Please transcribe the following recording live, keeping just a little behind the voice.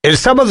El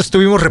sábado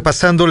estuvimos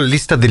repasando la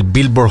lista del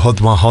Billboard Hot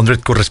 100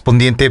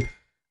 correspondiente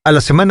a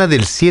la semana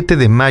del 7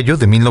 de mayo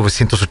de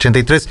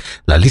 1983.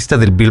 La lista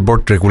del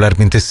Billboard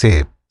regularmente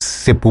se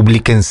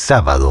publica en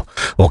sábado,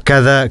 o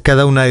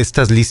cada una de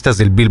estas listas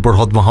del Billboard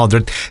Hot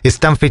 100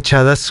 están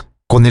fechadas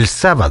con el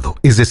sábado,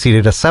 es decir,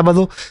 era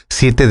sábado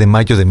 7 de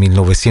mayo de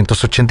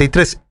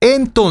 1983.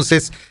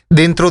 Entonces,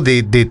 dentro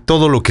de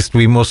todo lo que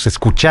estuvimos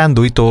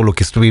escuchando y todo lo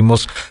que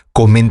estuvimos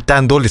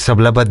comentando, les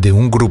hablaba de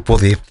un grupo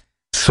de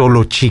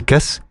solo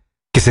chicas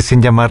que se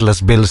hacen llamar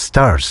las Bell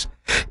Stars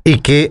y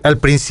que al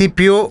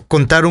principio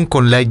contaron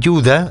con la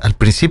ayuda, al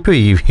principio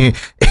y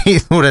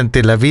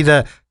durante la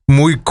vida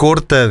muy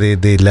corta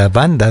de la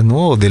banda,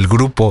 ¿no? Del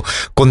grupo,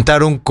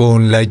 contaron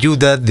con la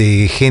ayuda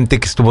de gente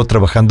que estuvo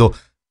trabajando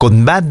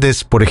con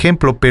Madness, por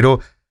ejemplo, pero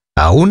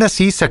aún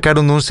así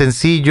sacaron un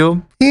sencillo,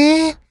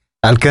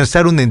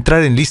 alcanzaron a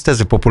entrar en listas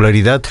de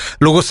popularidad,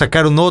 luego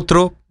sacaron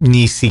otro,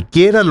 ni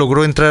siquiera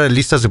logró entrar en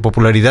listas de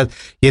popularidad,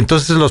 y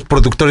entonces los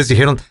productores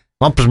dijeron,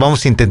 bueno, pues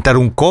vamos a intentar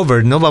un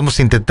cover, ¿no? Vamos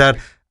a intentar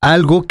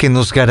algo que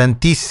nos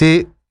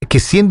garantice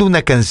que siendo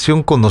una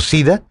canción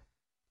conocida,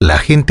 la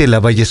gente la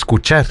vaya a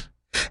escuchar.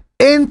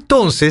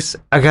 Entonces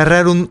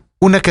agarraron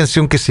una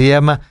canción que se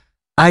llama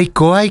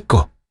Aiko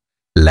Aiko,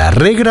 la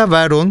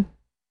regrabaron,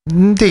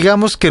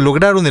 digamos que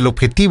lograron el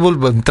objetivo,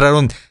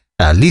 entraron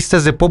a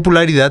listas de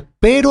popularidad,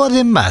 pero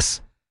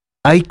además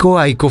Aiko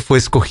Aiko fue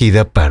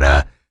escogida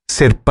para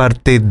ser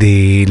parte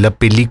de la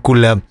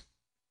película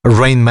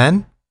Rain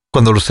Man,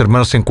 cuando los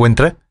hermanos se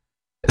encuentran,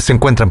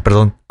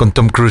 con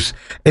Tom Cruise.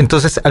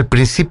 Entonces al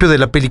principio de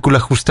la película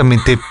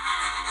justamente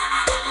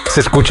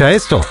se escucha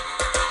esto.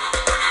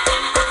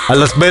 A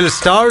las Bell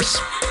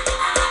Stars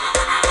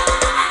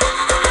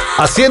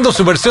haciendo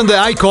su versión de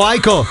Aiko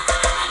Aiko.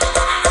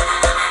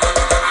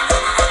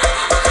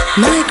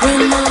 My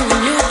grandma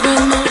and your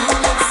grandma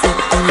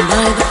sitting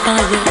by the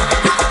fire.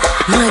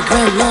 My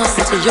grandma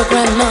said to your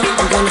grandma,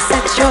 I'm gonna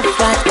set your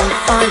flag on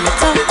fire.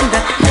 Talking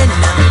about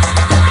henna,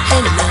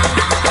 henna,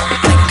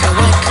 aiko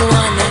aiko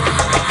ane,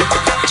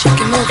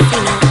 chicken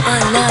mofino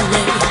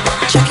anane,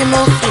 chicken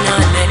mofino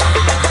ane.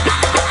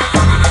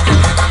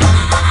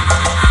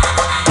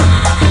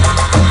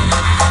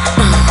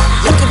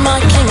 Look at my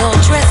king all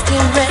dressed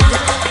in red.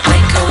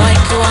 Aiko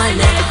aiko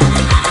ane,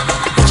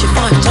 bet you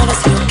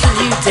 $5 he'll kill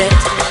you dead.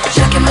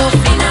 Chicken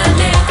mofino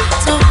ane,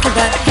 talking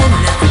about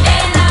henna,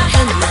 henna,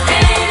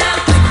 henna,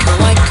 aiko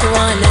aiko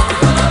ane,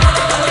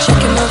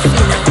 chicken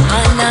mofino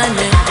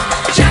anane,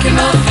 chicken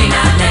mofino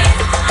ane.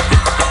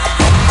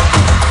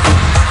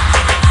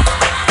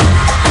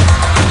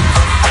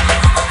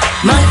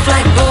 My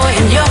flag boy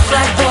and your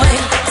flag boy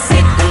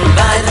sitting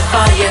by the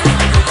fire.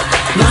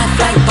 My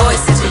flag boy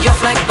said to your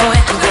flag boy,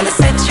 I'm gonna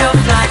set your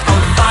flag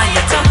on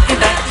fire. Talking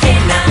about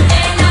henna,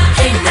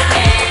 henna,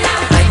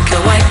 aiko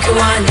aiko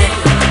ane,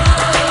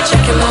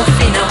 chicken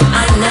mofino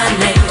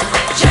anane,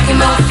 chicken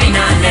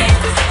mofino ane,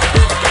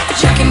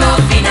 chicken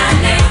mofino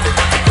ane.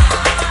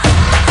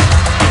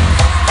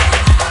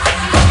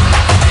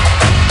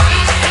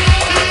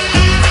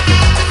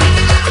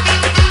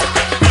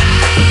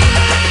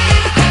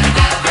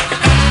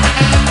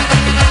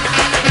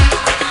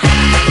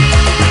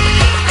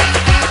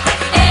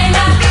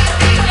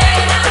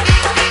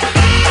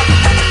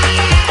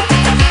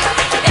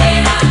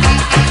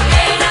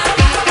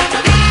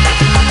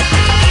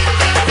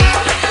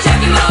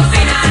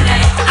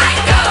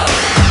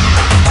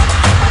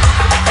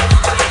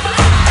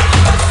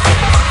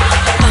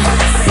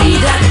 See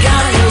that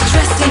guy all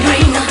dressed in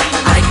green?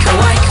 Aiko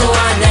aiko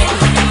ane.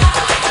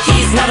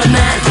 He's not a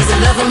man, he's a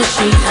love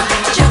machine.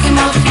 Chicken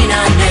mofino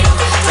ane,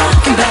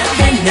 talking about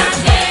henna,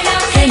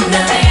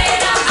 henna,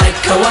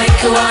 aiko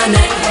aiko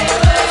ane,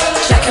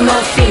 chicken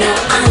mofino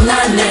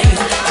anane,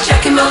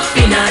 chicken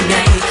mofino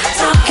ane,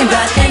 talking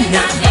about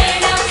henna,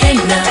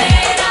 henna,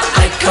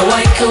 aiko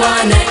aiko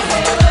ane,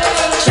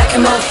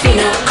 chicken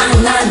mofino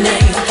anane,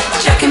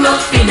 chicken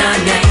mofino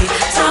ane,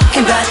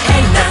 talking about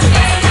henna,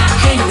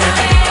 henna,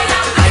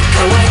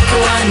 aiko aiko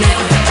ane,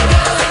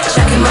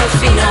 chicken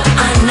mofino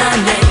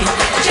anane,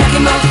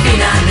 chicken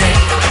mofino ane,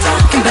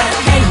 talking about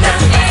henna,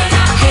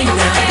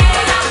 henna,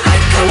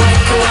 aiko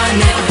aiko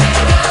ane,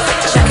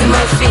 chicken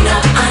mofino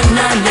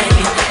anane,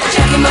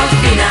 chicken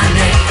mofino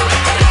ane,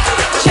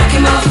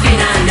 chicken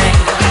mofino ane,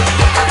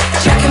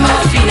 chicken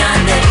mofino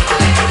ane,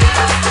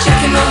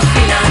 chicken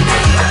mofino ane,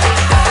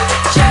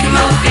 chicken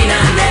mofino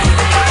ane,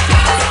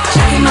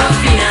 chicken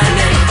mofino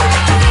ane,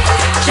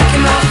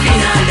 chicken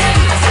mofino ane,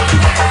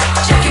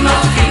 chicken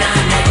mofino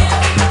ane,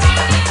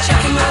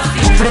 chicken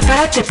mofino.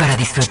 Prepárate para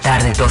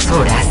disfrutar de 2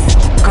 horas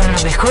con lo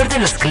mejor de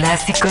los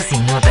clásicos y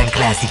no tan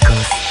clásicos.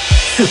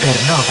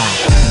 Supernova.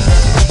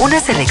 Una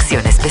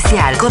selección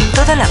especial con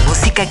toda la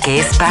música que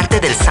es parte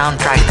del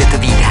soundtrack de tu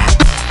vida.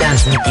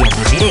 Transmitiendo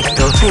en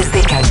directo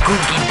desde Cancún,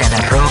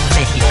 Quintana Roo,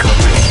 México.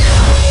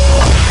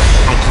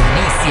 Aquí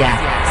inicia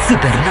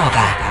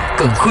Supernova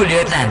con Julio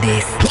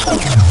Hernández.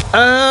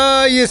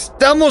 ¡Ay!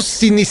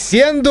 Estamos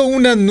iniciando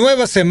una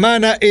nueva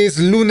semana. Es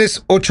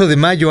lunes 8 de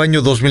mayo,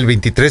 año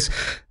 2023.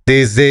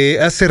 Desde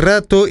hace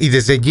rato y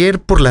desde ayer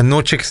por la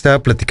noche que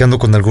estaba platicando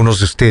con algunos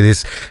de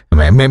ustedes,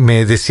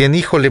 me decían,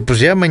 híjole, pues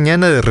ya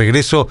mañana de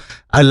regreso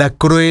a la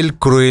cruel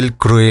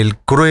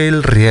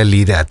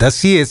realidad.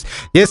 Así es,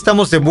 ya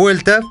estamos de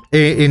vuelta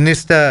en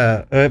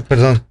esta...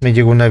 perdón, me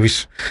llegó un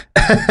aviso.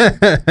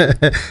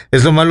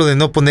 Es lo malo de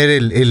no poner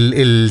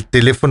el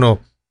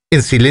teléfono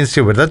en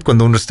silencio, ¿verdad?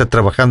 Cuando uno está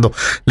trabajando.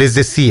 Les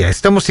decía,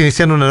 estamos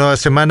iniciando una nueva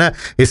semana,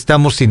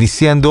 estamos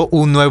iniciando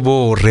un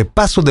nuevo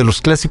repaso de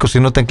los clásicos y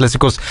no tan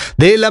clásicos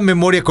de la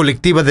memoria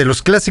colectiva, de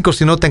los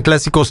clásicos y no tan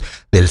clásicos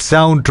del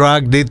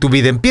soundtrack de tu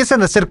vida.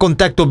 Empiezan a hacer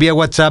contacto vía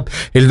WhatsApp,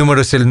 el número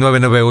es el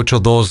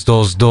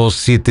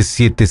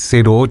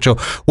 998-222-7708.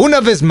 Una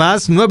vez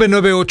más,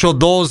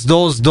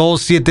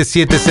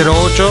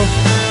 998-222-7708.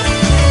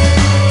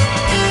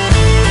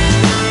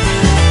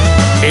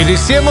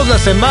 Iniciemos la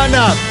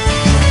semana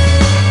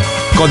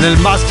con el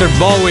Master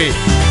Bowie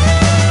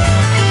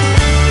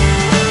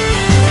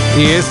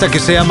y esta que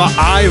se llama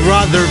I'd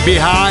Rather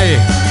Be High.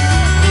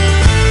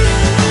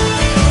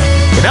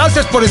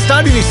 Gracias por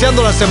estar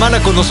iniciando la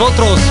semana con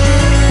nosotros.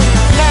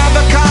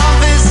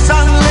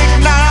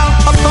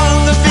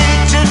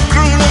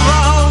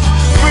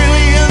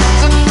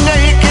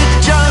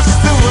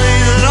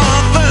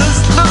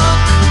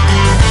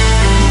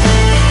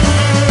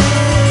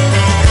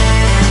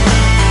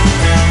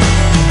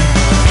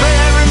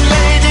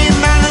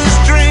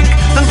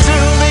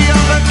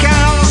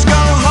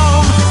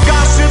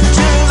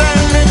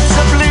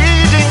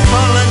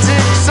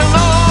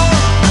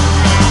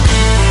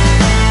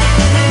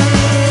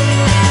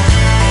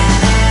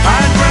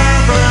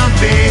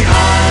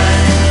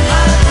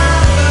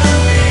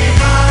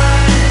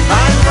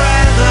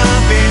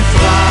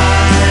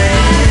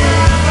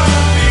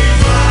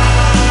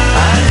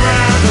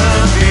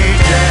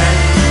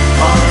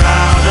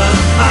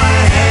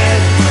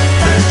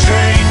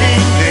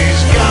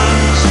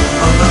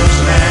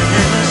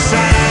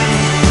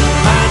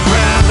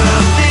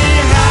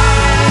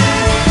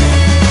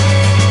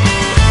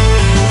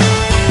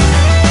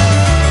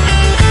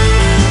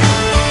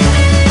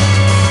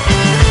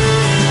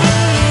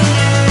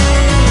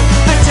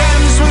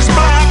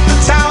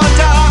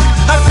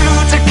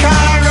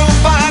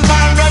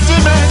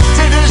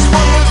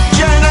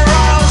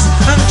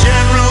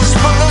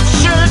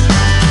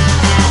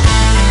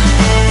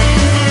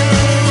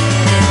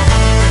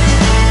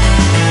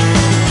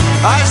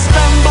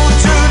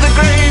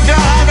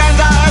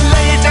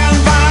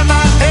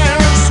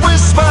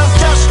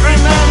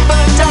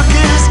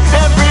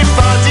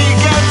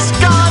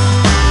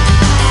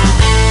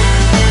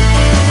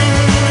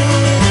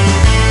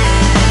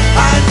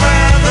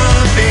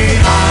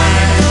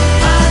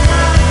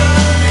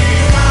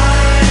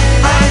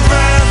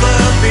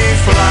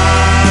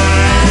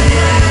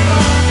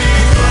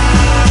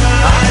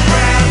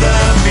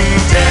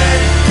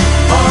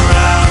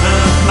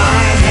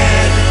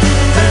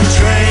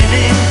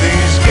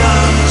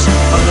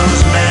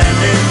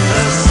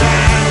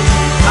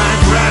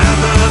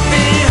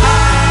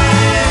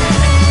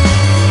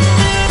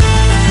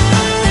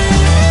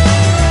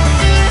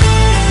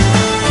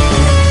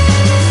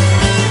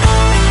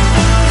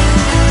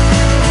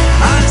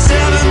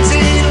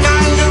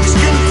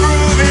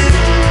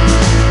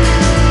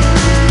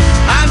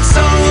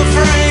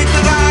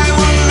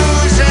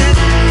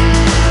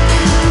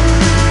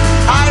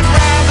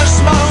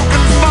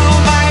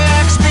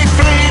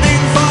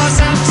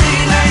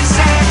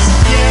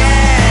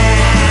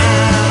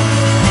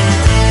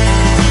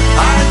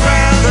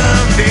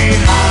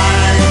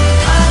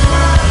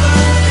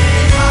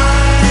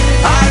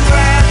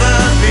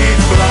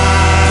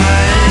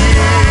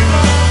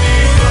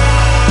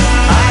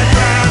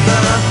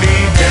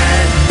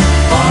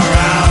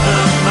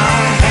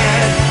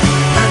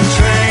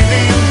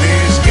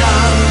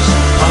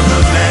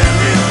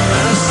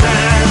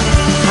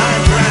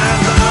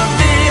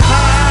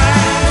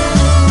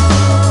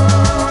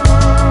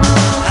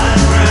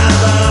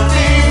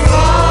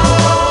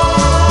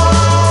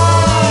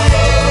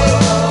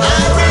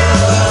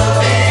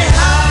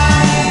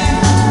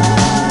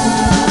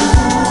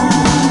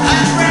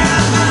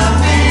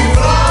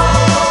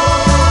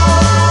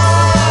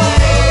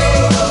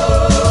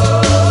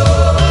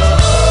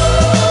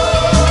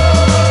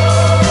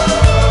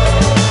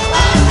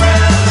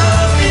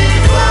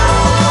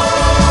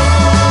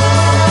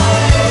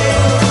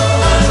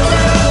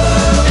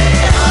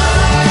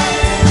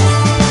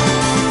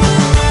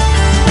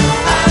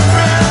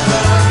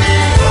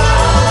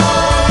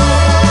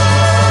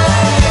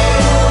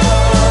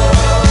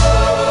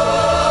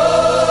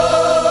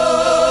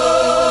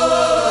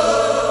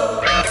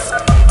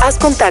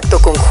 Contacto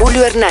con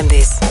Julio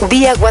Hernández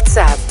vía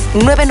WhatsApp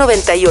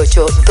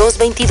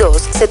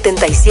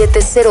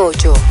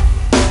 998-222-7708.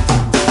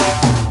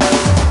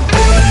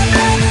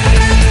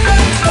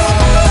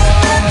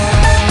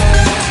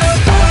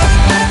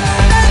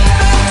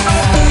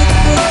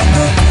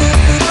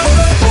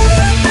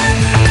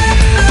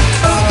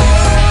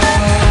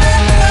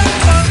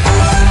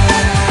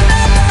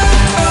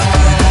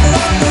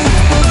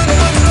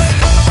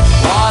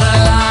 What a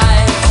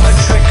lie, a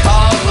trick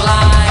of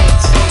lies.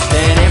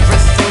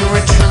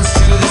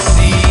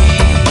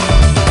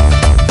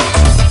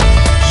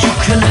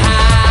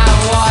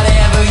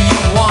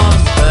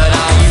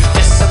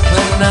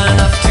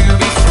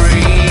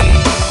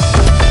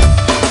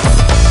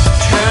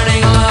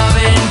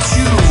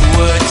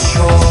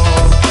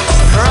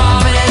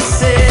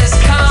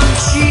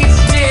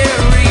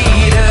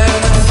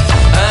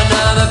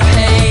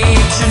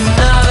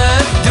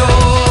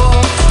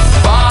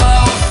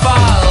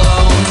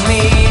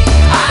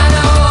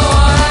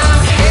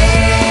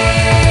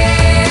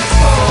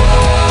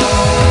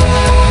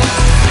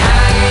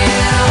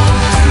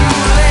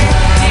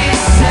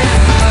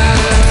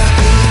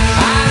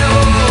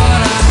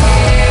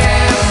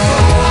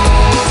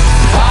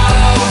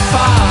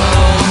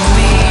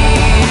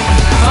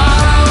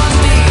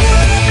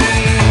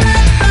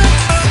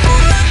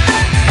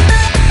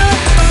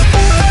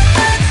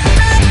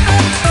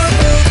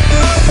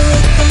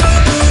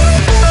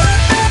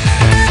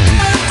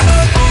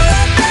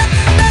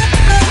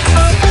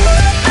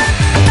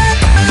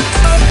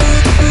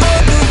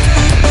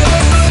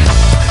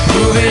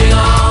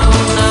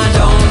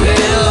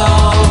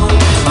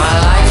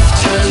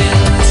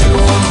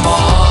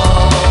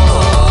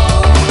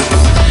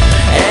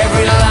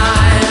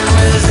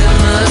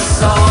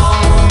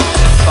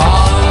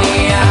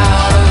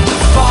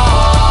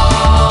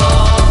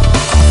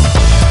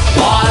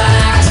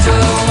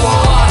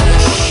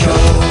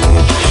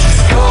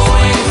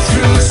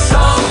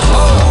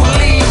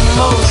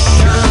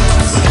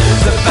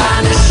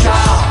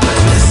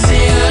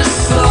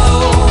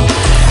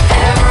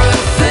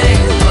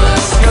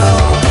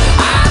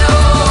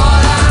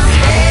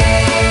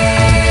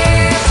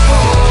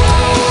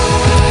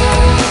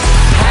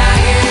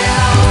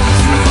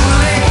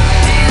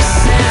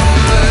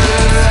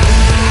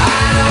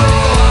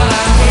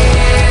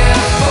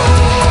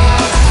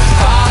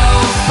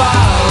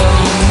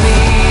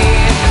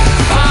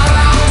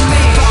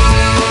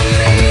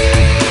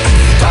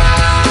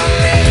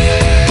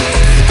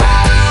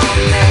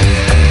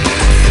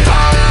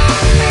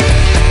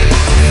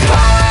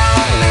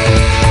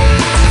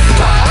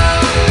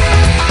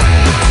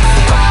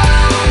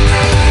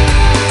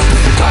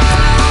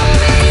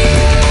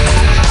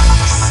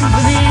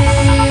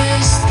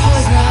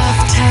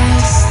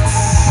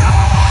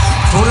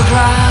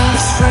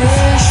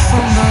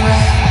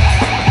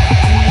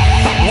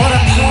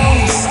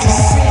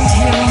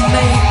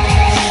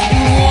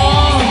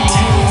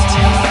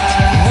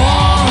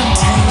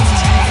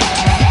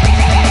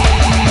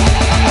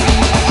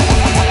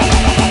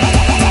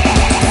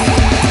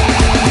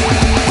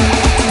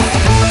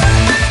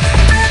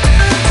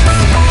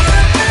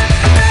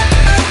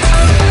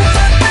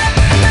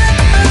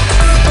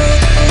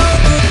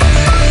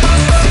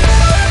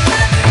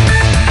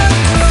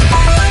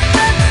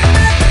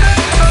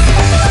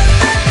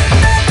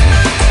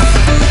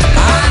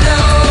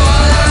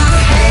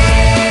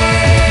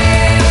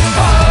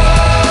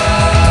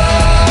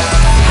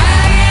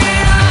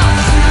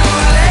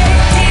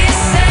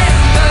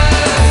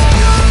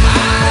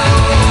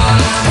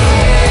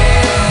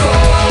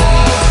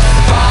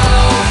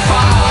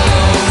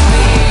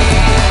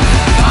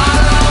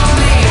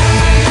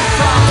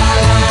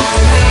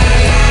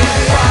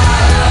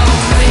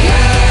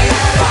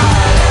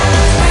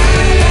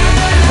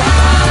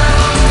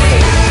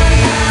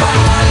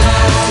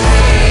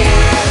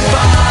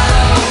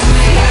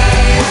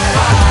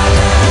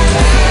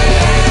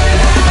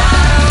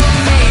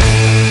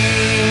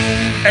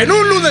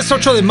 Lunes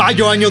 8 de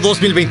mayo, año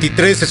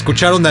 2023,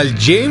 escucharon al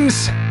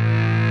James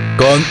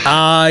con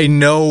I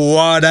Know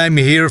What I'm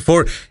Here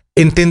For.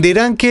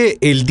 Entenderán que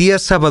el día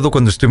sábado,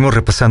 cuando estuvimos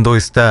repasando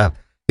esta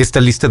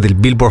lista del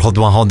Billboard Hot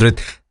 100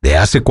 de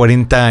hace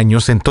 40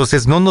 años,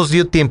 entonces no nos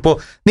dio tiempo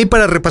ni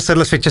para repasar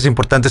las fechas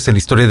importantes en la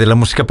historia de la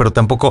música, pero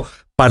tampoco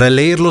para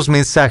leer los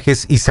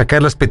mensajes y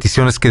sacar las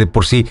peticiones que de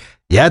por sí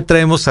ya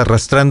traemos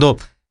arrastrando.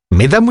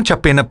 Me da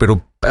mucha pena,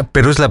 pero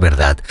es la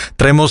verdad.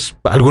 Traemos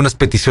algunas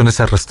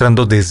peticiones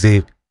arrastrando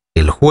desde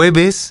el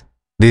jueves,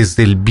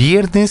 desde el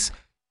viernes,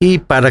 y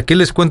para qué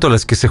les cuento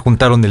las que se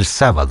juntaron el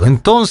sábado.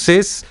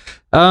 Entonces,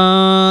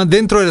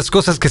 dentro de las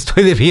cosas que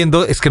estoy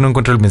debiendo, es que no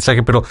encuentro el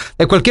mensaje, pero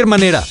de cualquier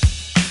manera,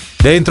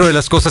 dentro de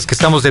las cosas que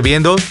estamos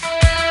debiendo,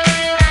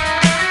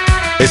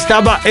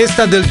 estaba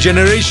esta del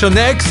Generation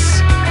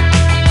X,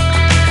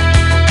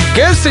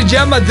 que se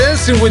llama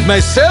Dancing With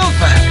Myself.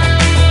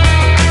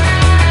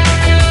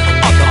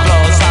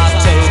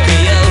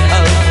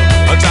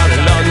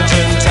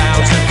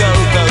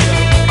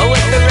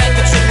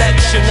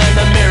 And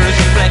the mirror's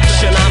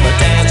reflection, I'm a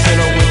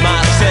dancing with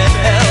myself.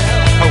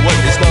 When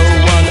there's no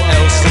one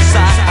else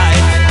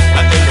inside,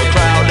 in the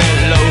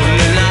crowded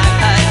lonely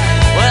night.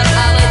 Well,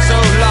 I wait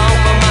so long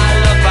for my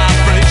love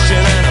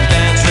vibration, and I'm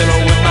dancing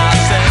with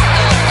myself.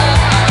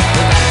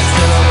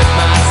 Dancing with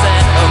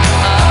myself.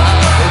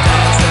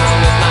 Dancing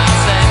with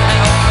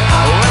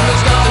myself. When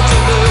there's nothing to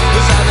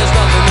lose and there's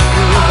nothing to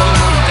prove, I'm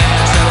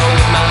dancing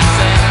with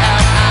myself.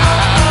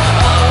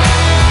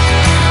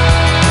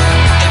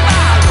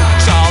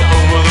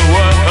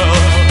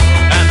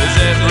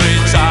 Every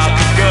time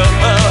to go,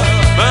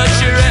 but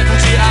your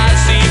empty eyes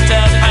seem to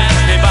pass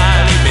me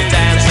by, leave me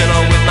dancing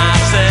with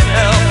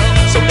myself.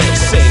 So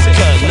let's sink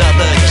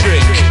another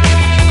drink,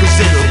 'cause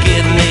it'll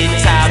give me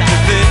time to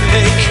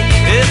think.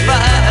 If I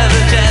had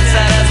a chance,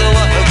 I'd have to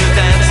walk to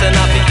dancing,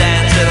 I'll be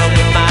dancing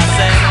with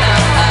myself.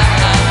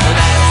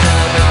 Dancing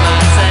with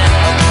myself.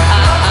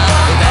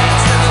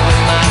 Dancing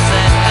with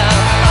myself.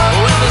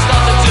 When there's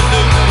nothing to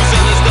lose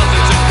and there's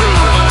nothing to prove,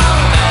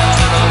 I'm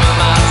dancing with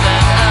myself.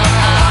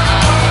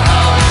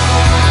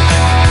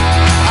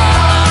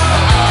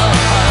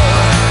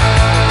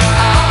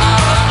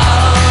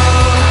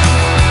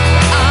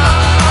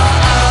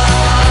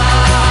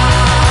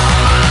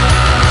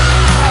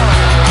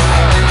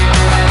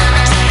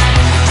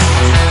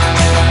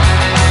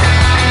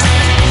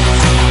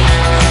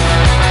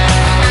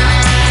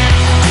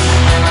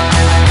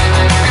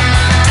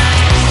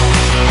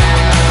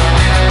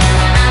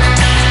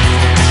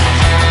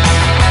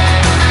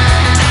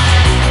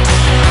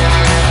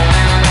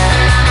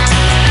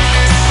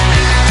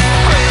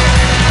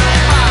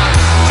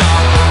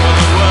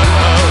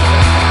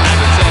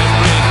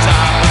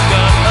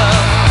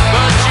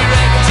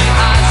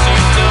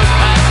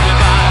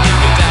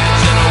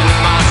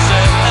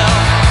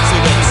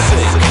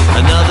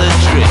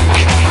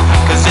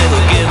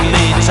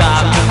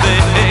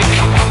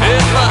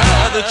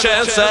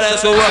 Chance that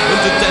as we're up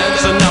to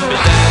dance and I'll be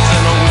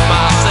dancing with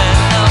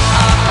myself.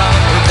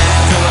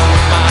 Dancing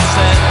with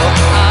myself.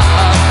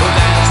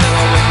 Dancing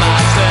with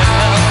myself.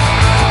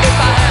 If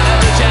I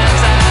had the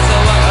chance, I'd ask the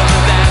world to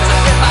dance.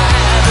 If I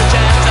had the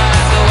chance, I'd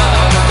ask the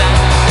world to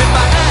dance. If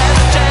I had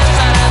the chance,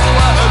 I'd ask the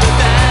world to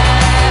dance.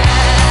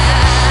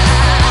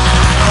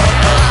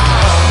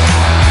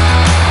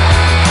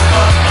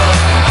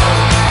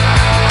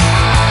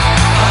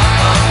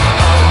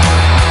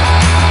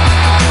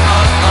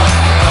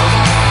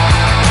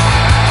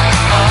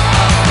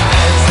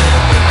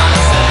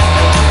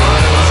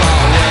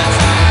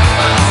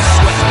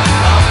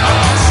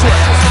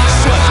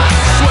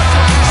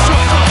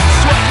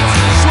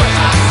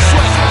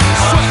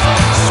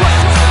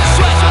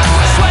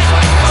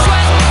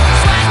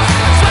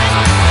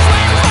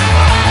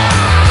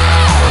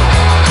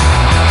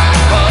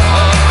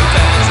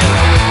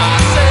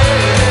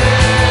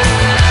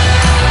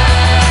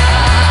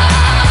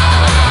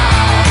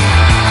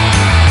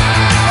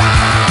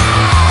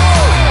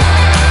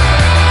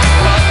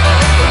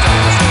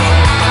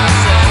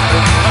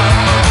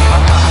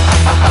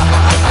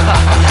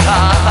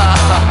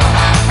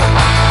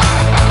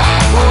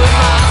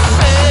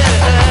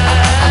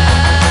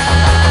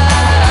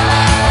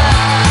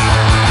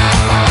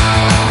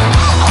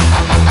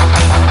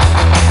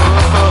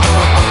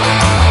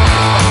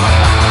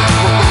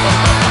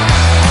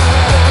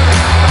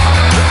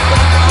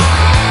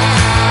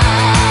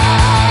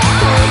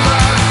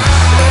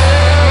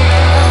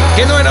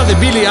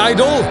 Billy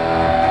Idol.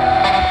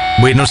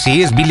 Bueno,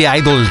 sí, es Billy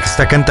Idol el que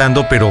está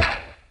cantando, pero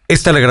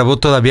esta la grabó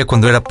todavía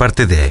cuando era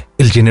parte de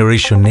el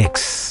Generation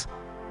X.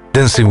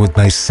 Dancing with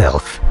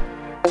Myself.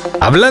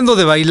 Hablando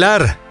de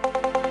bailar,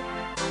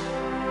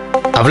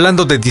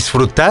 hablando de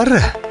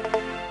disfrutar,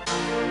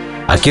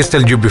 aquí está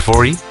el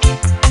UB40.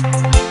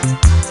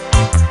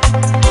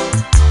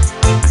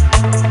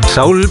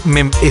 Saúl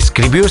me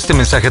escribió este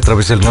mensaje a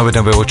través del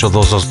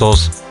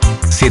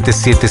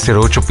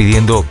 998-222-7708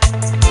 pidiendo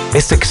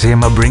este que se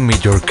llama Bring Me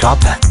Your Cup.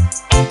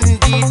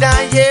 Did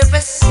I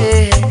ever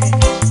say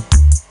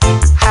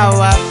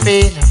how I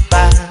feel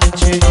about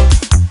you?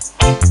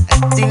 I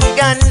think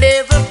I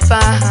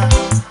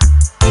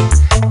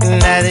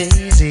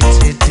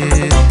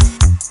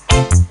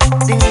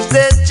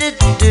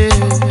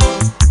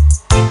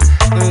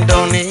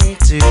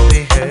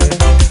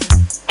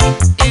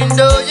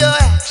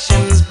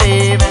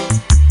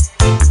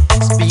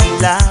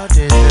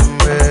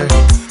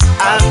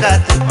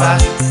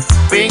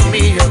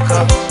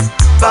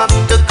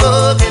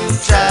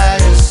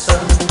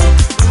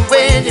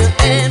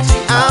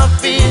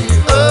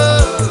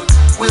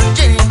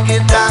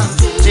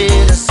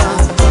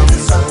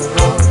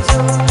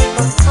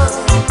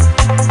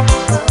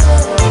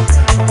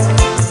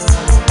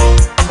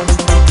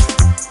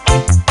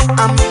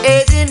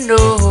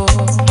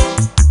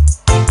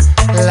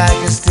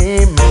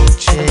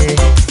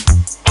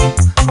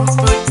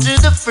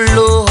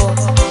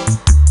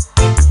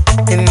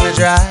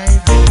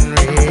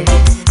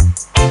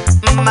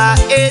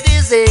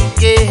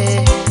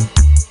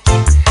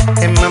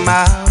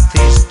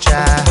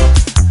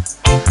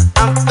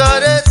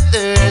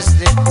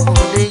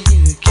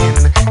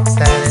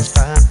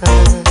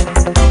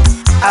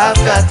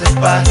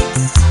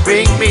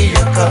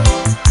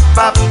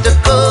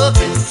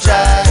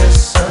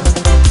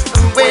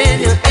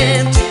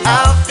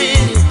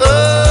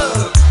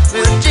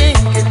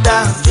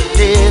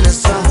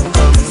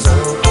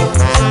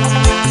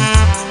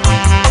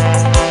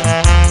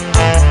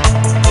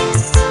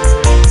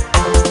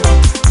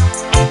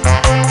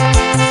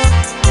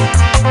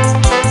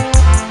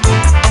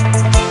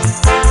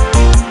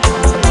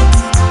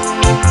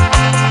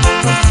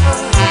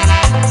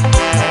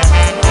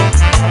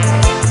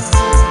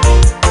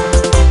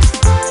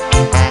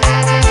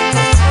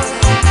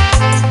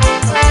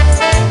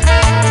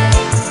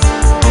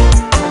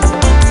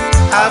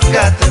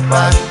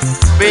pot,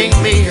 bring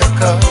me a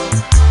cup.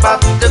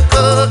 Pop the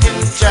cork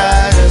and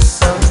try the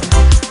sun.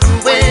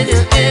 When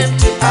you're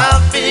empty,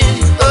 I'll fill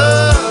you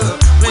up.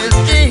 We'll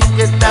drink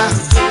it down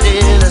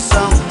till the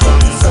sun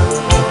comes up.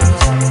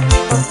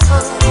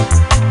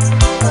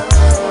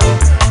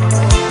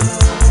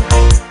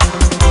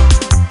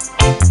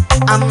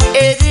 I'm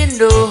heading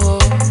home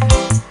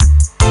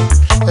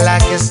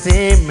like a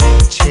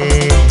steaming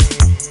chair,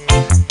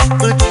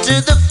 put to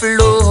the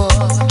floor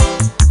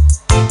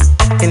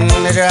in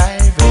the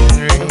driving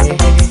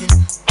rain.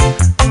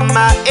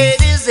 My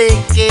head is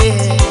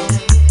aching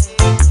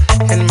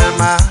and my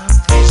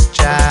mouth is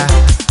dry.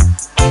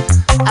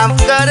 I've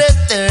got a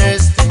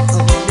thirst that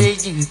only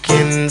you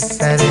can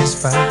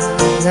satisfy.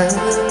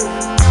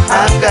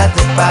 I've got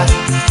the pot,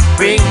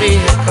 bring me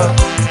a cup.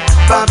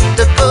 Pop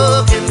the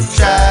cork and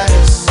try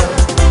the sun.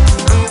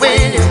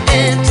 When you're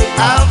empty,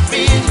 I'll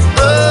fill you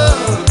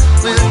up.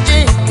 We'll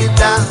drink it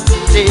down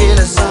till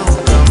the sun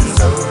comes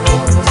up.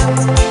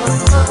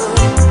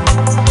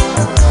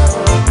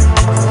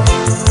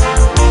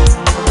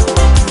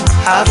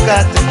 I've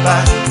got the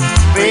pot,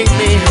 bring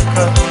me a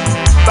cup.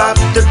 Pop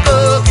the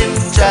cork and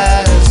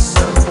try the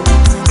sun.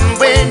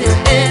 When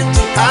you're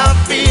empty, I'll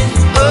fill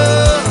you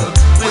up.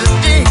 We'll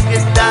drink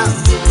it down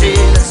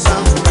till the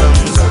sun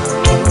comes up.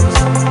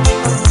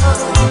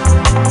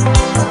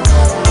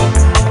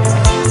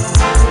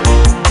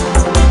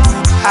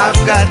 I've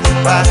got the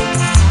pot,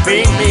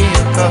 bring me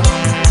a cup.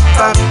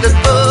 Pop the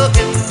cork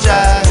and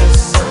try the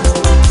sun.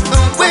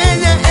 When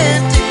you're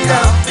empty,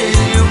 I'll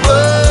fill you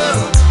up.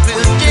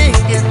 We'll drink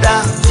it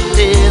down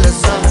till the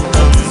sun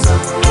comes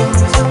up.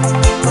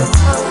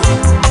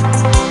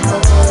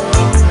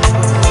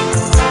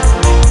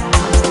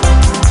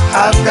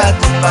 I've got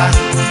the pot,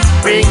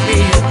 bring me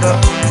a cup.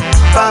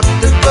 Pop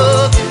the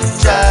cork and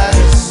try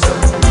the sun.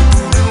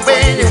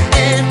 When you're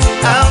empty,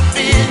 I'll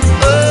fill you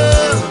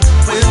up.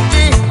 We'll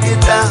drink it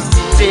down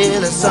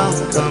till the sun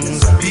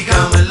comes up.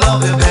 Become in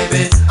love,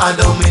 baby. I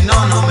don't mean no,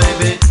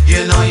 maybe.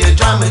 You know you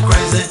drive me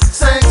crazy,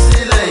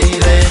 sexy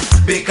lady.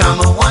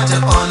 Become a watch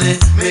upon it,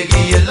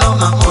 making you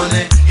love my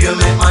money. You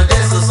make my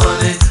day so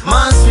sunny,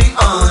 my sweet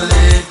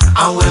honey.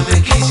 I will me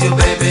kiss you,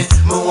 baby.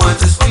 Me want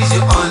to squeeze you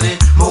on it,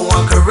 me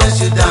want to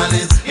caress you,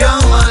 darling. You're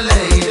my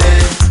lady.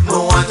 Me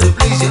want to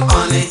please you,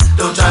 honey.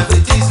 Don't try to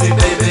tease me,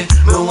 baby.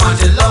 Me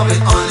want your loving,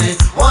 honey.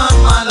 Want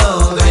my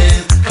loving.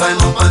 Climb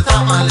up on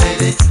top, my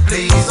lady.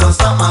 Please don't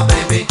stop, my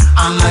baby.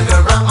 I'm like a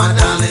rock, my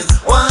darling.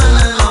 One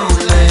and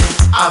only.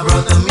 I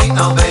brought the meat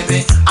now,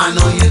 baby. I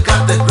know you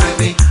got the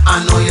gravy. I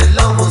know your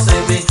love will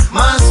save me,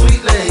 my sweet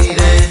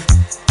lady.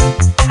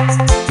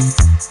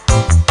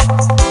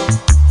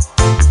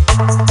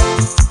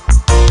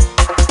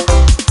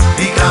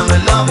 Become a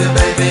love you,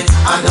 baby.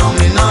 I don't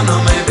mean no,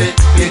 maybe.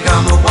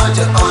 Become a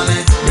watch you on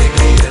it.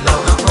 Making you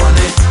love my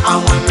money. I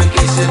want to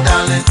kiss you,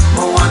 darling.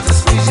 I want to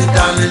squeeze you,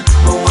 darling.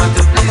 I want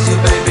to please you,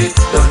 baby.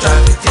 Don't try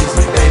to tease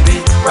me, baby.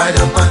 Right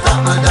up on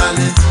top, my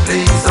darling.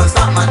 Please don't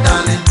stop, my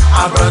darling.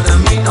 I brought the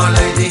meat, no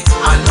lady.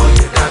 I know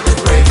you got the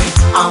gravy.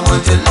 I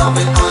want your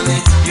loving, honey.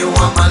 You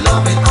want my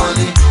loving,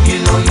 honey. You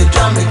know you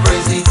drive me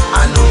crazy.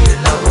 I know your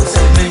love will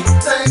save me.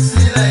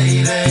 Sexy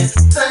lady,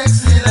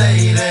 sexy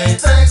lady,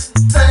 sexy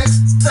lady,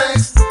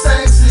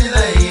 sexy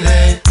lady,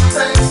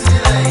 sexy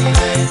lady,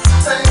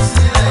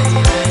 sexy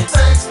lady,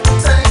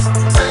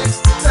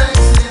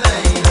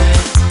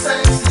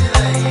 sexy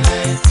lady,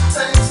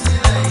 sexy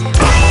lady.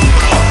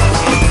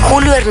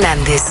 Julio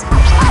Hernández,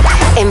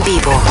 en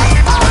vivo.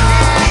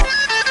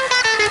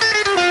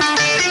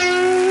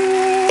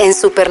 En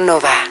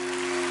Supernova.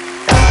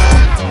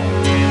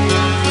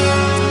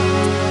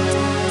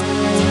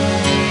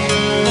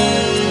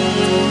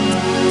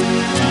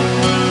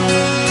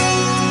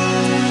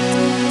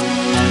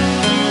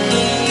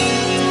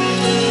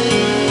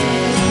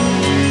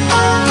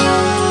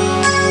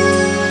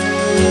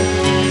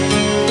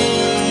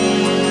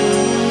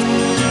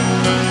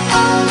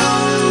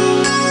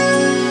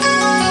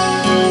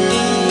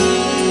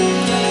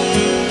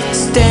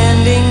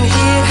 Standing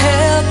here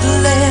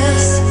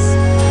helpless,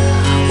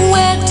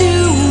 where do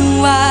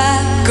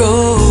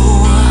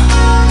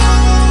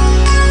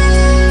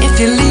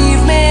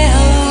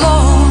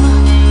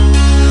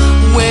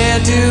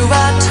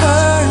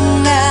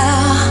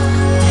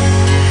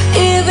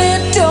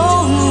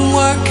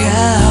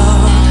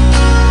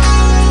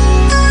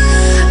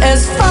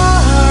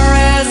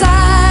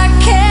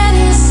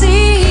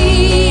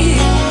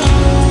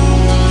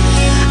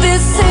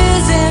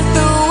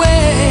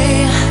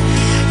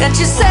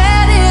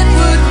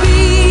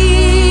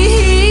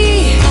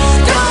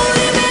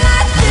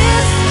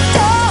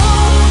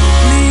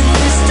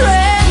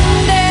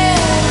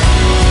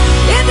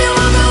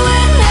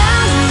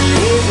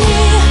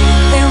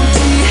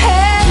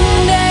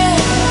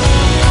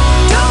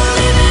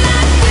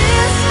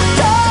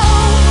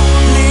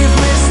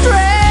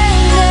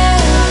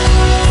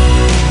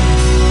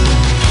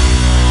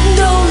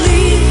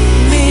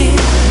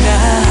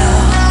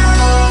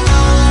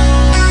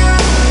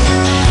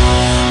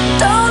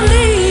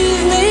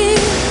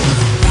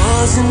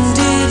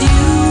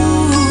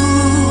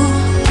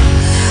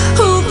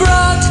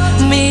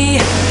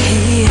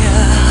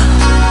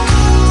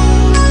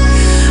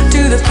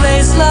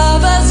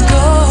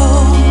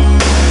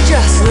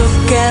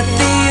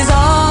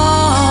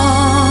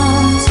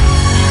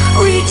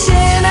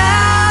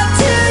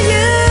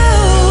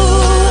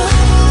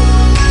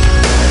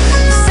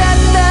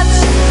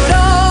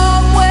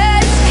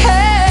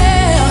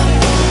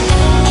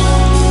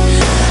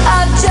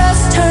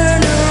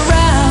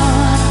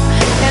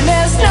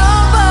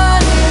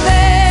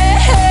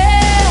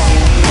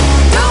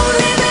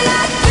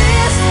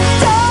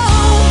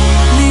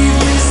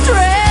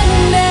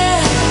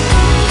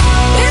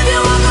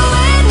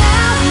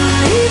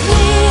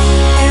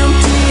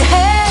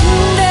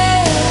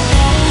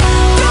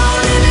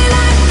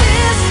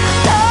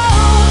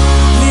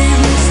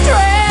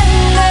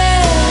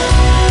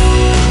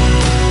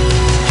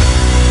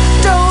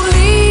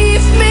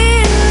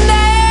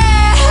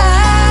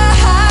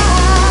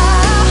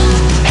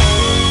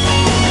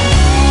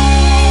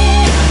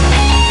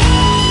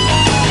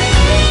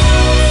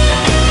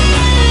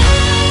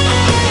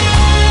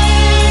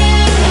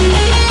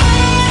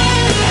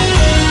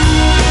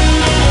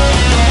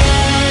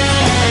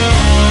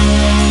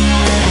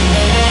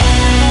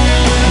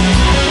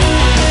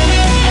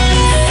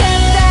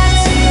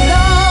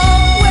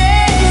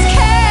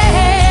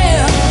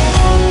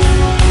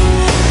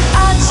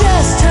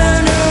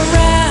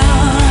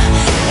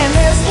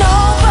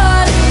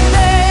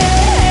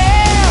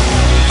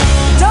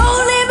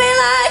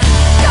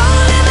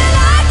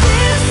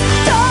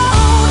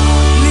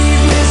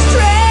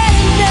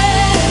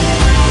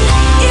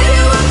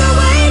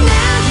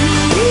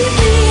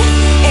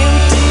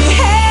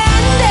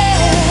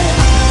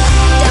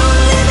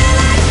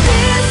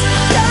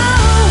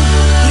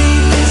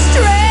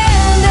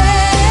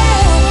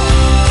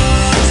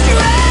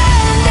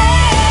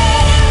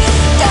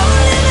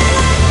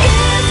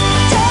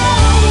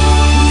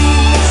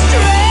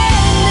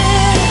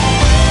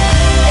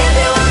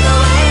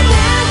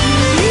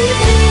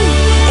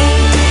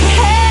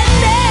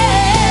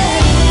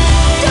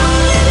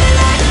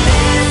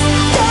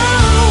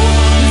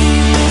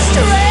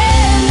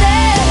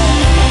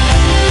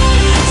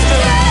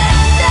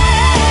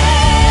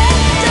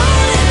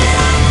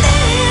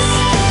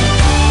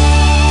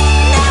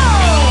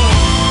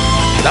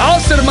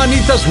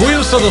hermanitas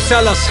Wilson, o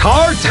sea, las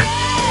Heart,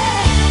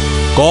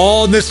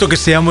 con esto que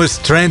se llama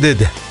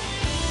Stranded.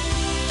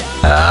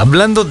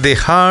 Hablando de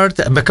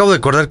Heart, me acabo de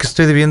acordar que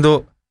estoy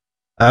debiendo...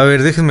 A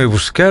ver, déjenme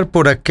buscar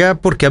por acá,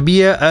 porque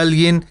había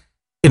alguien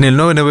en el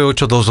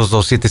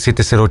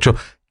 998-222-7708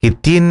 que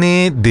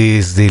tiene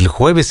desde el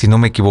jueves, si no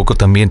me equivoco,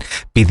 también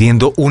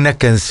pidiendo una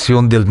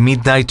canción del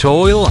Midnight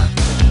Oil,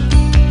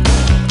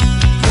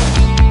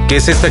 que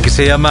es esta que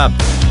se llama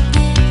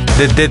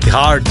The Dead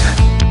Heart.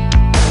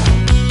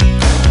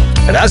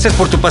 Gracias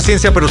por tu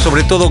paciencia, pero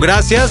sobre todo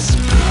gracias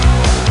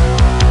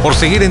por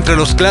seguir entre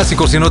los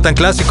clásicos y no tan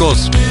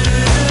clásicos.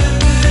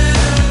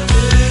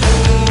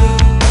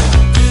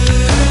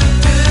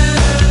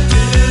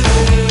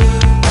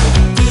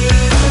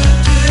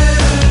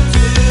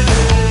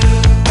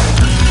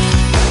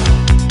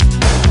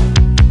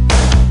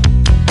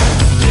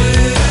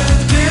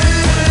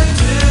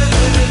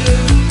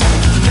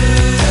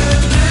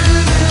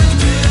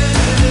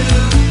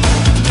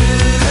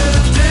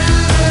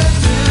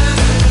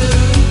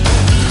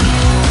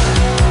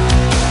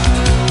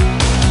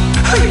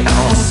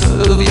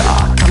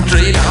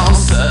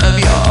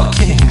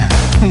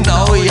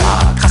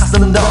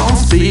 Don't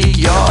speak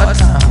your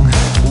tongue.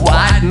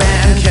 White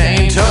man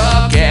can't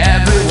talk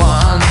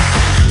everyone.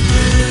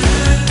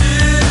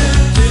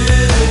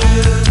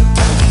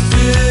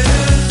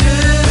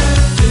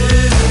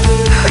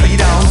 He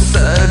don't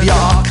serve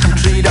your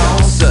country,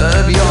 don't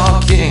serve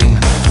your king.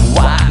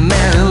 White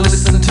man,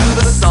 listen to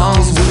the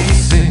songs we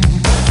sing.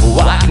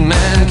 White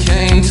man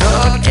can't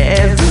talk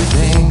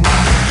everything.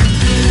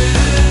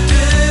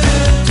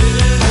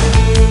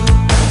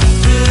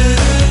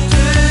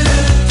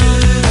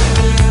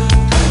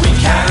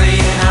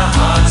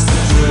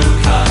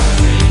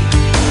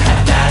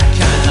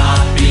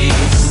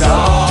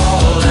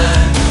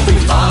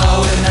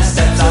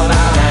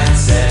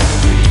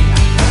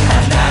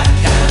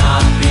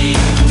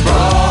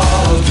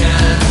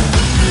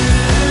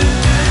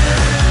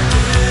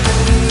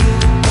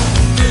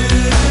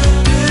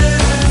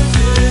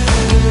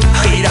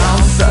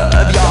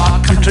 Serve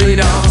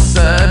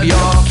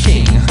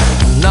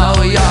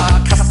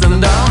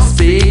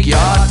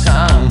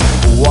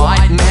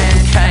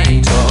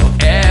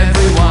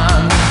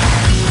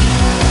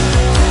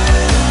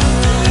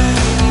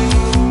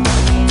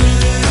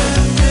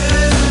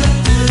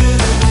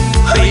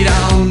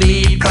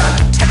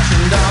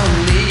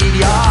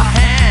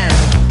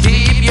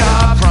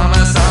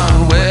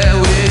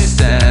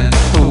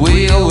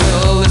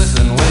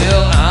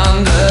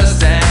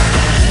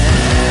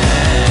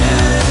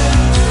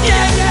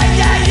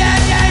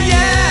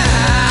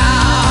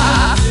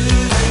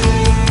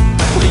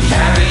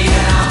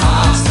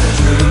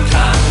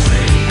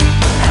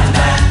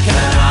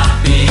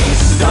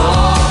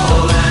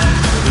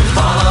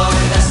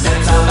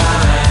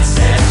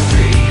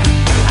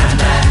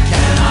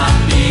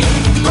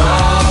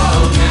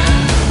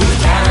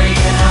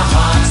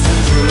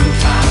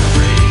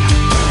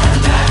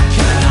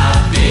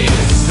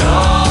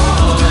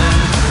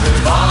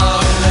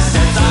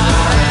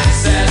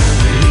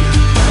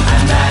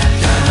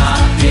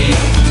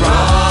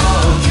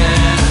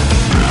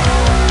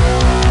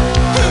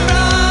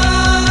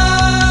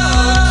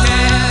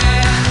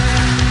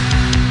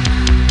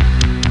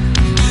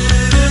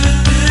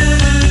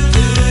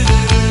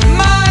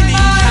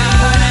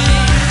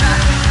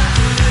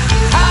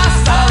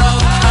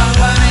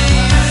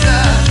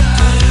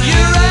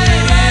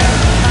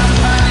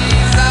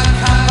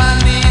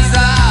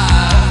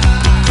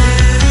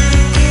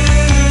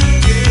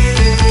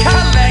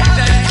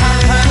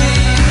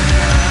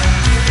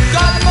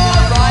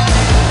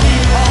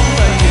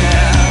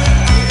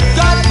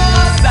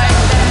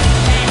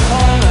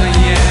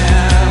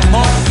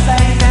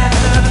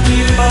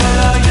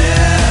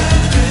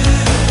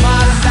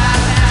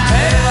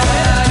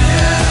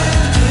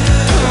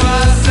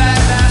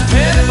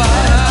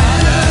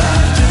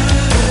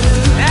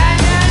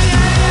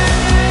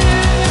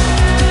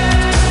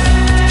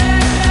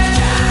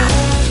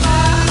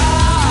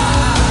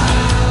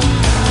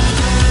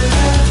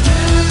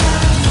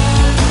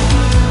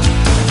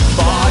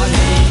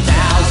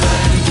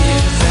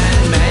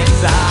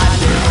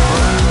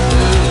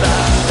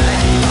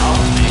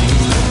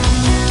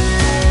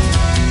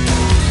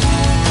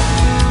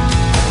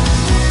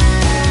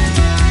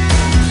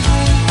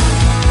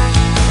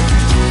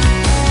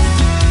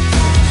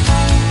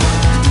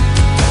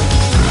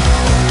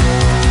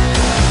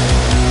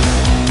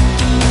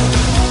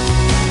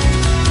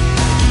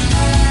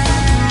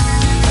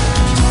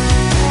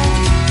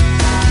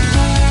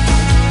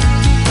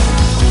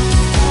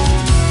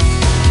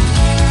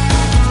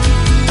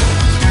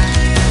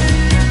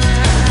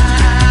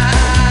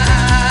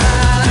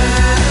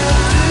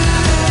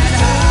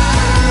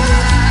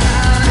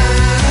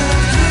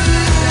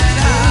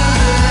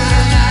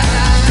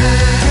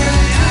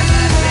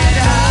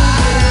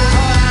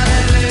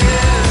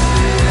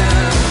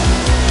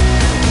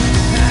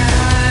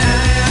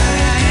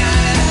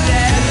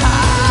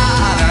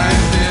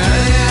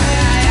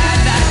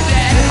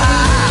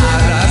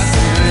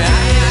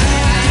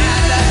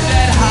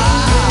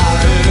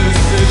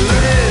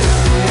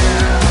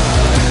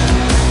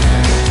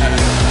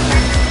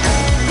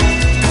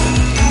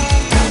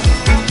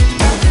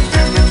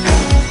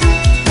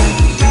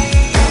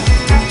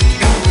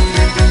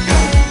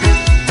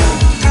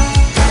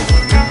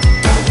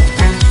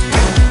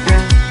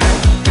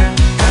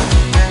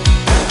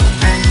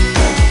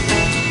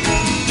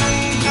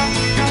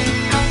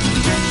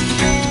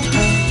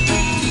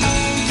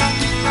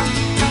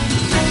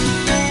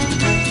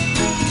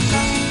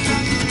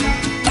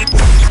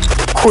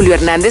Julio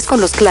Hernández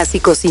con los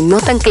clásicos y no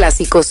tan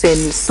clásicos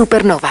en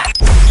Supernova.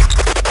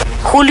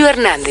 Julio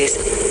Hernández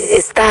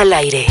está al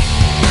aire.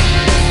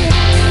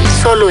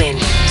 Solo en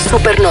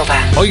Supernova.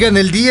 Oigan,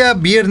 el día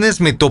viernes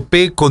me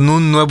topé con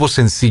un nuevo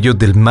sencillo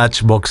del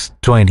Matchbox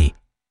 20.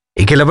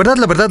 Y que la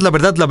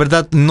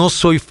verdad, no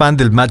soy fan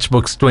del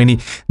Matchbox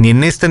 20, ni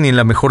en esta ni en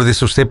la mejor de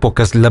sus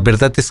épocas. La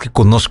verdad es que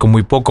conozco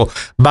muy poco.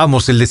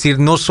 Vamos, el decir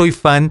no soy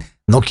fan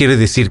no quiere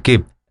decir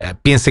que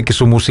piense que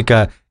su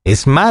música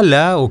es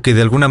mala o que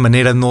de alguna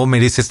manera no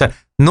merece estar.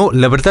 No,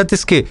 la verdad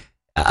es que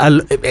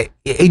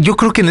yo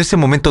creo que en ese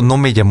momento no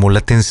me llamó la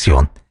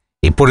atención.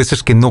 Y por eso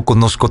es que no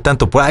conozco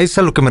tanto. A eso es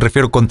a lo que me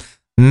refiero con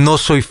no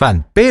soy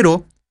fan.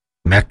 Pero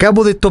me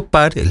acabo de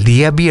topar el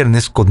día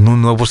viernes con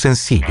un nuevo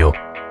sencillo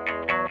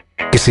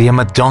que se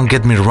llama Don't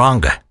Get Me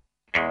Wrong.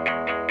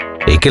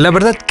 Y que la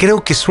verdad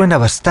creo que suena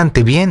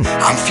bastante bien.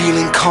 I'm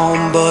feeling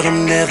calm, but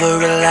I'm never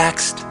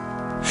relaxed.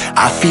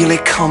 I feel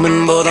it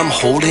coming, but I'm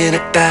holding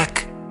it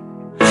back.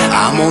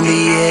 I'm on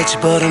the edge,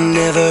 but I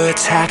never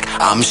attack.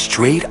 I'm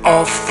straight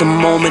off the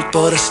moment,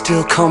 but I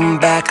still come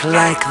back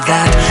like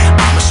that.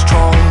 I'm a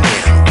strong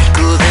man,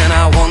 weaker than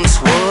I once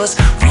was.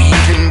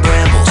 Reaping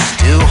brambles,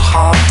 still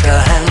hard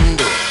to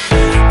handle.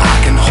 I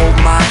can hold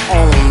my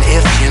own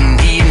if you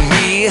need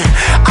me.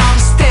 I'm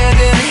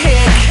standing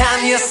here,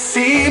 can you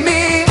see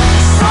me?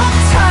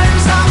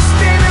 Sometimes I'm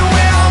standing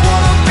where I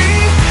wanna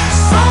be.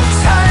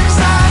 Sometimes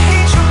I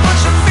hate you, but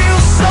you feel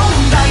so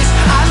nice.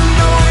 I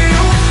know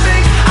you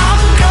think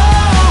I'm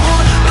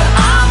gone, but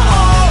I'm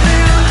all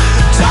in.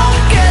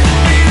 Don't get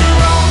me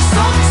wrong.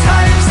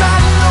 Sometimes I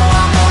know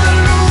I'm gonna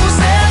lose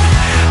it.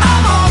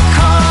 I'm all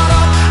caught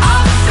up,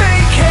 I'm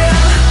thinking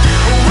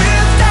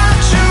without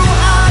you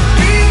I'd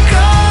be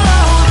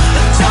gone.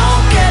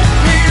 Don't get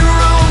me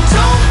wrong,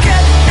 don't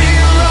get me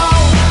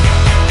wrong.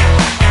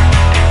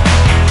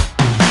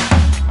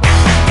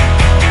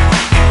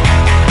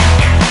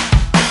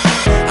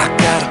 I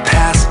got a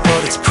past,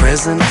 but it's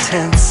present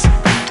tense.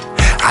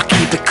 I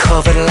keep it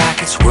covered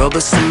like it's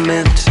rubber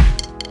cement.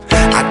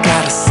 I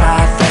got a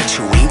side that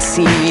you ain't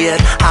seen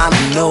yet. I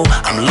know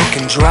I'm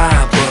looking dry,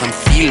 but I'm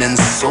feeling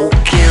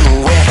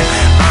soaking wet.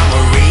 I'm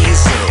a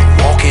razor,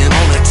 walking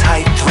on a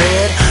tight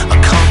thread. A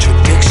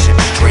contradiction,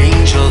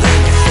 stranger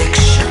than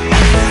fiction.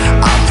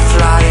 I'm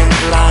flying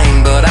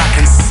blind, but I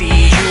can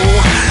see you.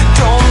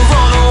 Don't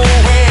run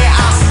away,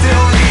 I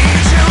still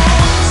need you.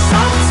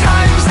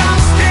 Sometimes I'm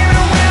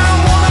standing where I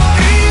wanna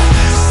be.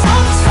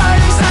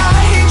 Sometimes I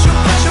hate you,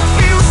 but you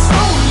feel so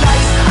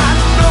nice. I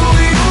know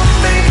you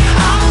think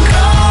I'm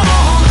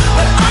gone,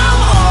 but I'm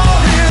all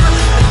in.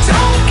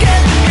 Don't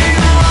get me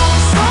wrong.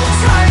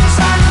 Sometimes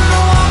I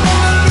know I'm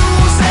gonna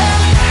lose it.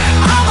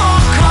 I'm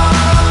all caught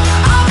up,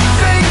 I'm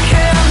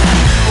thinking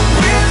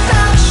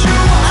without you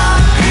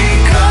I'd be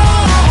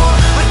gone.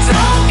 But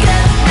don't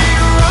get me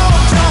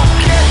wrong, don't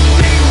get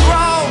me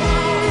wrong.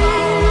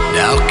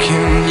 Now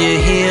can you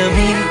hear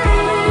me?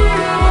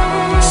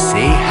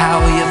 Say how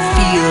you're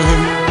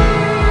feeling.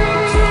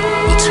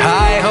 We'll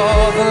tie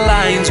all the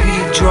lines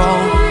we've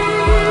drawn,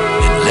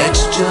 and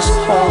let's just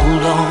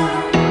hold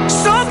on.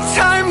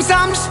 Sometimes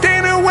I'm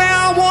standing where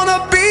I wanna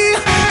be.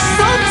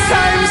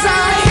 Sometimes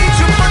I hate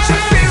you, but you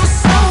feel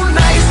so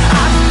nice.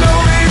 I know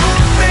you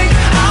think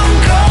I'm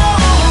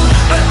gone,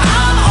 but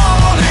I'm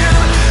all in.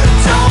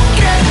 Don't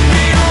get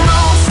me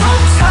wrong.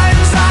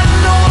 Sometimes I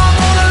know I'm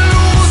gonna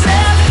lose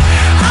it.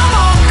 I'm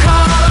all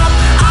caught up,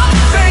 I'm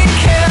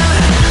thinking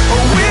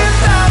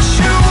without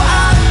you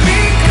I'd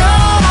be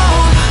gone.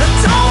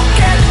 Don't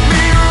get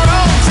me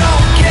wrong,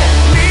 don't get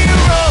me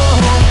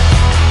wrong.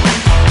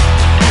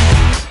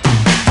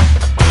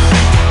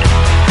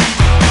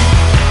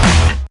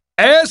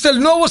 Es el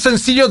nuevo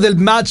sencillo del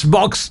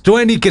Matchbox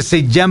 20 que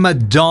se llama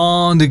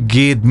Don't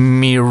Get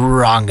Me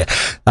Wrong.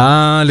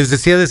 Les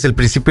decía desde el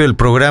principio del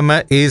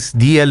programa, es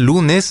día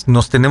lunes,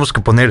 nos tenemos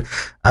que poner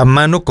a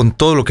mano con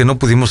todo lo que no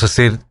pudimos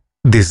hacer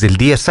desde el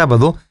día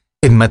sábado,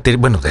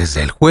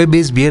 desde el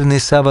jueves,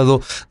 viernes,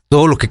 sábado,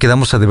 todo lo que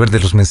quedamos a deber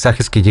de los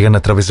mensajes que llegan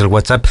a través del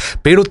WhatsApp,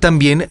 pero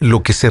también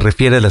lo que se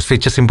refiere a las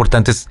fechas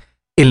importantes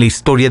en la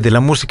historia de la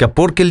música,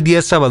 porque el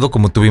día sábado,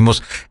 como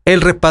tuvimos el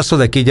repaso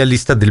de aquella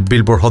lista del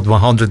Billboard Hot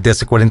 100 de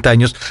hace 40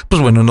 años,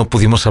 pues bueno, no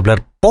pudimos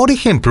hablar, por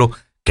ejemplo,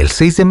 que el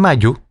 6 de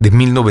mayo de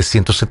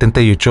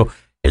 1978,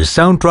 el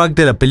soundtrack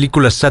de la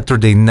película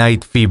Saturday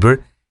Night Fever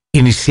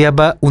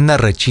iniciaba una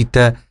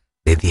rachita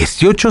de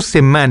 18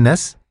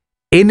 semanas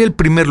en el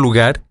primer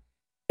lugar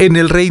en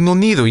el Reino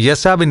Unido. Y ya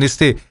saben,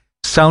 este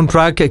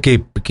soundtrack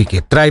que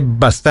trae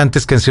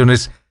bastantes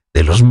canciones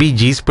de los Bee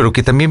Gees, pero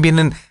que también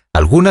vienen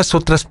algunas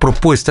otras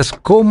propuestas,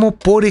 como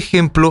por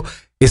ejemplo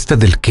esta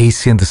del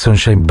Casey and the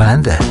Sunshine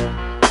Band,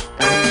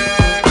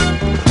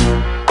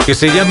 que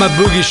se llama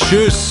Boogie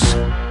Shoes.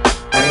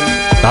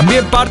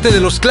 También parte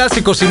de los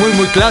clásicos y muy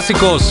muy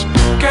clásicos.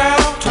 Girl,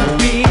 to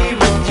be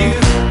with you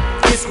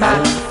is my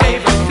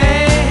favorite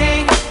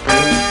thing.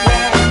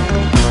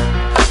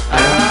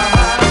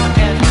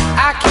 And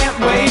I can't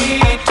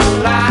wait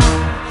till I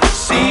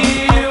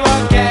see you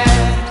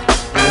again.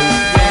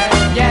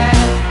 Yeah, yeah.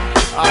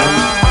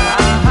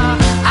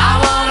 I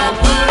wanna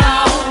put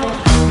on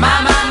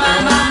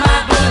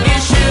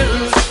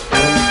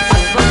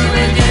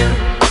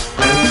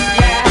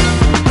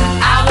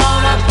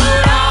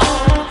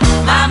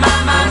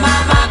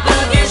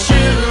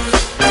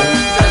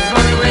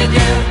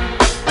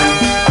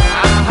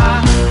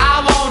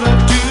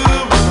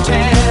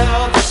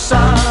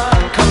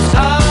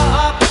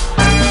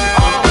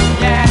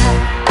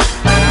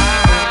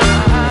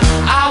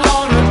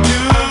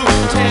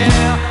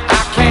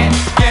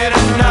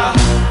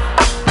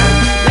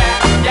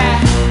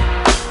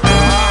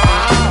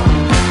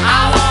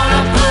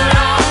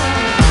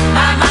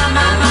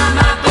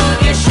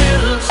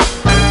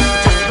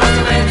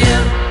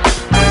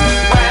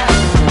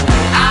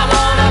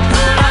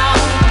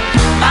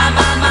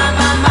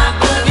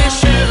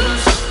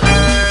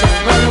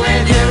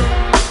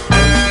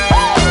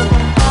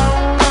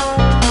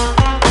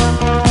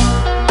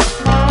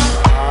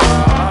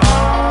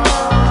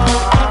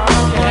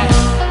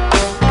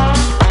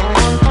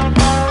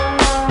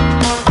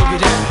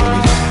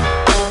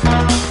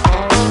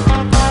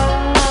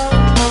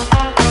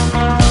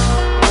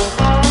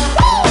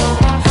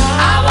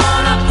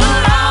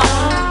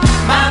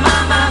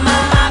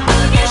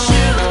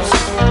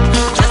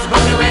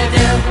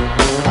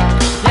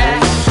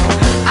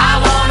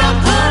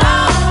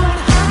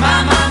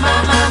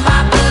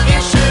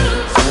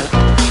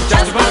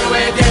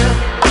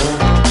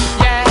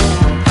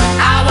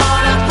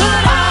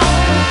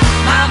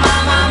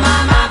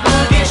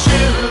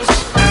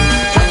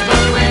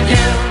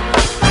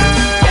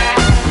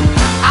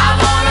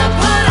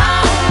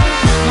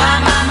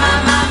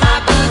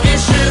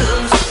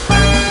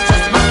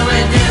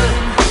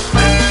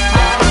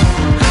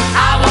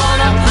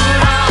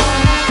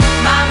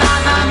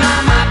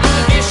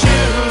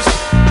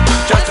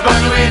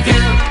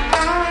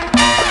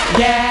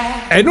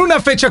En una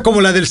fecha como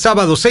la del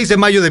sábado 6 de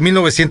mayo de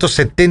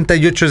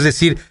 1978, es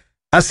decir,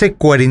 hace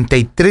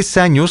 43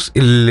 años,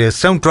 el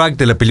soundtrack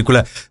de la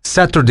película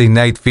Saturday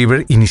Night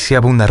Fever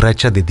iniciaba una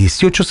racha de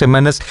 18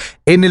 semanas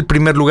en el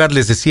primer lugar.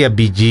 Les decía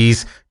Bee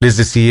Gees, les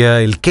decía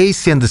el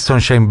Casey and the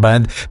Sunshine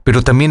Band,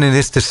 pero también en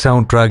este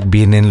soundtrack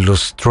vienen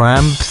los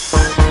Tramps.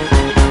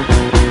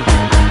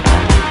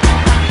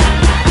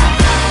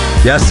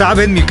 Ya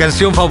saben, mi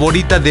canción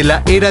favorita de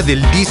la era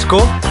del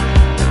disco,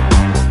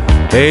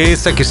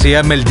 esa que se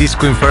llama el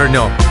Disco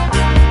Inferno.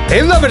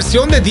 ¿Es la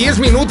versión de 10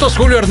 minutos,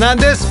 Julio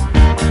Hernández?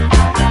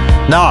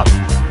 No.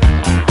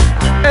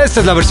 Esta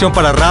es la versión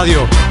para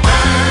radio.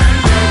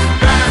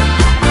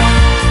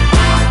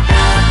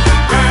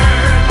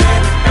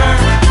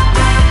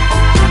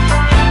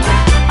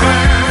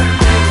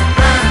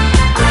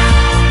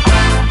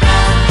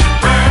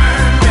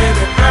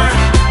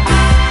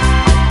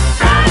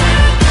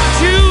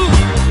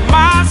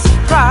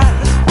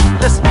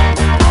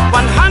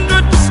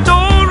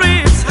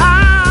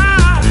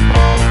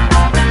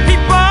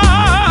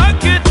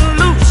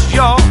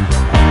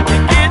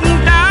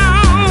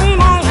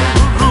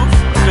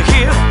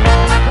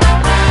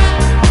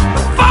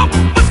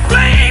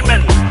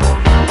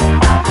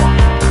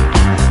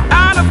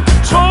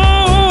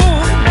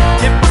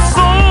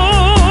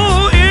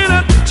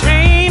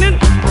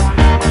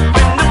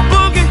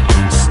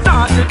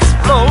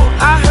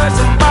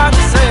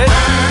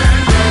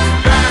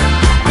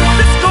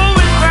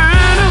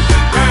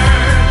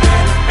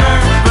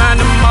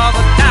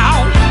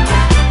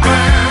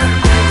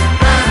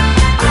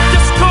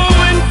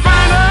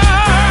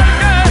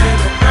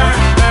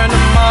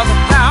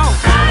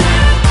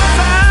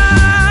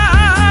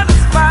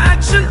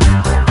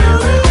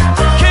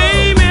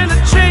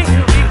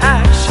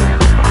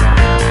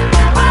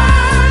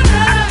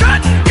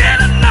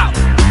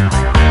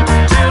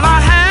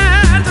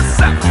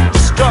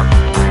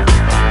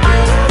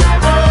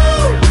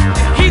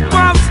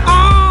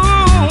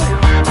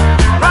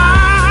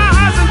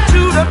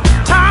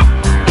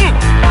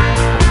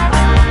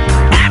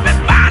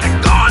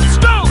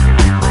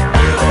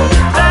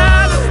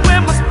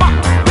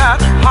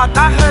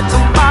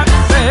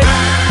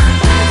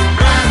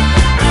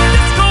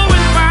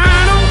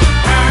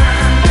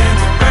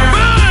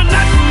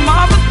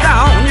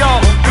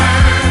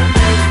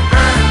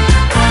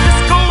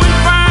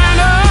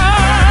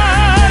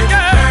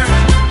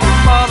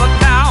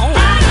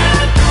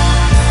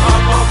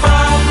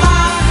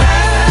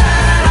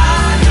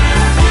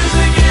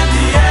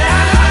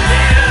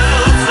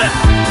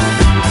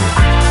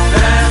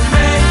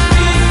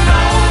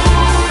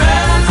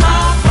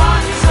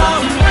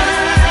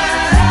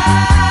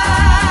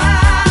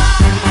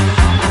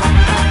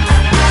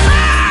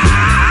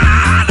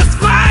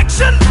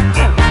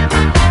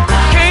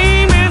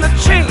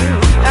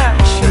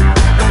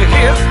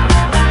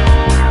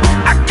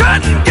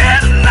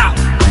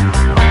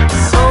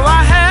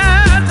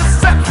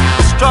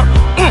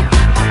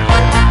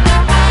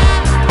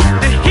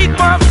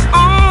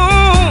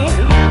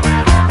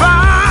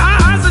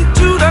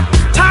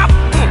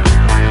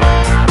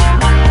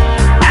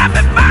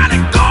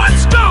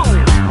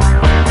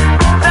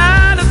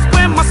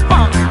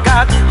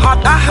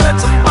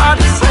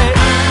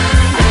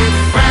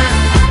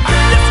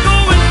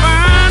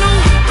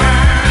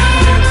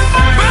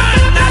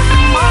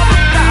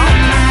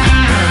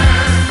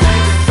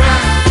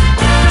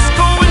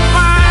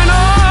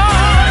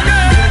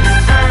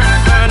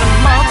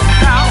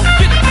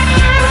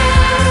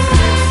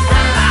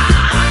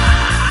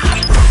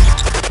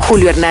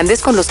 Julio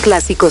Hernández con los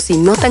clásicos y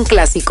no tan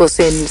clásicos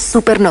en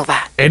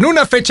Supernova. En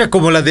una fecha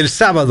como la del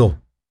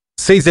sábado,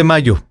 6 de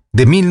mayo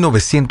de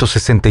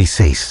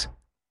 1966,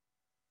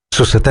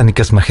 sus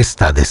satánicas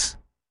majestades,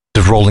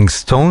 The Rolling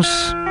Stones,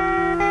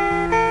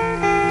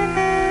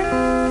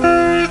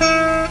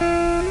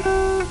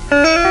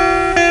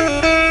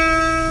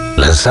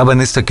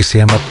 lanzaban esta que se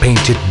llama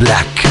Painted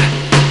Black.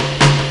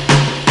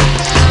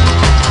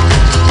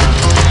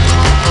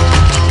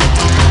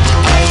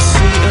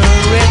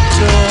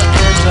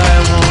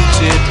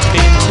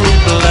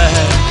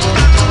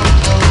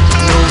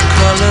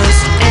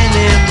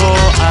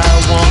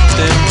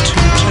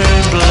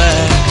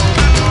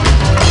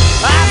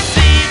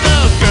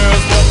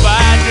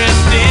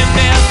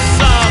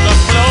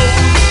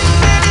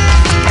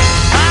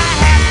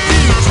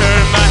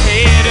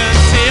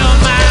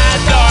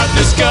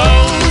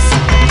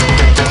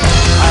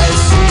 I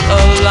see a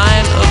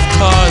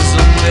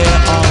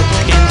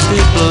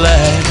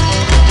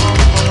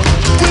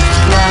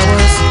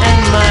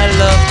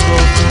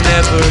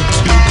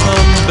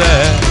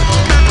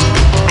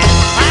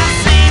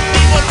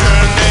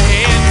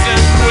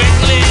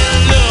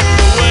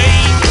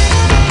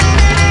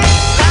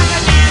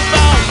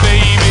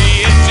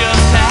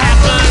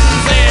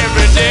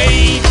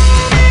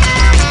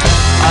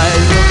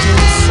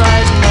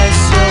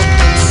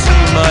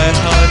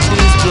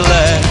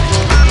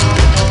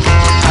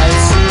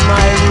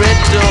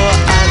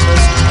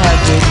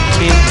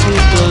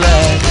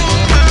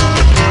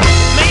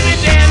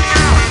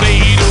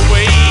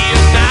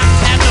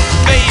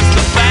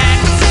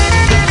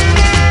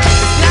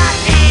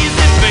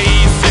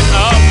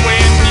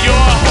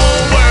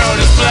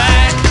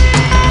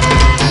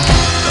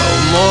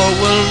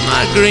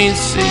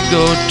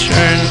indigo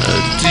turn a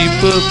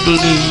deeper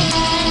blue.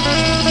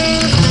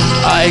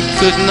 I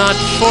could not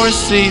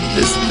foresee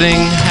this thing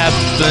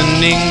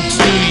happening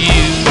to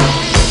you.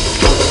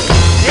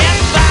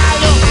 If I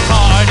look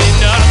hard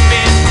enough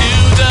into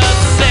the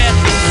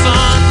setting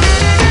sun,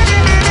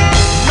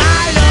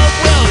 my love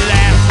will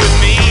laugh with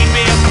me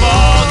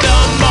before the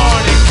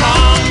morning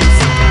comes.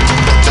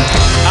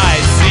 I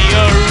see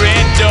a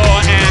red door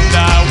and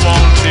I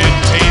want it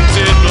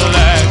painted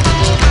black.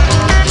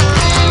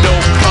 No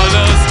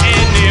colors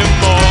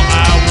anymore,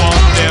 I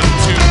want them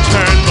to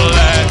turn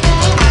black.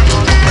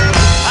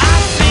 I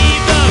see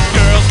the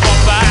girls walk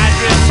by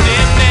dressed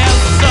in their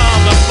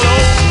summer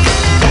clothes.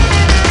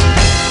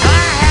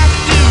 I have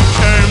to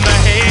turn my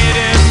head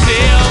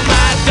until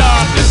my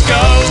darkness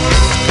goes.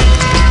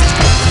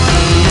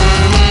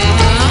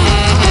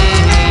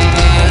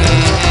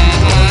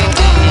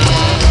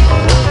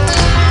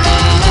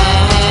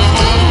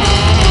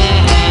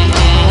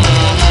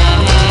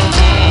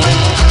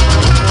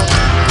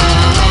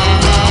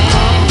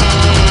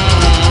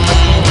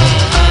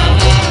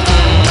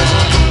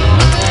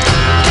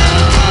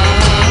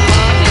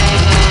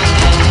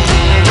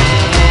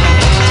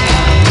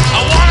 I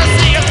wanna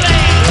see a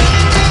fade,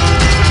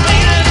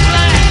 faded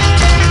black,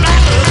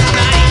 black as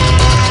night,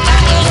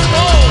 black as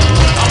gold.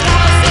 I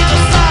wanna see the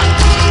sun,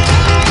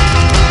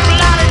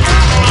 blotted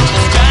out from the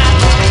sky.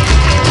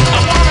 I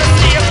wanna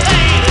see a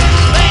fade,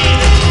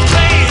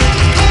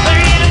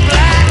 faded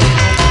black,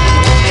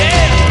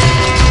 yeah.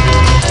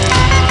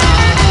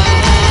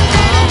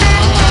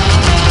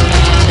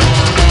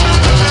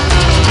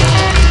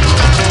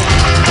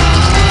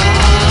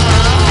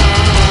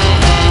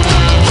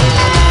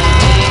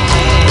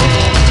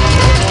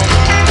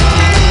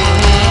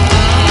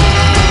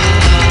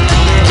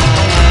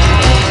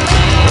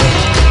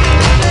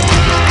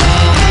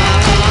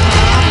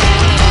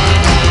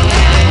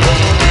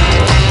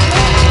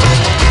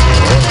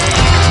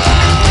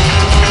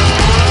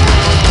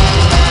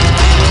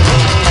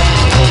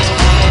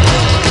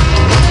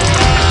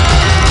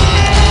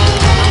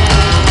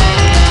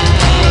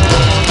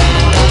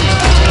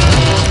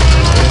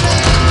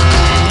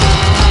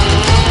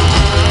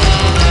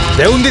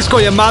 De un disco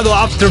llamado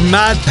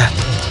Aftermath,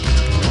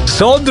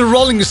 son The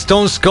Rolling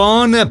Stones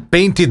con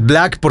Painted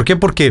Black. ¿Por qué?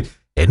 Porque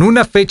en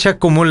una fecha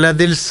como la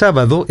del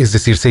sábado, es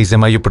decir, 6 de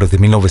mayo, pero de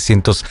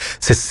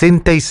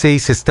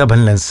 1966,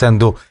 estaban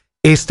lanzando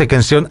esta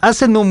canción.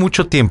 Hace no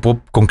mucho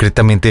tiempo,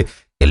 concretamente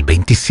el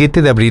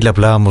 27 de abril,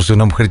 hablábamos de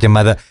una mujer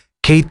llamada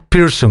Kate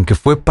Pearson, que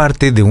fue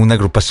parte de una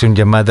agrupación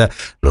llamada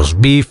los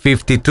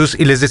B-52s.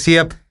 Y les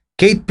decía,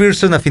 Kate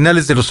Pearson a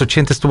finales de los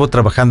 80 estuvo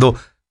trabajando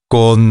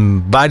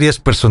con varias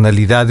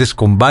personalidades,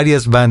 con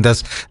varias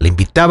bandas. Le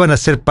invitaban a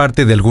ser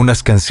parte de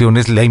algunas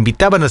canciones, la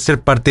invitaban a ser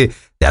parte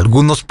de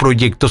algunos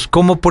proyectos,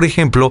 como por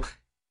ejemplo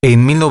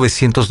en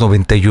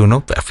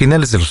 1991, a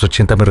finales de los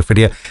 80 me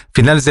refería,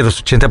 finales de los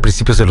 80,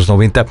 principios de los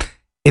 90,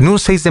 en un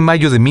 6 de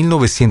mayo de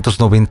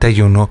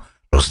 1991,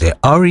 los de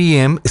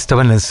R.E.M.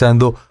 estaban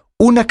lanzando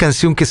una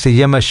canción que se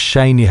llama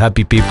Shiny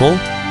Happy People,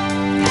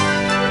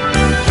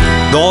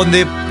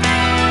 donde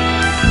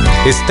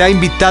está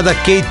invitada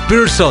Kate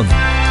Pearson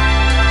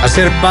a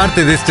ser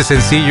parte de este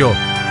sencillo.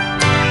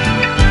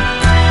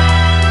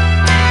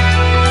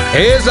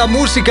 Es la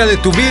música de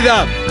tu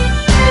vida.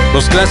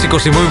 Los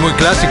clásicos y muy, muy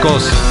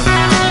clásicos.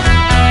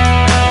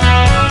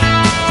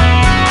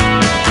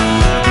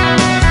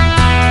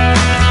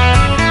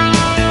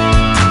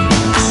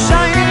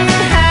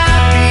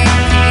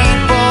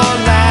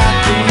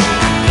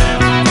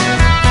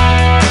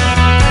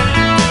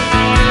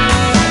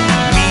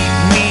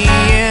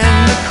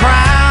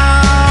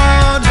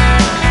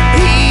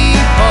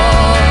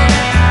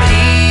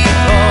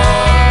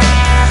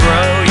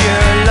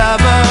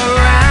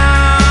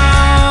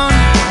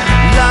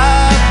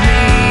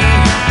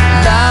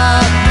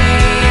 Love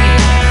me.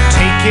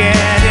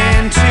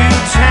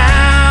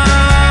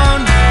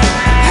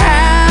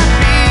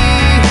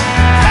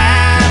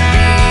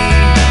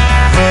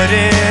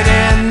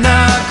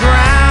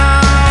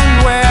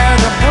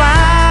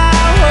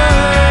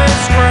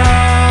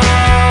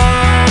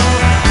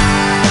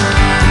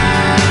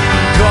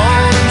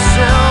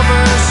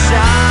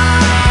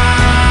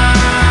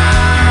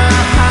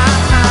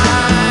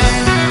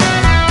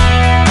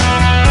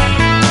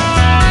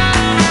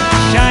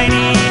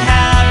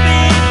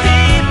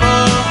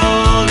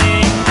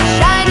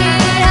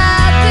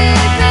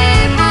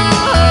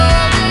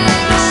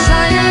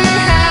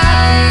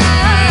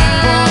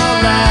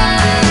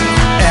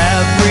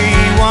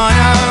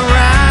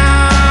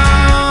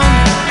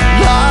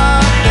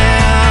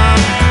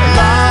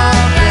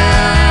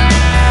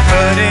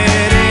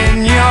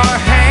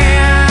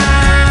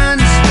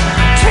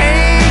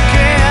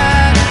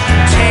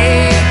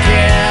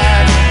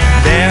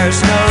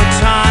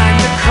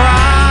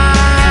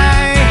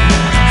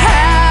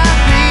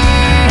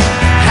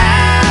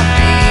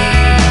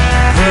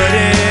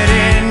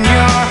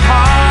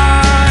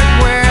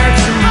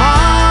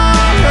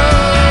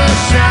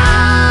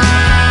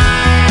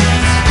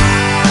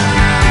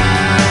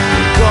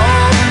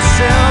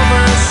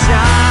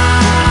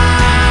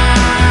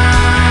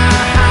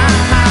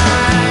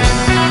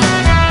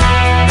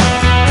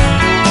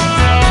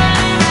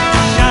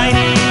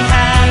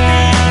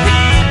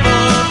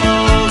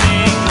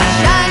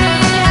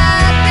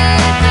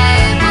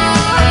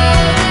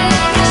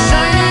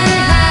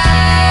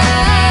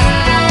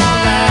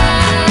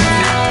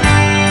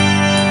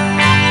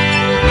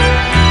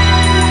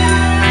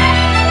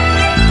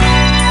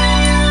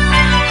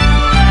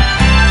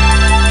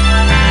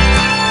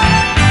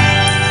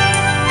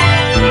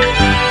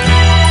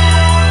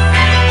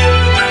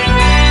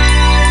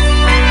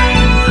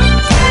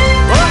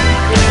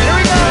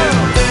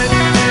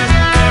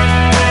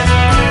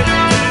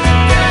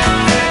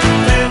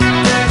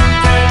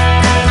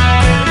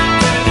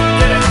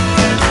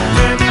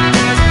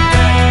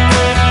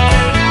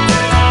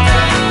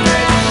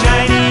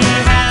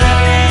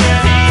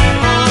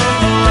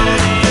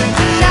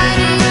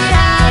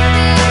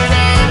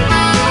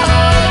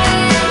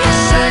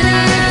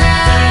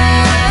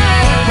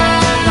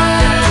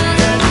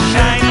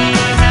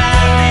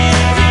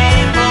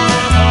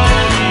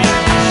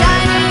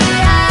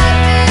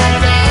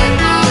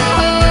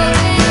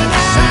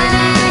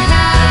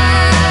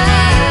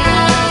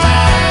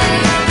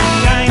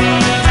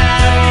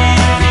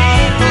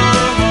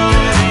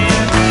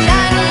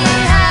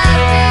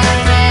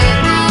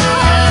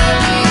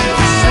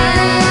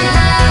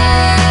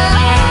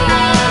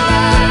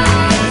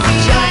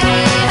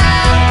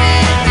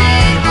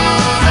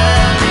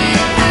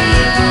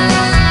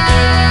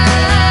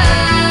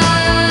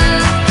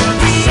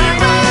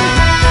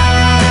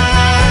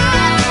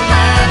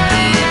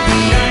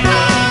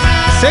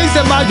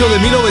 de mayo de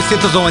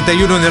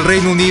 1991 en el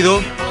Reino Unido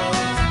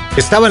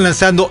estaban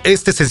lanzando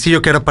este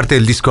sencillo que era parte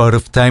del disco Out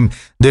of Time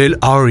del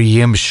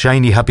R.E.M.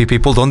 Shiny Happy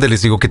People, donde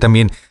les digo que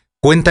también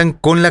cuentan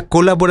con la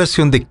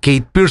colaboración de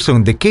Kate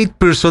Pearson. De Kate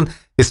Pearson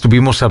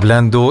estuvimos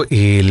hablando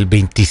el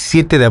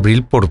 27 de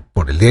abril por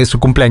el día de su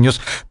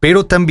cumpleaños,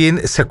 pero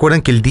también se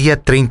acuerdan que el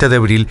día 30 de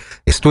abril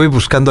estuve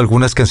buscando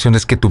algunas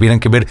canciones que tuvieran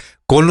que ver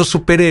con los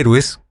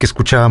superhéroes que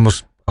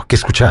escuchábamos.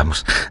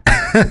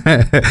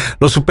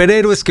 Los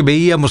superhéroes que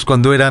veíamos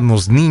cuando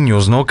éramos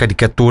niños, ¿no?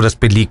 Caricaturas,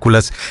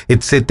 películas,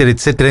 etcétera,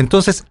 etcétera.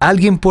 Entonces,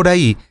 alguien por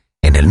ahí,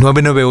 en el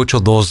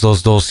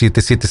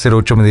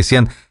 998-222-7708 me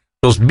decían,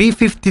 los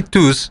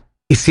B-52s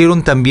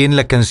hicieron también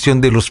la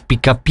canción de los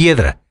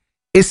Picapiedra.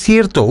 Es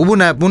cierto, hubo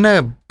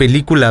una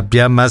película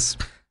ya más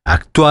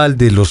actual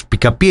de los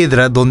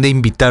Picapiedra donde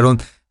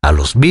invitaron a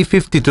los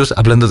B-52s,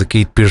 hablando de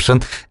Kate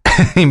Pearson,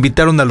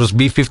 invitaron a los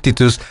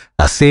B-52s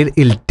a hacer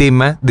el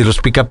tema de los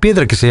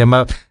Picapiedra que se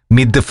llama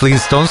Meet the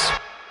Flintstones.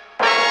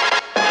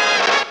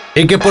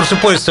 Y que por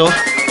supuesto,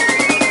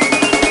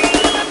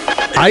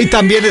 ahí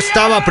también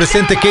estaba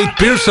presente Kate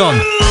Pearson.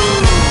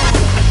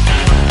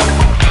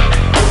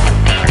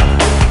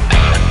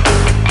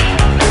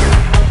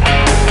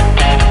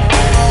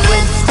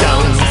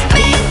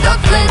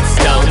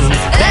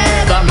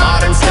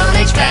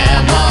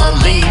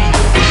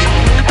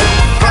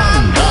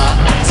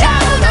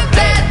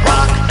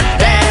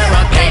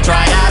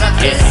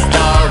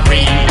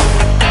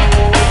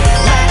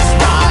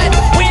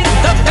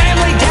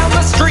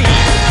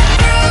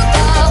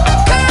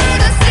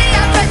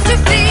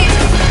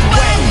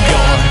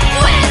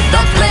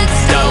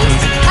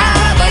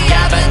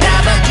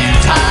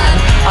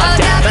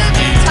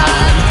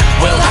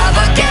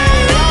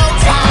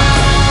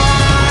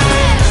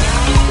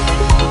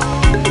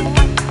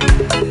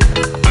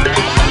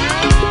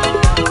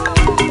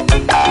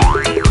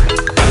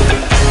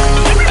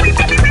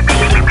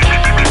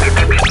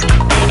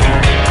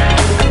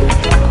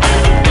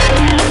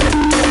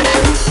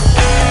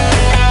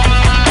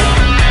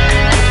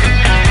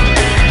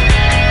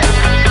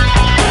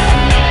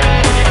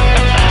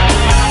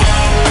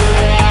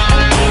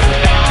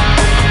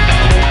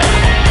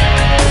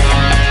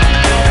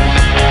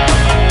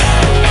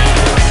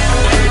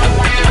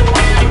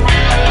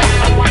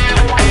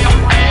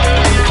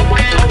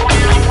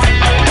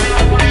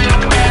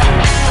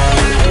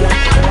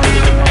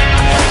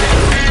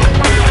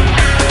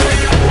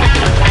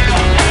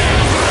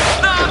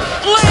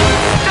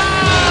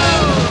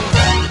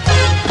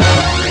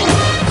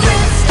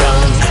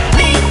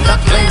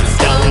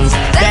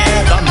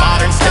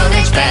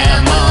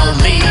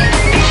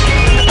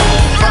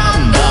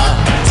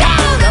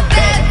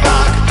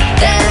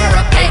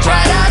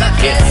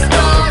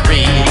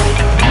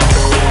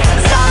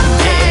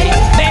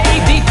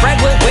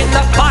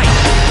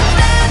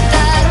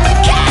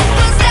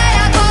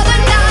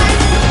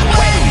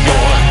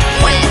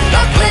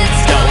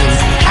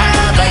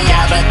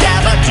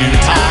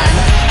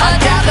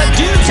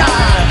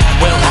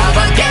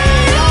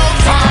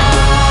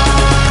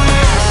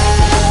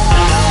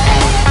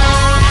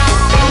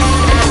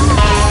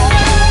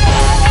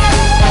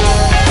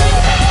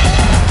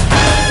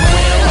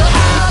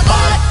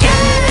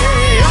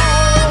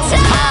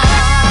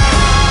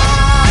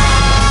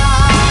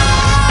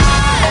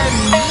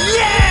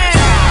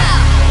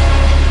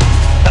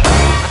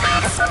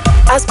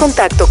 Haz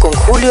contacto con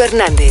Julio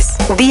Hernández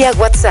vía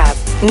WhatsApp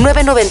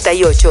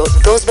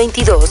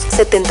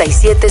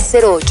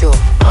 998-222-7708.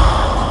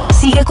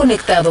 Sigue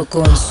conectado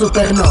con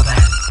Supernova,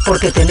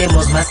 porque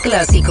tenemos más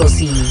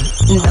clásicos y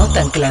no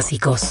tan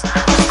clásicos.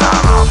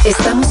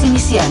 Estamos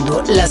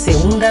iniciando la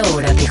segunda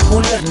hora de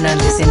Julio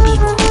Hernández en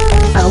vivo.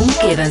 Aún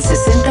quedan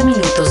 60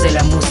 minutos de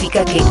la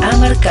música que ha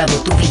marcado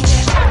tu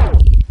vida.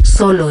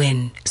 Solo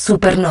en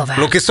Supernova.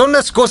 Lo que son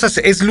las cosas,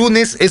 es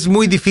lunes, es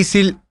muy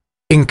difícil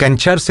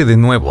engancharse de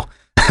nuevo.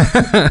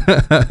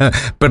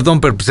 Perdón,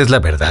 pero pues es la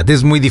verdad.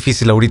 Es muy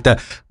difícil ahorita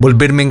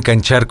volverme a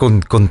enganchar con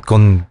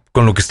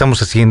lo que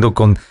estamos haciendo,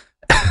 con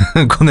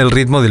el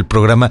ritmo del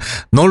programa.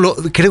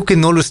 Creo que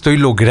no lo estoy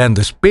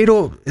logrando.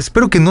 Espero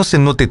que no se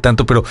note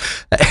tanto, pero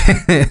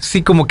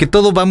sí, como que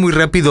todo va muy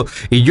rápido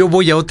y yo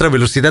voy a otra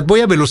velocidad.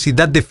 Voy a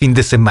velocidad de fin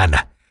de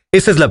semana.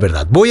 Esa es la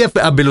verdad. Voy a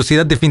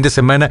velocidad de fin de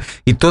semana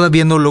y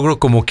todavía no logro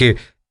como que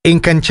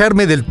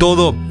engancharme del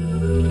todo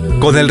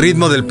con el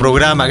ritmo del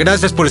programa.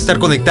 Gracias por estar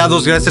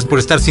conectados, gracias por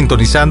estar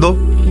sintonizando,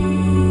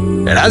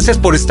 gracias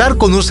por estar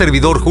con un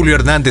servidor, Julio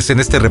Hernández,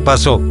 en este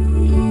repaso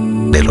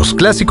de los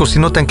clásicos y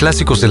no tan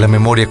clásicos de la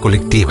memoria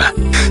colectiva.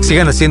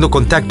 Sigan haciendo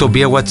contacto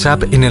vía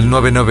WhatsApp en el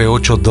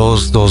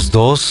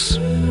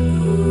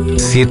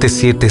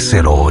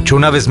 998-222-7708.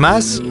 Una vez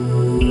más,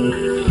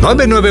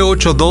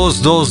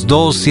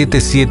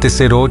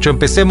 998-222-7708.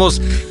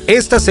 Empecemos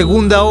esta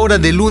segunda hora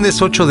del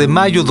lunes 8 de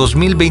mayo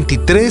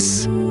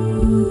 2023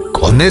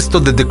 con esto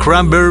de The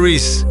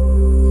Cranberries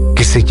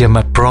que se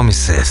llama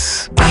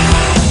Promises.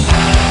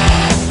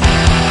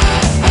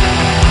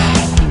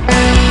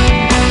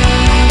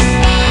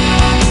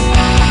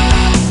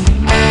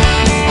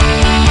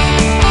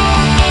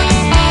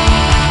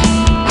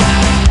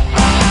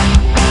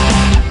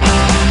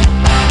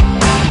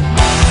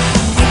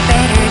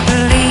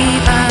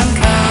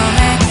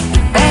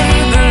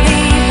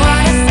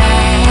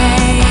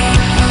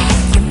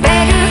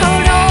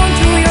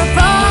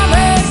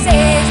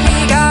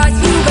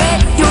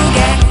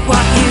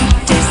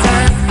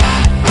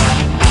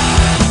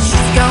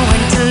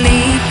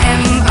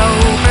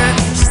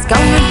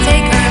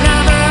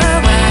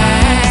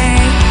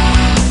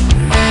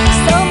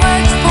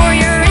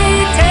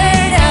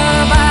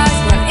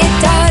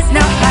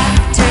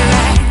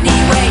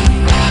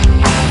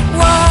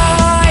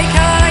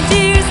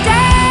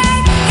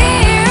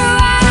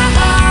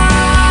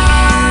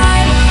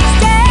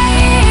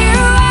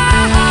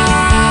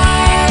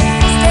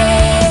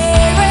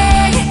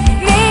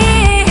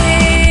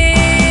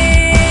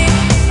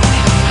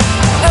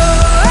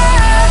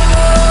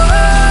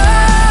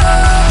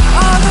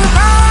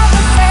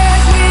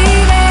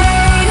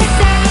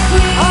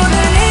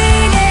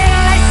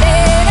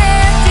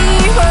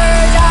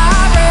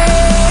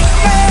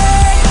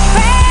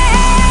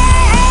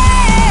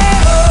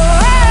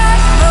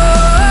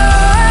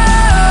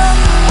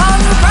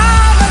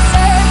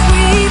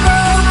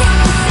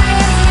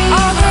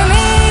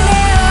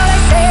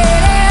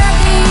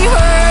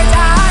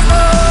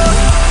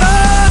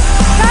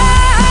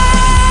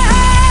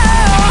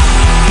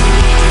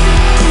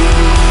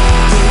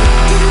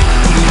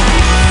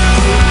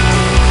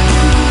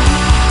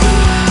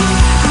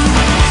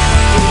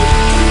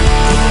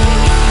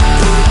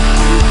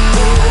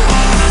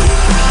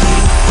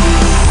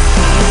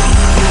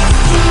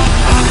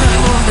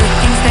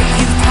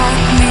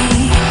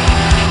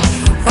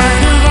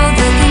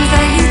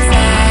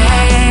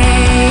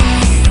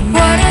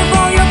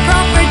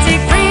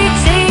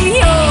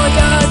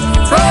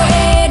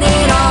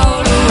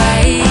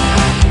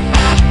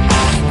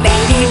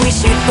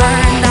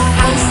 burn the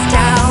house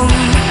down.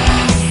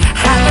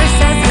 Heather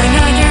says when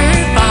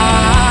you're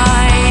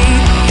fine,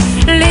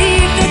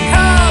 leave the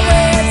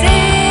cobwebs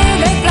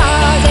in the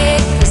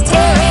closet, 'cause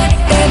tearing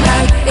them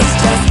out is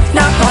just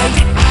not right.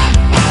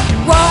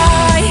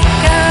 Why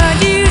can't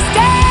you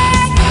stay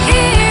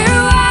here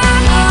a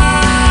while?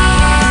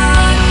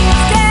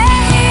 Stay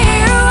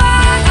here a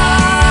while.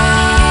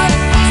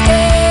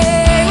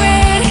 Stay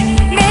with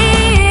me.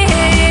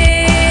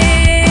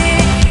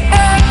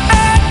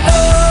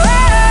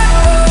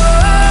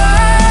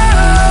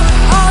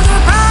 All the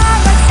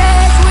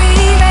promises we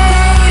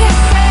made,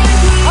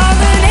 all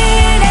the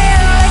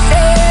meaningless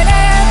and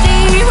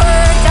empty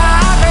words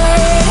I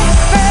read.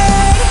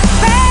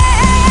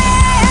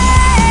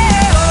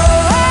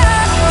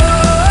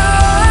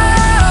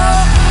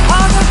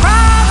 All the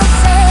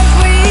promises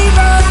we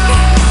broke,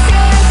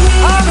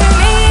 all the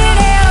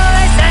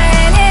meaningless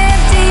and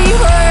empty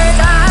words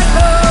I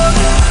spoke.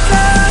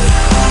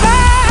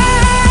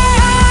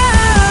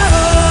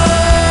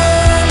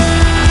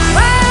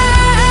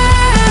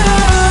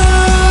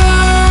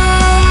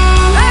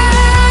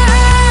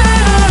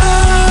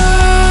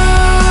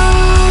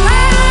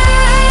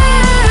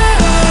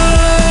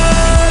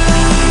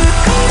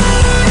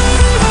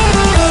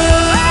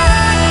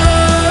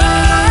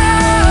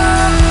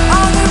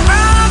 All the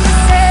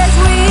promises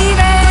we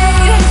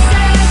made,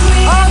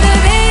 all the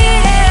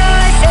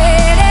meaningless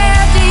and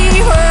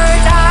empty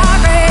words I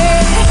read.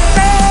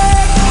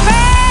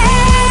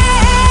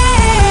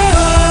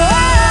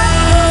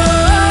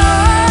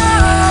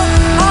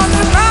 All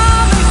the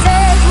promises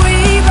we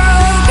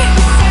broke,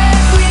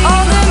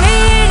 all the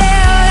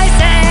meaningless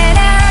and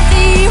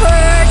empty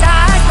words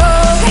I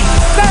spoke.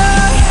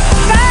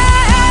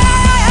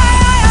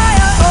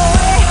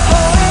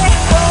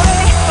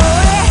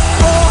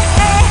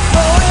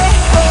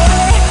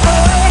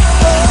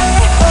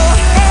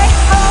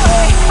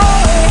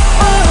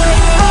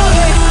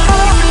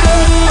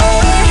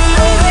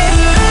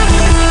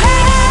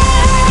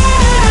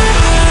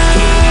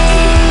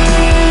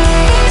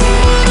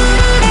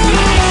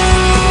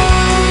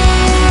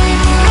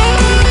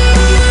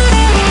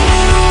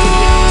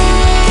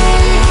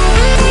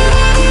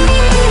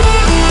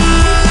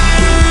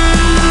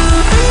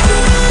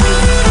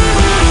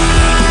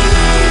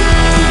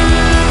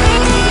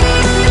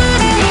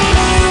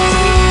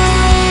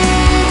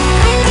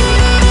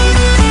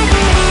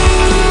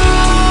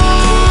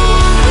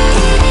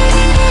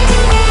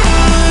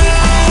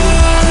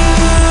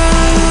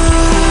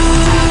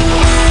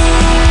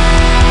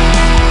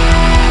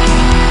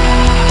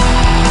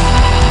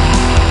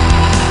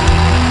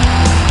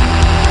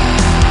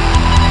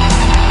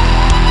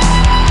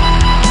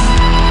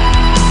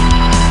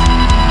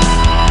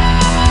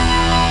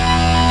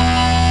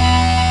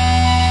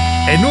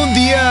 En un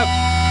día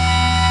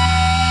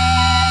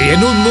y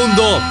en un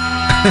mundo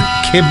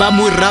que va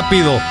muy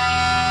rápido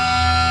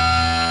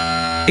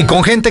y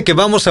con gente que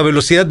vamos a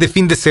velocidad de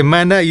fin de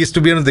semana, y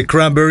estuvieron The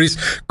Cranberries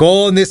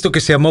con esto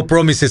que se llamó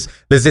Promises.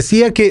 Les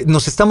decía que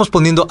nos estamos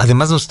poniendo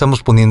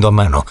a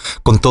mano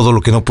con todo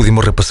lo que no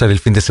pudimos repasar el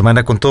fin de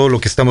semana, con todo lo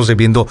que estamos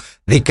debiendo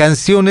de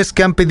canciones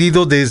que han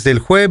pedido desde el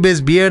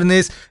jueves,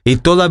 viernes y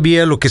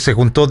todavía lo que se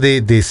juntó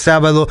de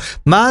sábado.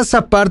 Más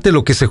aparte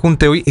lo que se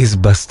junte hoy,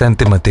 es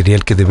bastante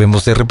material que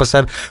debemos de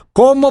repasar,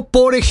 como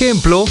por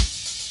ejemplo,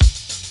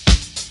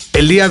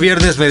 el día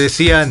viernes me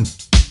decían: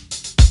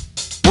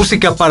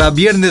 música para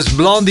viernes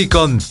Blondie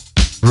con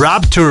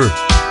Rapture.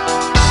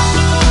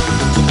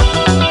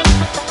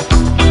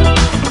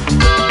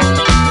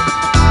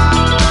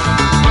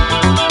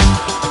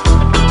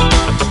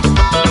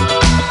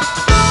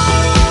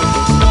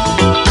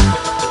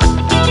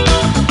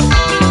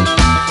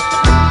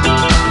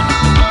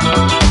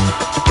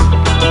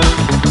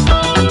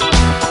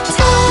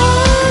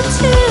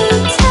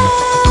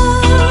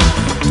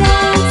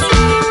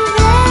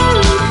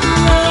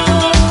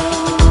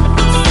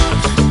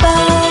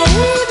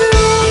 Body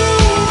breathing.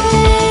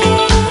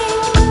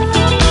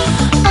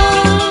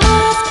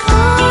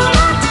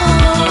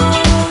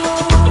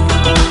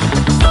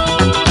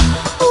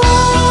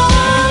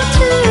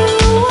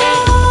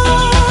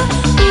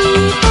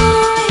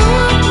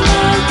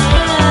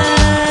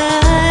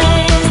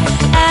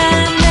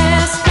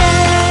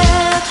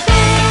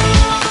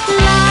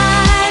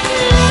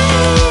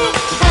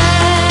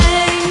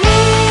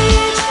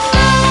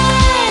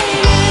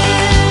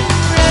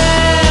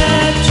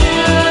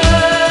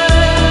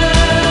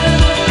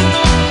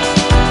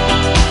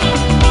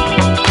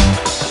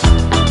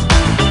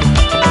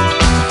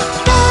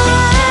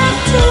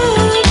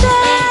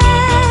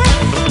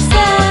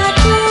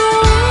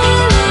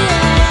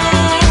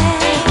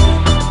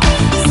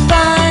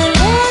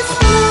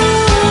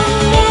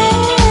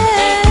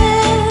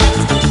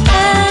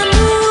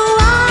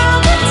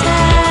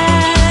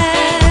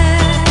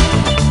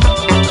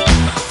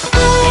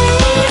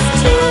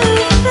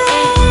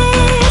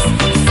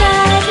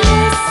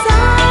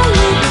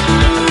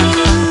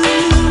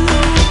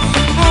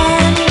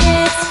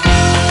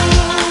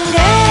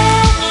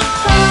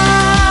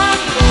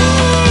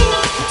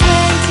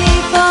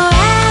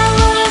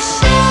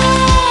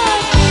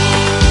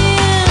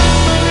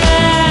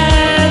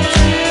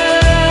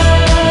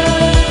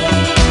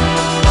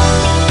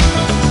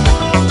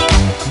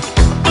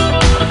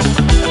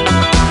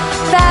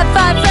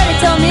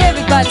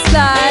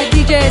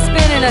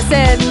 I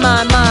said,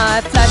 my,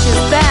 flash is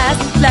fast,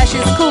 flash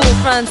is cool,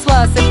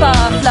 Francois, c'est pas,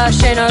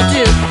 flash ain't no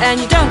do, and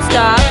you don't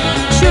stop,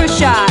 sure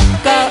shot,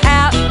 go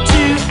out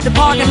to the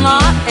parking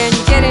lot, and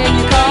you get in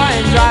your car,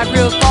 and drive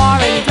real far,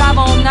 and you drive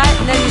all night,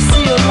 and then you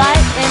see a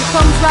light, and it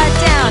comes right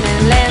down,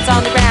 and lands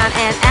on the ground,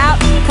 and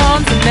out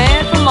comes a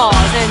man from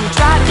Mars, and you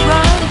try to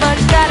run, but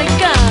he's got a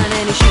gun,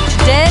 and he shoots you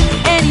dead,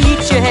 and he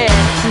eats your head,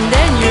 and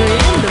then you're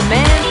in the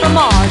man from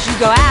Mars, you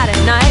go out at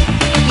night,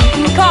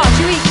 eating cars,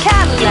 you eat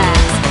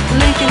Cadillacs,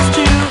 Lincolns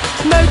too,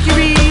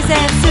 Mercuries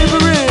and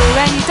Subaru,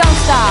 and you don't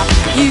stop,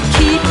 you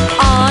keep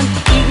on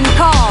eating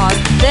cars.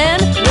 Then,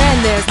 when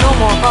there's no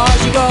more cars,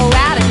 you go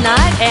out at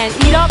night and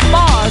eat up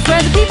bars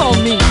where the people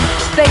meet.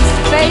 Face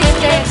to face,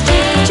 dance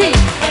cheek to cheek,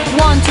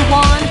 one to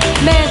one,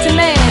 man to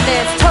man,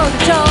 dance toe to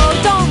toe.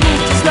 Don't move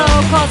too slow,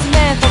 cause the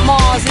man from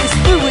Mars is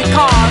through with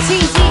cars.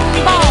 He's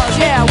eating bars,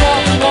 yeah,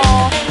 wall to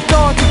wall,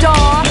 door to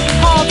door,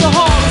 hall to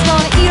hall. He's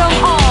gonna eat them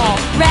all.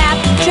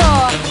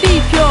 Rapture, be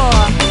pure,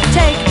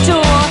 take a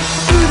tour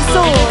through the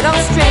sword,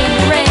 don't strain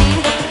the rain,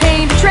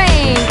 pain the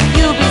train.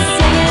 You'll be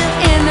singing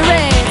in the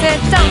rain, said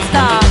don't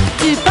stop,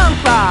 do punk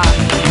rock.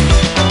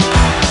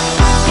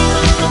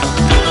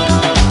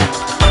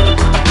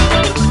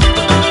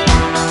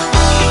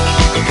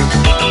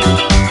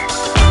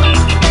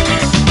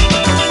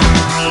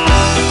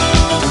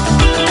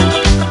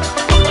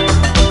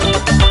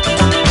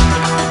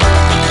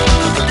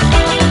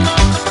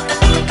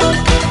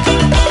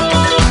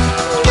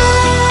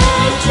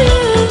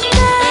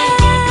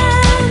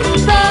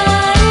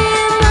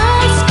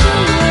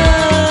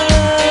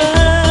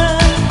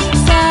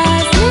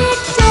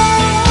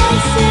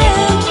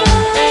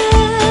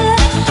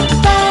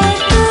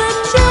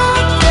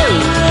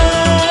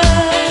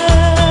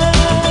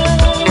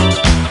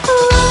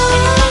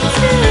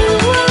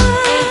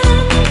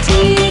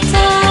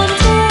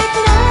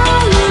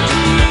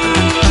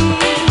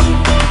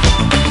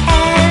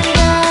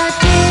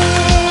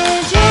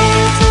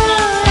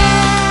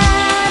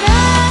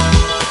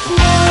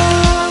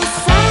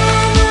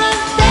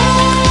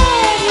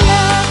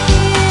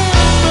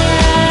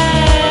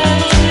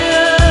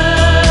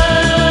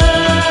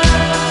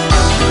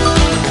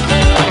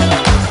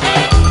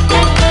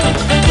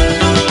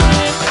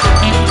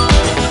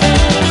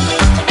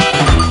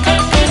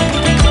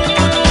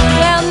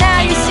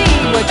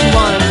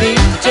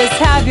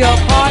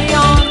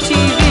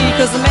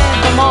 Cause the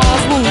man from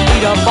Mars won't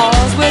eat up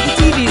bars where the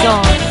TV's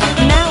on.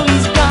 Now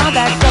he's gone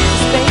back up to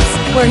space,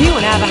 where he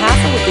won't have a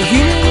hassle with the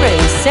human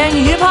race. And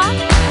you hip hop,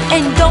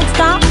 and you don't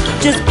stop,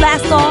 just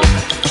blast off,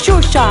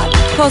 sure shot.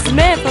 Cause the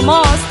man from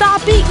Mars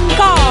stopped eating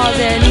cars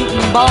and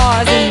eating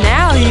bars, and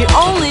now he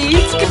only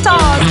eats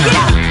guitars. Get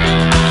up!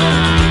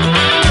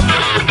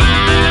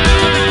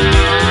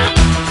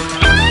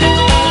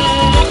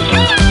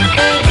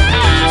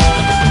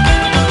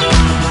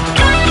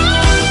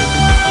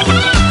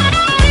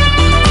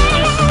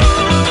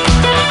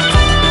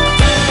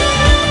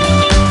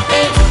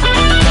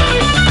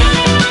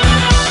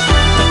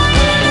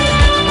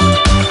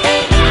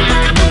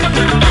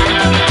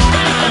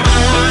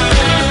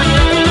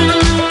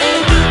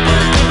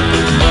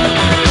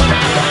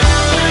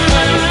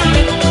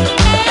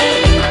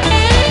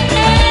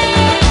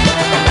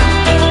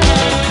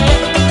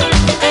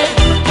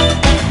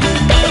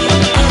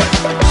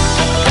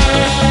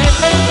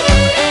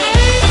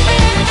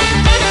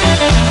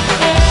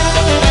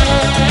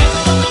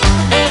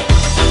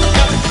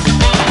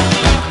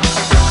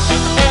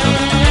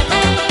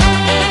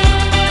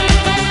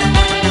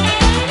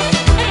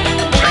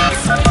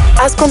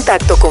 Haz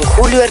contacto con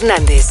Julio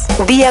Hernández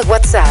vía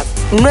WhatsApp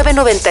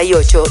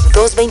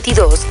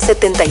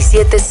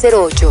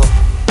 998-222-7708.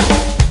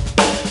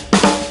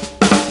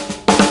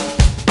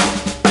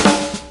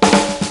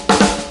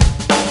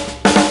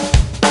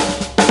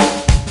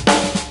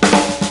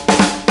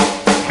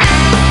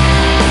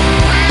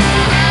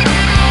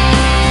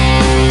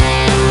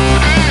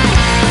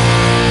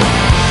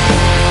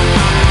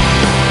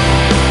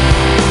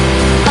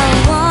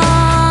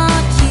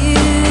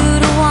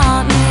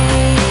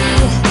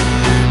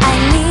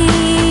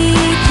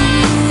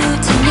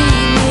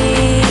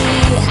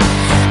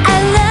 I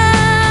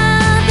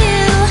love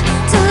you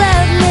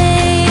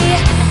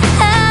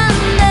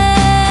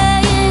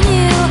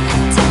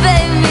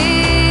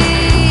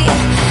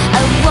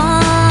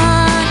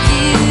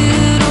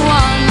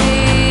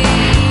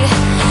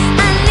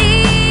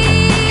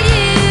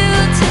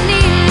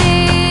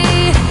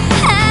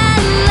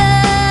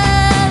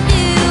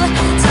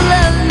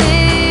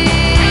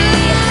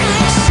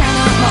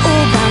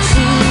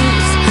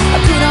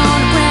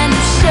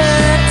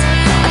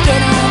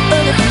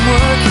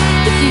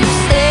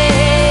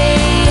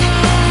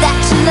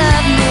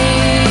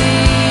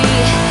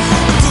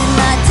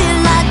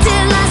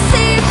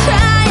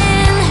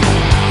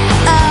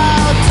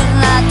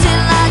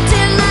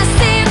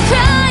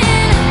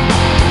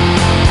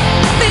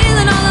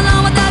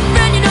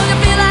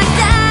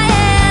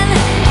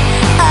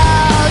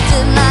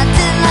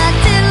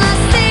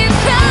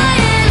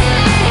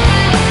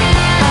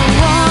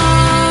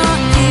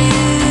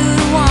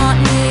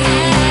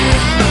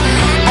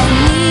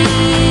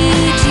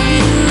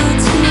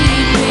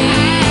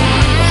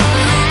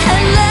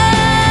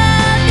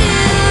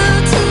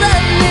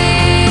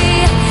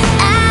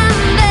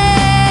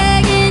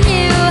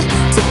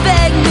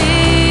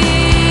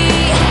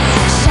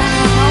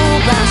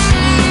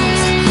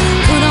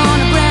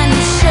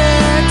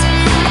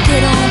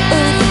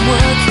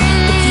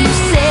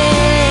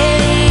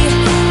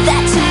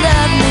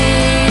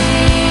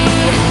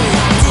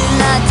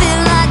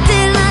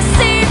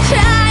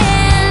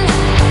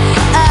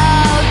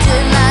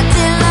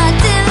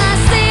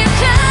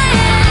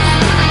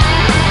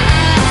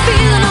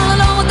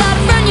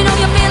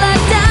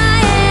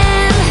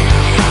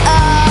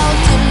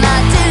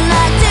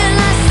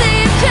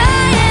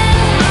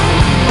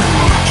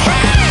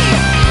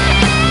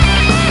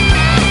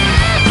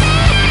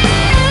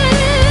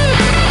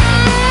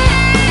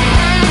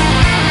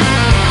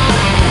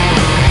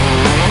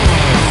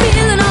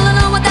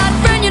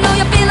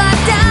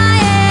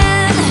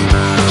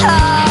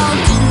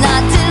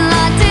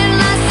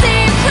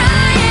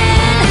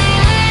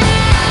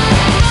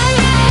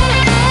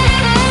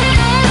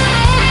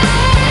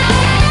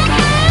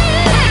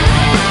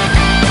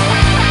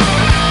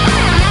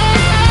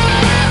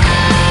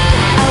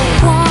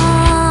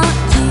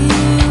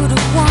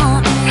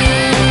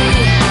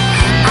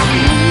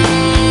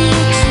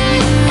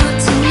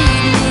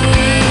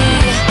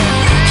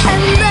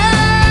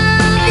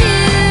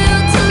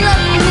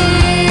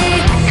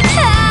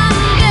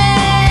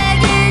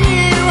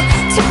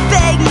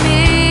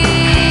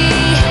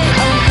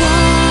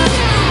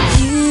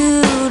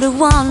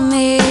want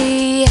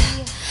me.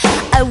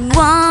 I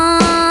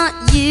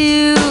want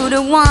you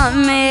to want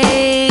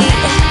me.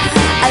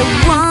 I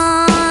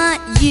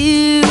want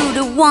you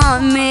to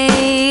want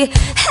me.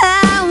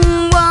 I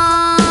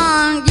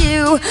want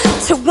you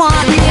to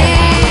want me.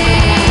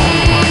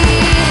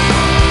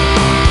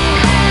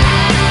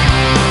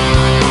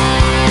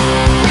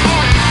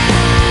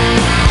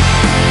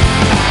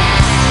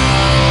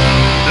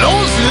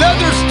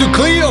 Letters to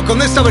Cleo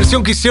con esta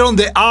versión que hicieron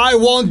de I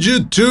Want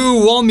You To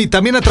Want Me,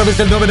 también a través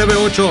del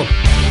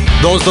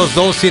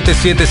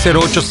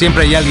 998-222-7708.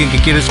 Siempre hay alguien que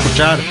quiere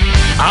escuchar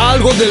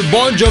algo del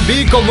Bon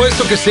Jovi, como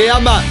esto que se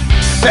llama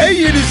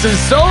Say It Isn't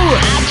So.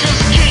 I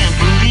just can't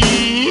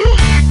believe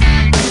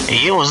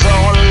it was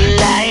all a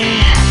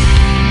lie.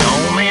 No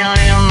man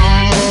in the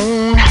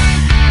moon,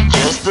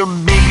 just a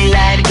big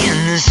light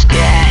in the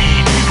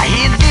sky. I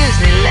hit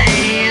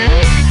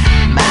Disneyland,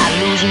 might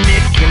lose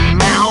Mickey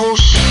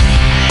Mouse.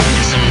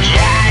 Some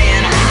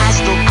giant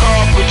hostile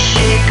corporate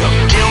shake-up.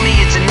 Tell me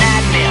it's a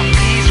nightmare.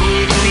 Please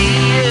wake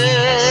me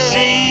up.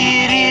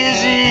 Say it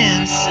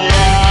isn't so.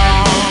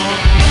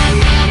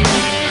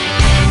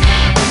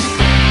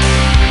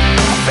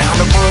 I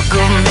found a book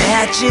of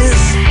matches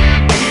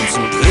in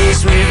some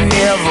place we've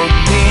never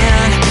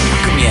been.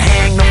 Come you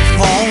hang the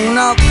phone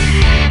up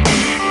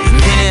the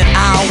minute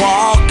I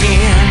walk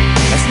in.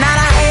 Last night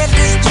I had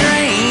this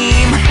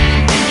dream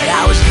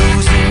that I was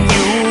losing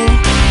you.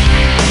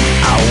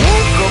 I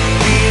woke up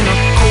in a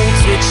cold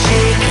sweat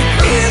shaking,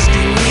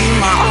 resting me,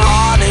 my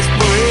heart is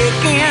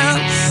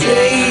breaking.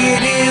 Say it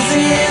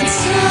isn't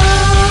so.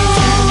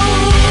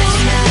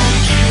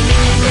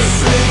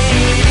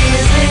 Say it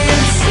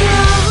isn't so.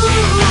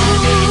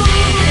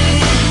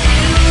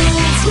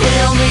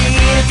 Tell me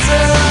it's a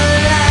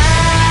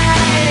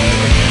lie.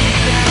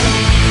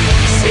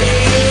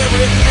 Say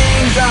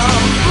everything's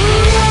alright.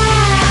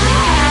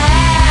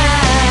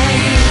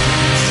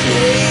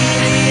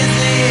 Say it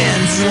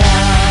isn't so.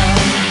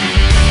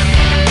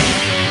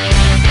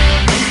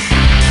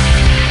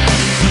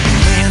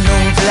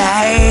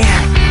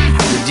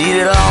 Who did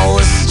it all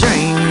with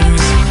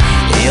strings?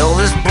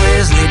 Elvis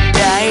Presley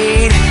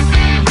died.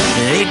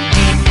 They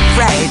deep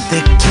fried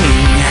the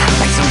king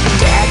like some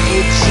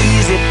tacky,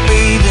 cheesy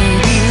bathing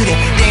beauty,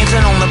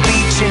 dancing on the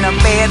beach in a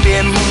bad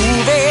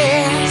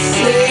movie.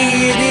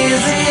 Say it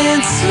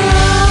isn't so.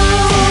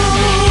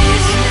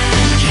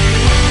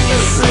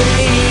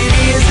 Say it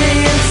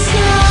isn't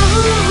so.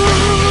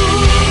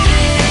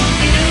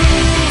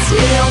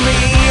 Tell me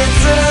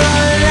it's a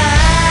lie.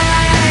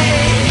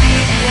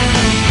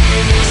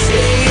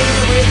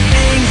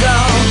 Everything's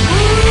alright.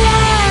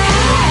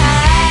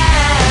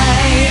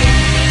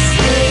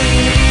 Say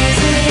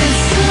it isn't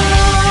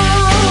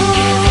so.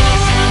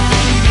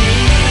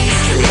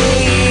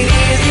 Say it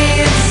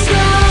isn't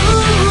so.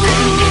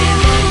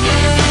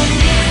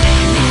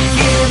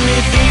 Get me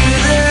through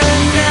the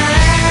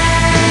night.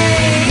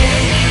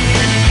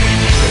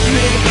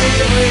 Make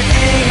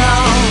everything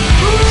alright.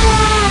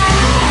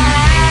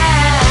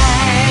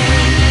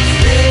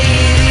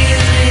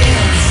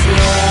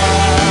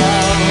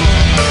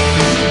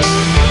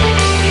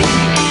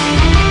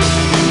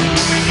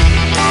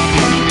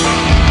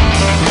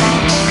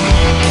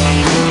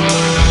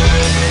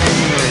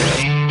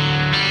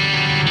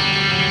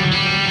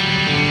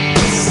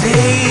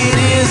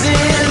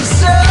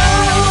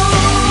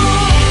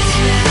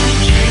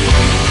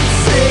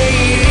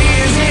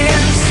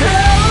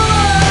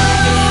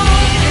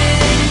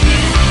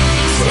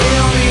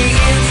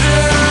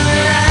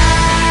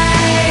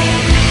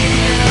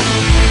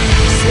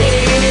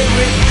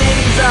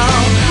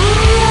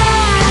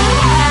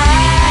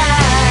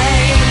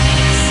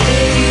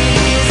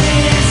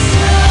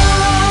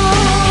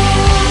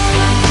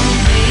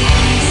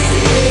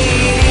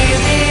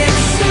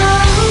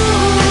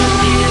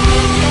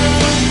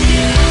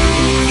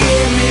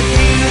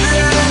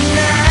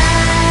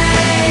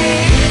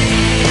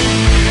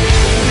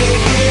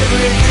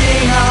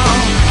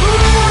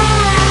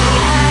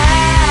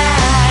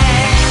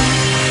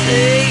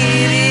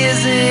 Say it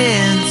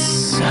isn't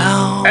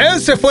so.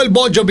 Ese fue el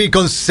Bon Jovi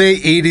con Say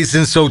It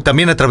Isn't So,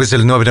 también a través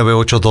del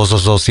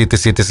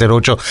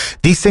 998-222-7708.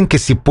 Dicen que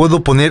si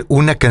puedo poner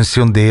una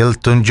canción de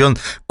Elton John,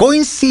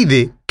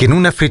 coincide que en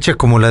una fecha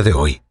como la de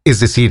hoy, es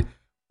decir,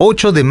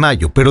 8 de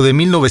mayo, pero de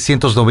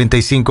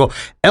 1995,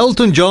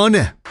 Elton John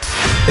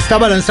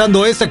estaba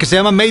lanzando esta que se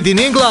llama Made in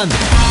England.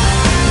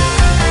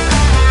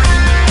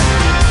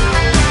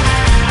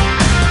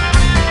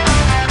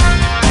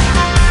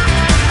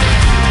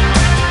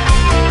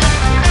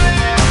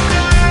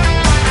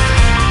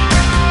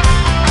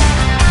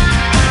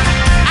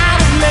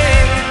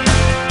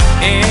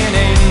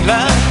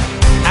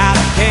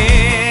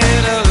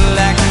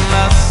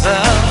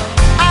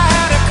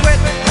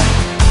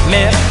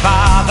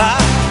 Father,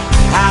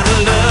 how to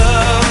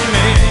love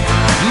me.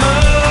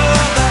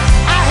 Mother,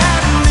 I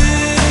had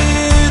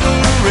little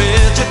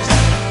Richard.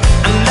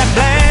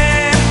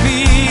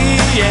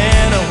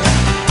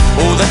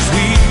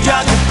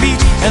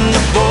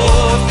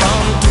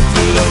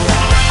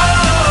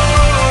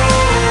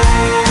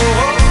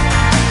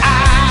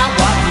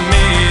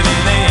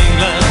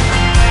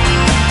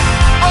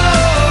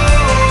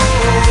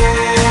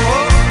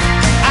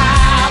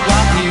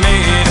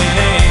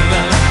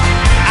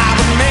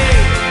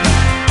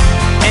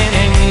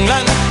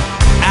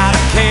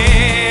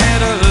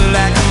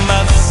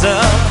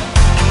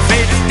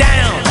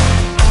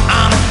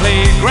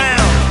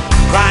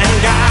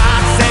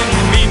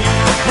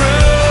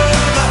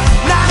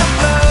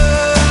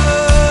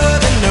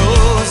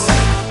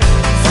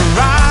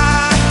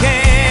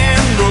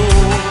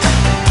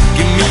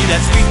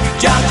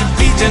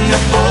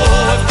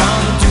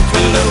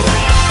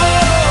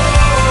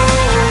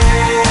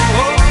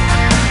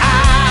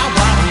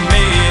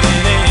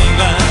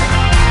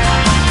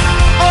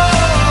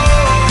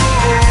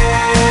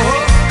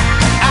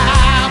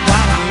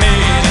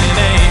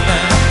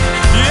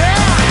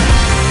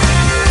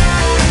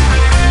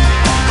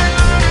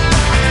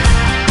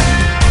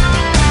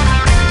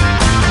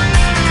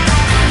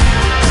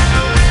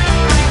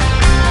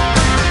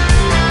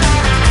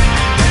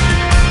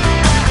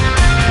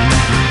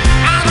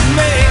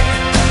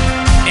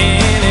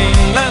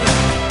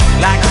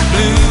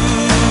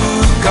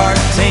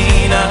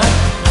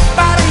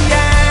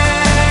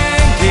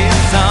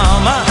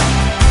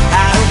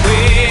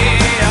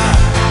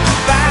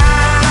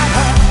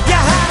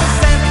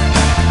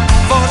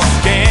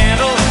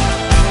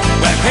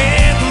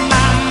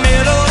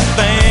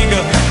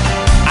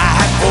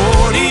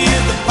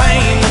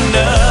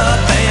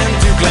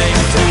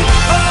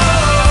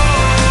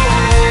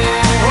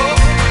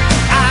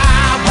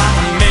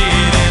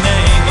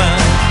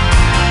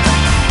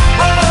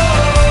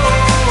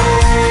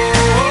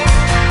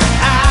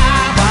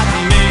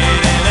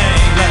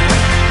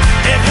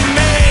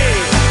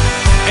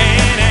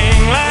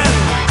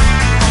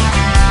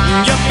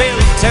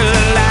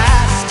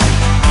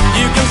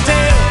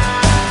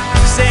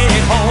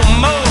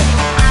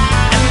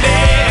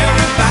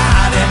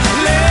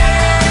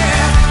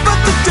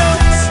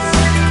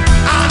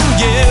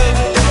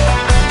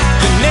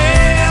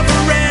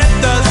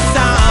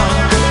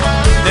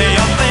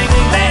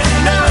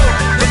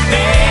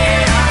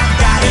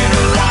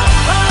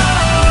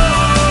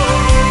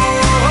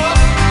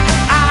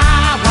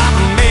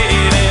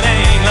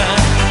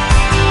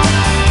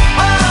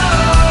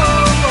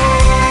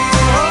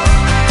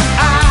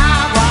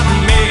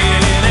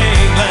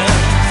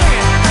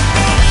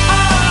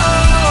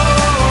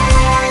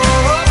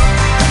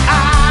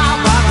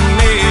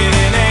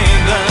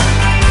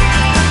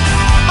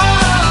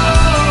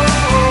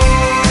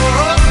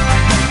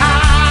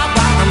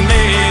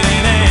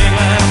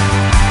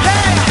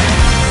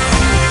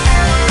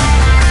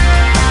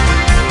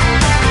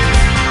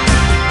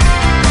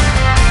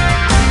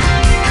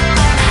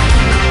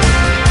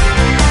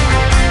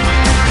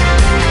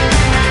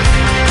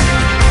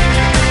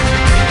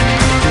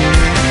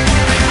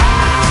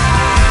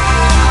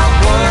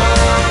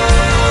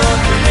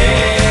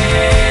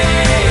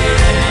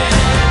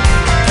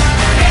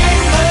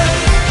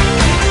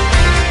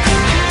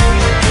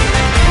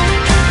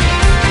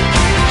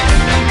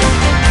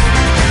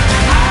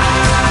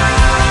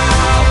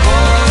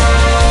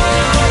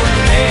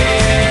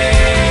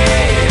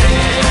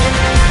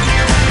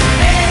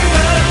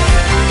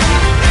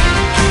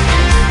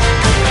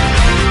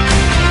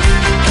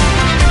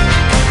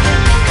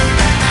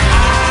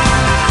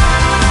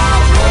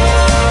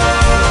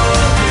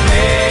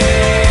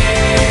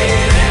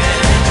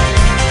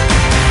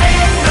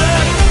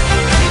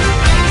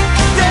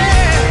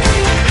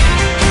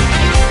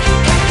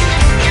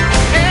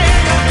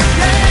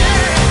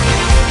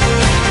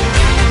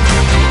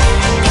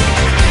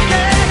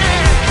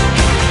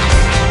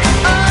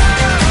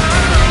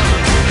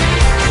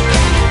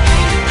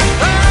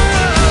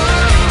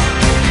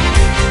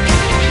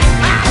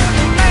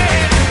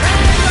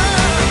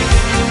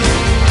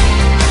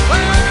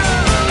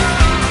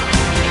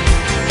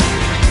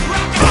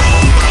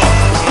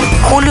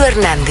 Pablo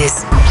Hernández,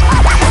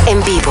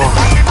 en vivo.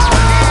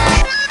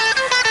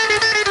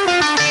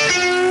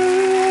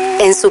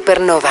 En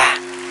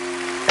Supernova.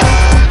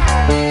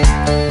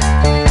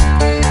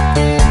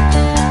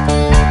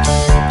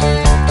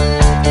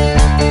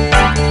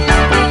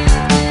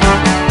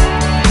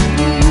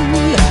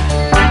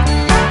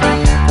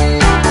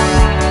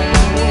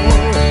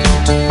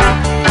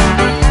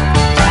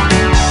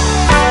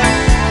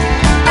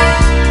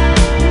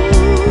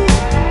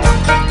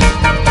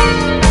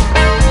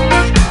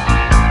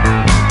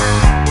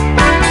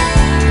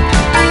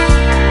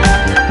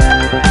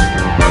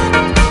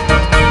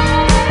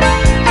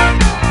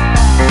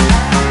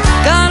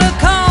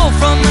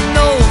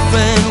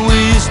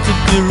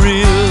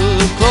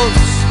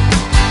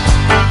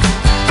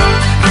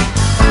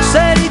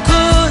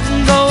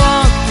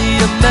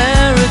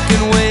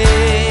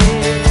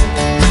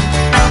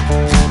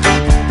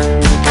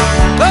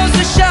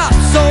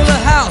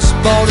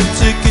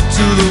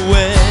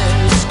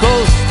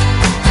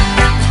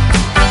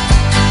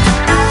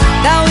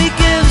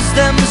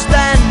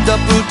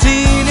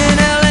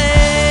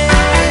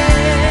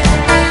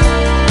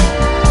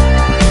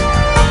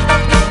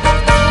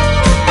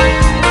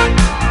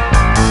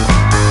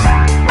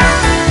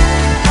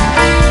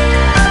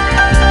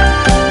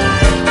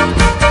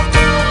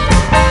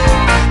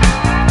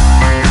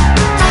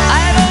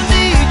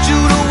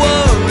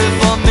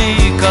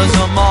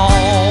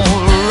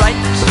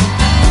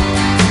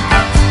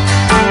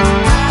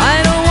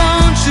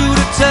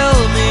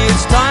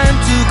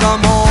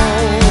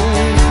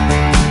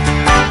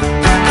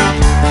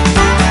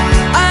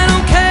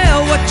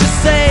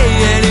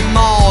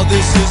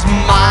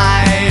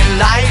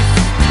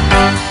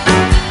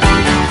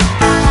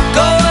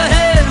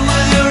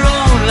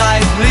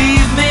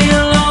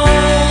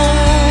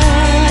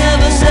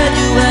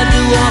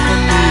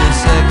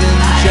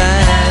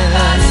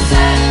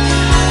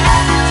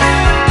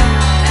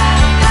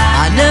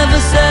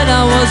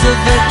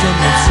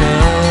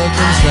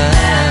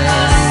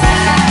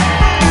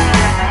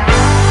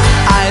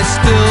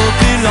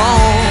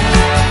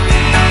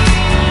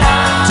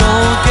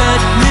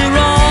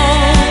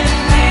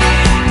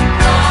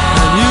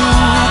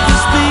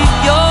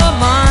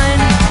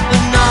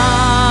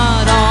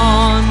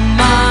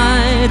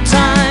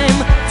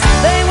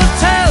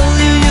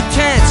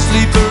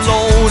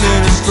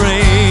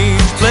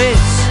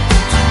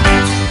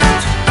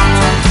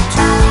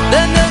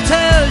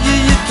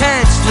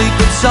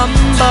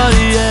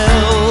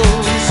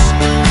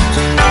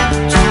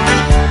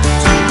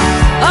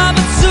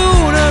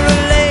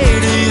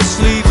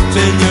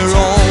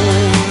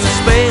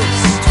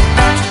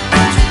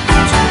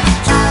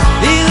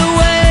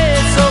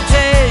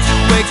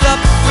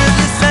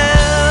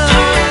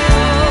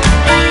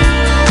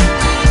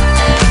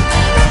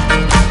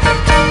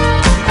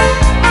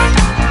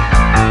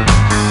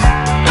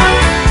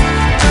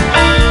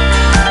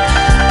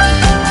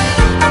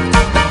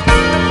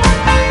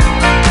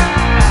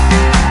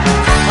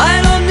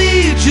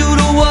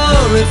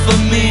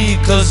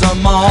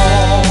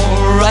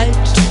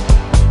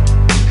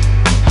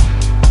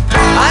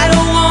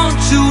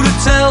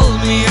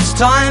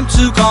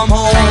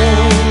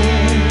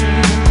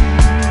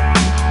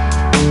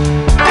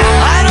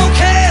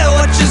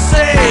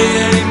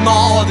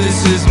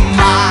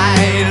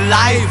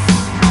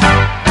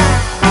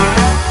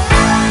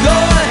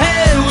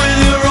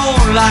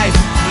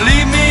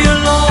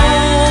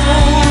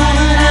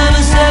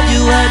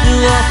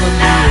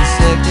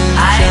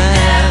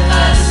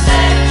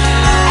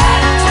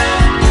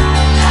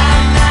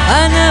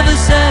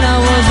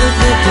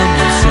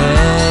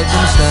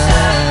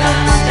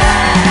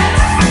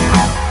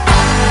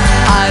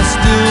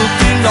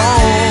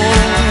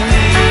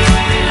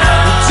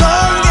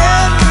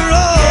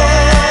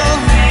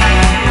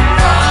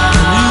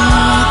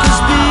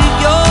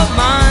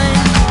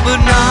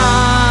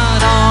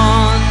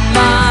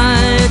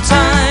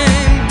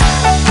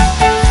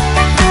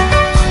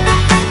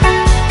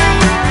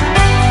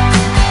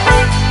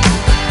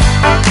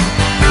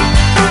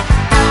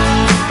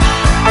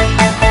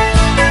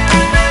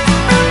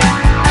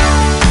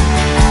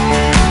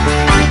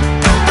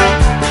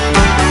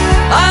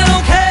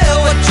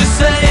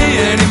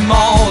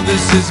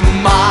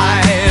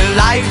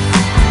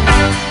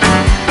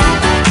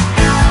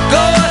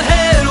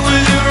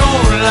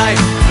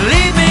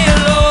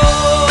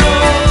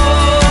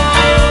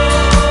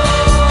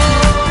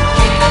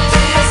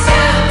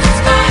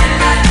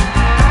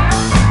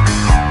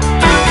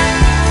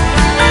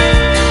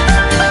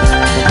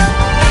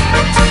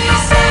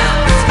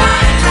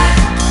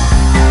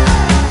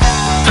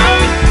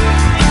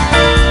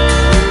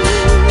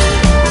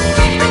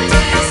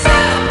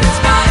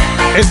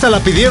 Esta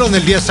la pidieron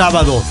el día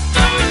sábado.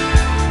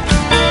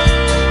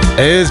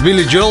 Es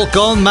Billy Joel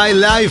con My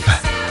Life.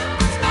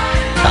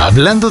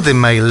 Hablando de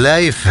My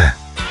Life,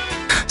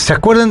 ¿se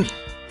acuerdan?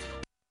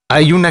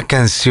 Hay una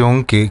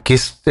canción que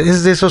es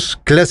de esos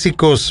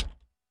clásicos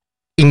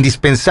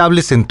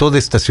indispensables en toda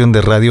estación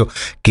de radio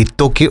que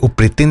toque o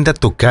pretenda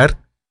tocar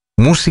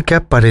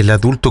música para el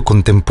adulto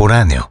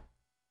contemporáneo.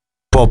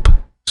 Pop,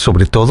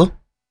 sobre todo,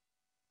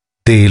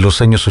 de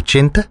los años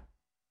 80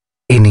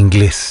 en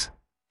inglés.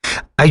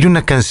 Hay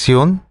una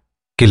canción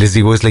que les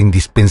digo es la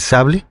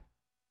indispensable,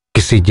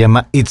 que se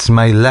llama It's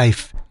My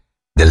Life,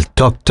 del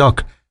Talk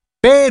Talk,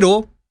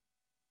 pero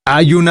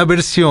hay una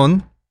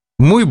versión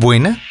muy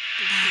buena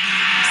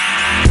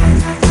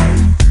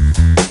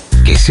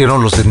que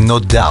hicieron los de No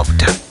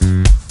Doubt.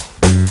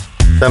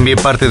 También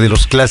parte de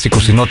los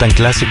clásicos y no tan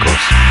clásicos.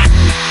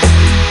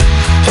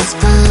 It's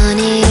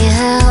funny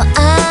how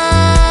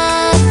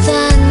I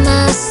find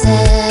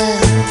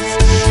myself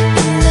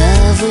in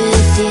love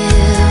with you.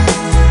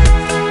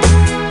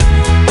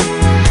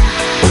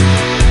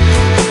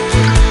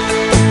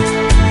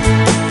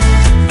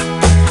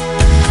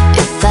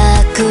 If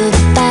I could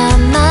buy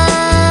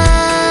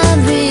my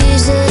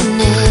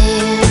reasoning,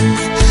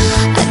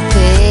 I'd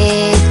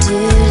pay to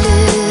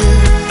lose.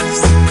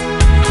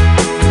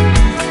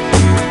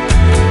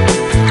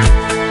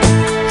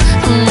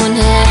 One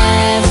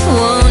half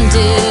won't do.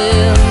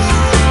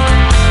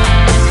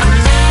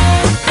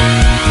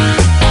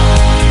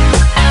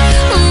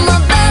 My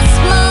best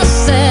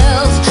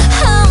myself,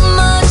 how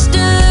much do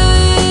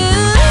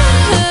you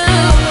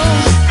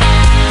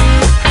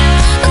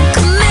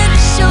commit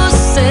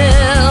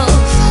yourself?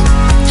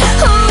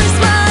 Who's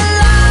my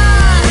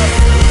life?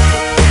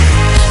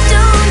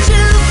 Don't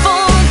you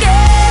forget,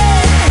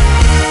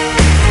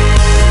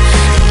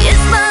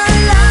 it's my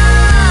life.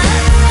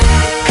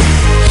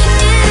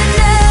 It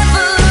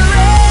never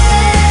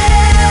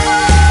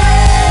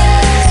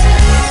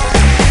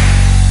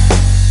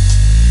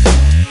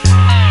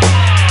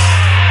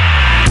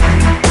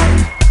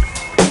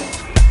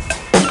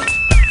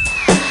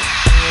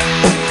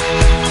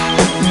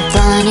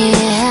Funny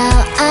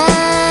how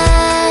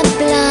I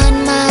blind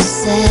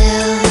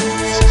myself.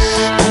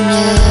 I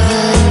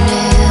never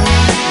knew.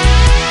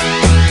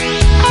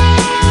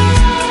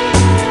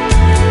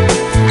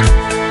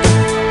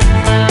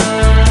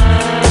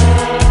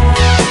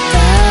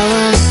 I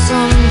was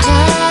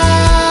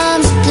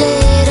sometimes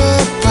played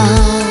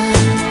upon,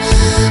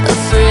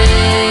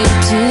 afraid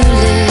to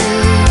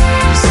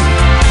lose.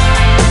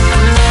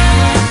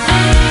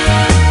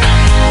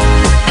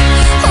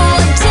 Oh,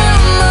 I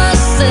tell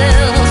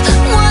myself,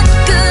 what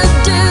good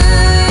do?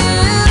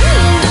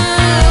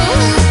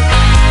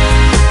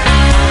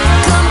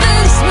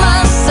 Convince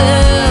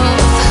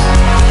myself,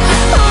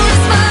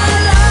 who's my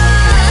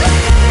life?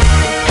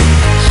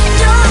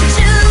 Don't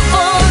you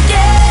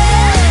forget,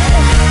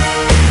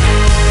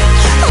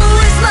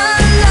 who's my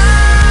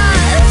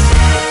life?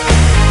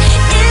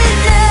 It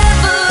never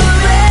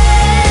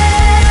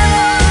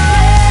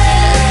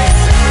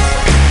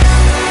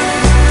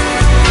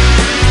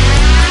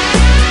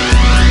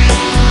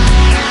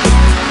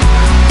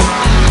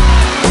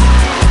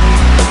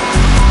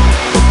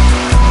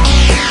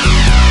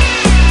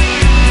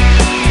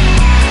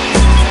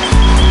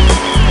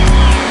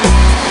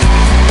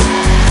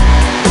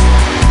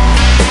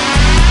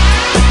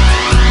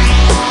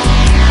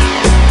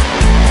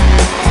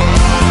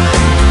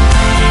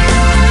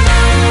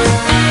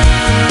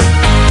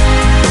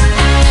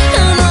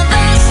And I've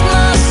asked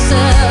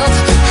myself,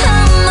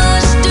 how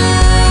much do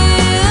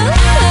you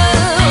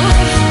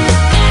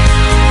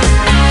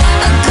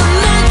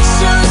commit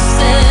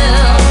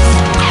yourself?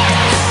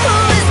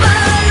 Who's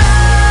my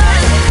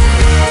life?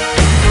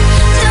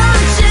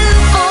 Don't you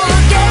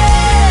forget,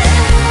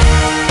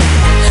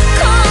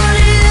 caught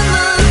in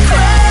the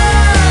crowd.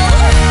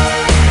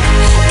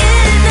 It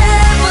never ends.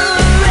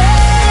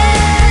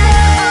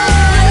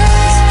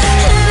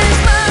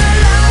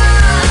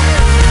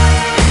 Who's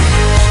my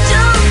life?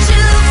 Don't you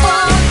forget,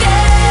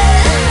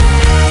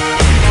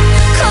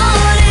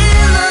 caught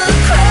in the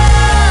crowd.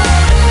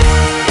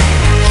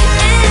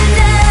 It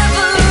never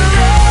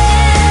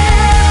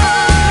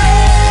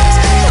ends.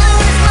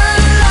 Who's my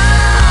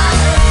life?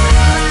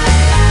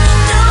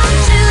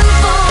 Don't you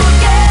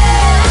forget,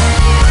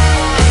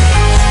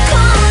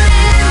 caught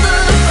in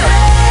the crowd.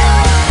 It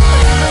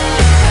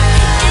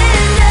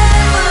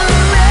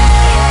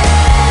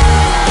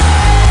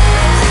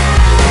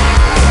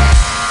never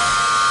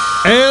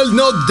El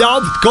No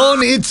Doubt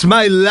con It's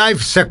My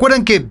Life. ¿Se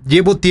acuerdan que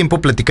llevo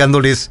tiempo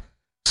platicándoles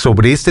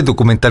sobre este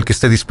documental que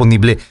está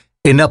disponible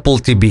en Apple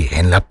TV,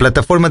 en la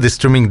plataforma de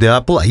streaming de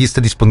Apple? Ahí está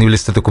disponible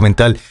este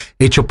documental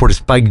hecho por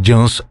Spike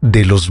Jonze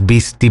de los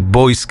Beastie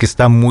Boys, que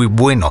está muy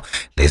bueno.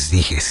 Les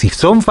dije, si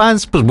son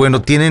fans, pues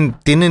bueno, tienen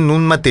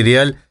un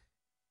material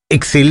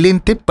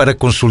excelente para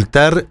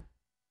consultar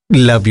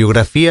la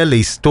biografía, la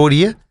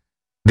historia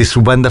de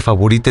su banda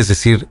favorita, es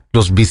decir,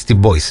 los Beastie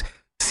Boys.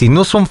 Si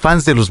no son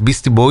fans de los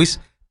Beastie Boys,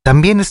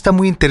 también está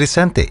muy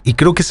interesante y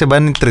creo que se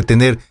van a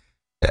entretener.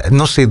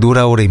 No sé,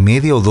 dura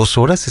 1:30 o 2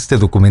 horas este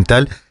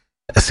documental.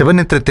 Se van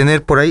a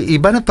entretener por ahí y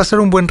van a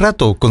pasar un buen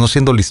rato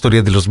conociendo la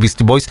historia de los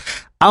Beastie Boys,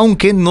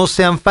 aunque no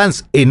sean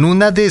fans. En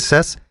una de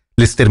esas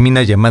les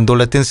termina llamando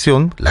la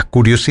atención, la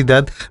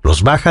curiosidad,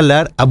 los va a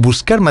jalar a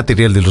buscar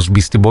material de los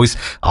Beastie Boys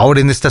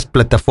ahora en estas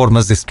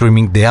plataformas de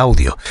streaming de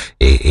audio.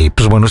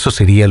 Pues bueno, eso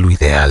sería lo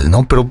ideal,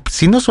 ¿no? Pero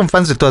si no son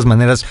fans, de todas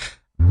maneras,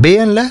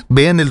 véanla,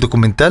 vean el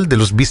documental de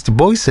los Beastie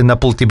Boys en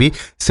Apple TV,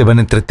 se van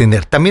a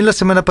entretener. También la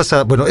semana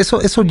pasada, bueno,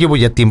 eso llevo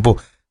ya tiempo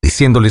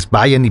diciéndoles,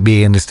 vayan y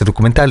vean este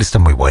documental, está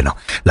muy bueno.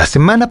 La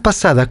semana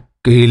pasada,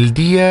 el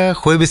día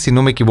jueves, si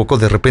no me equivoco,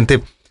 de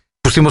repente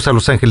pusimos a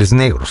Los Ángeles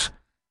Negros,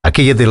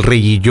 aquella del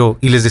Rey y Yo,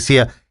 y les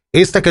decía,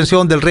 esta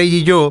canción del Rey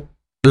y Yo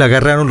la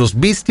agarraron los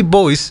Beastie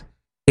Boys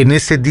en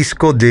ese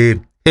disco de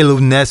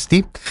Hello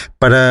Nasty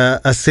para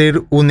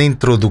hacer una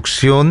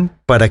introducción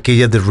para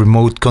aquella de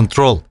Remote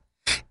Control.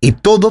 Y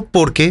todo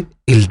porque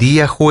el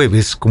día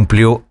jueves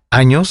cumplió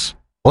años,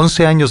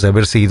 11 años de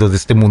haber seguido de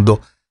este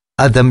mundo,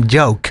 Adam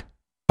Yauch,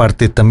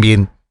 parte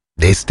también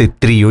de este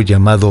trío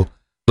llamado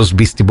los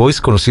Beastie Boys,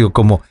 conocido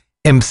como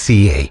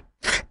MCA.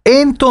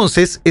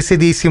 Entonces, ese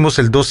día hicimos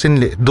el 2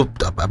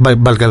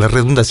 valga la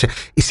redundancia,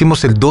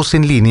 hicimos el 2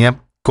 en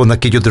línea con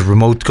aquello de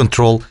Remote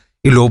Control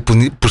y luego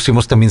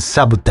pusimos también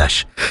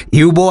Sabotage.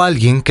 Y hubo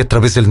alguien que a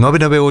través del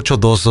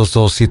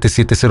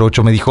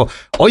 998-222-7708 me dijo,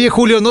 oye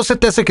Julio, ¿no se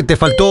te hace que te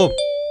faltó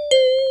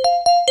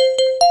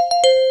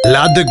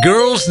la The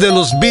Girls de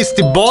los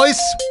Beastie Boys?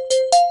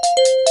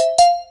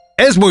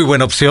 Es muy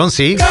buena opción,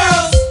 sí.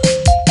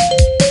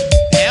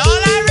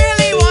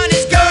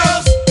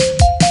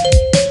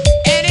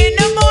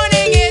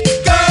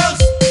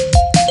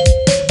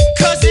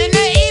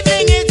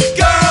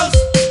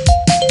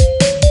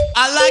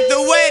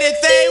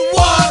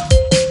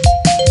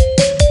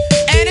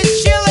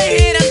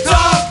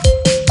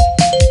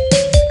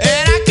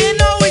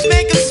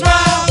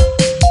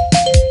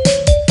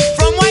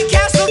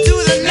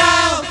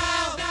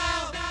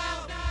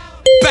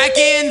 Back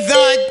in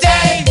the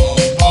day,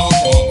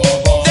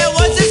 there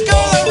was this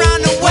girl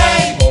around the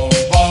way.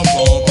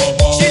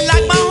 She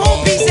liked my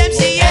home piece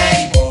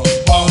MCA.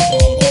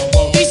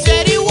 He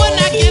said he would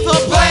not give her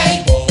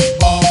play.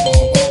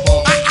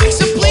 I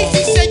asked him please,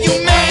 he said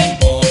you may.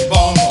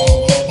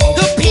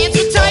 The pants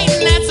were tight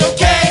and that's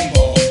okay.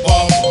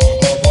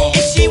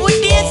 If she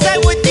would dance, I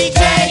would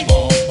DJ.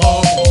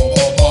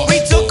 We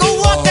took a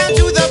walk down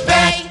to the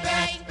bay.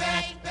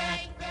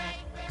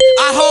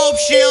 I hope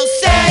she'll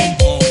say,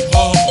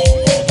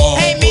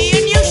 hey, me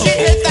and you should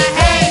hit the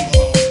hay.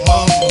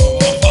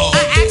 I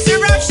asked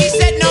her out, she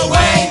said no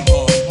way.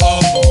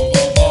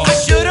 I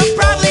should've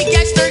probably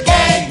guessed her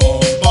gay.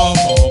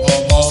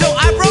 So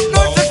I broke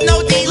north with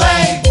no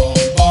delay.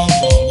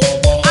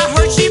 I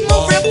heard she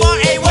moved real far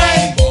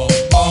away.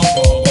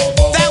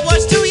 That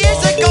was 2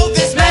 years ago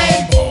this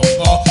May.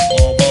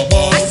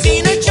 I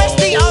seen her just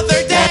the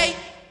other day,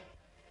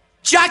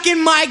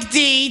 jocking Mike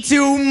D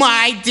to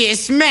my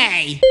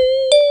dismay.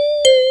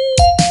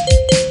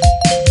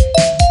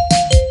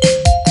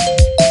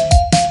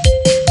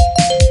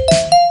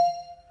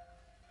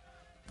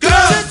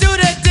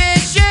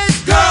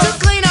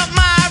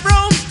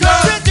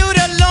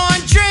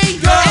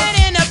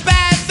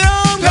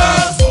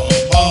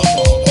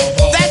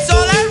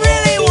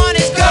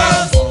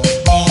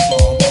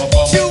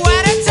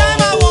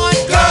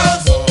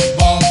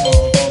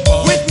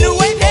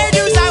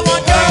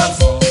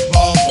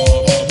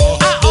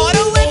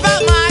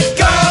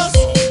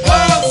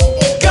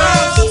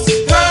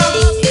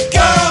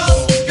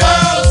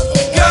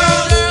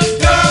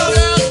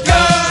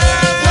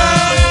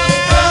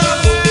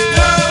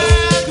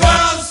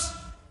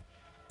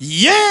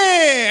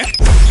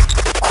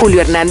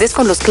 Julio Hernández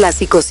con los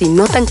clásicos y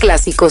no tan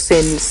clásicos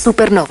en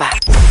Supernova.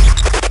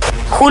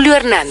 Julio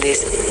Hernández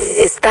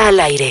está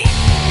al aire.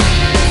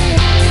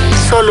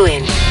 Solo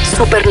en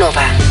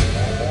Supernova.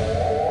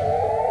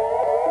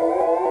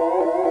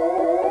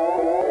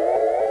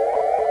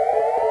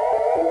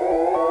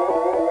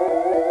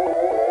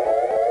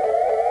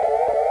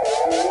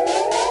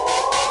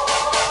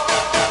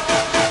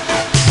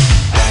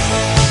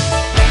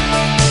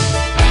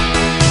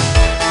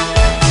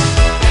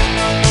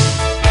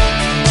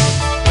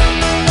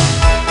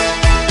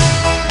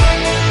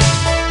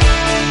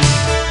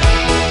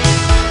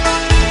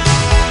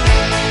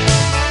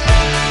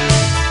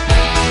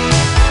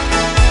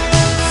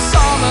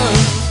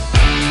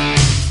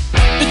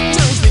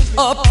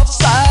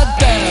 Upside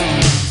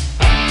down.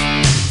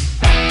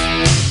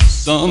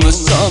 Summer,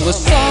 summer,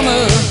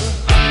 summer.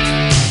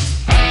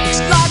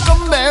 It's like a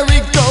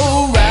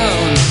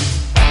merry-go-round.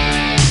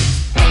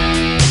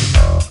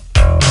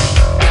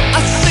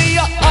 I see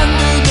you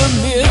under the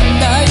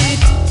midnight,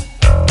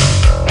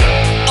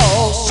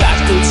 all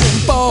shackles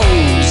and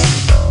bows.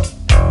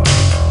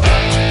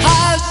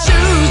 High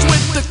shoes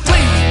with the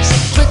cleats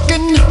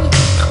clicking, a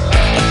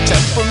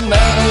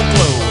temperamental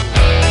glow.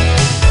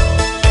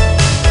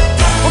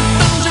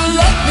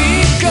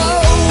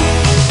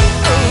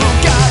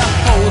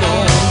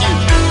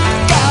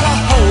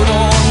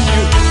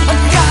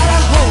 Got a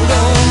hold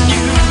on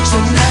you.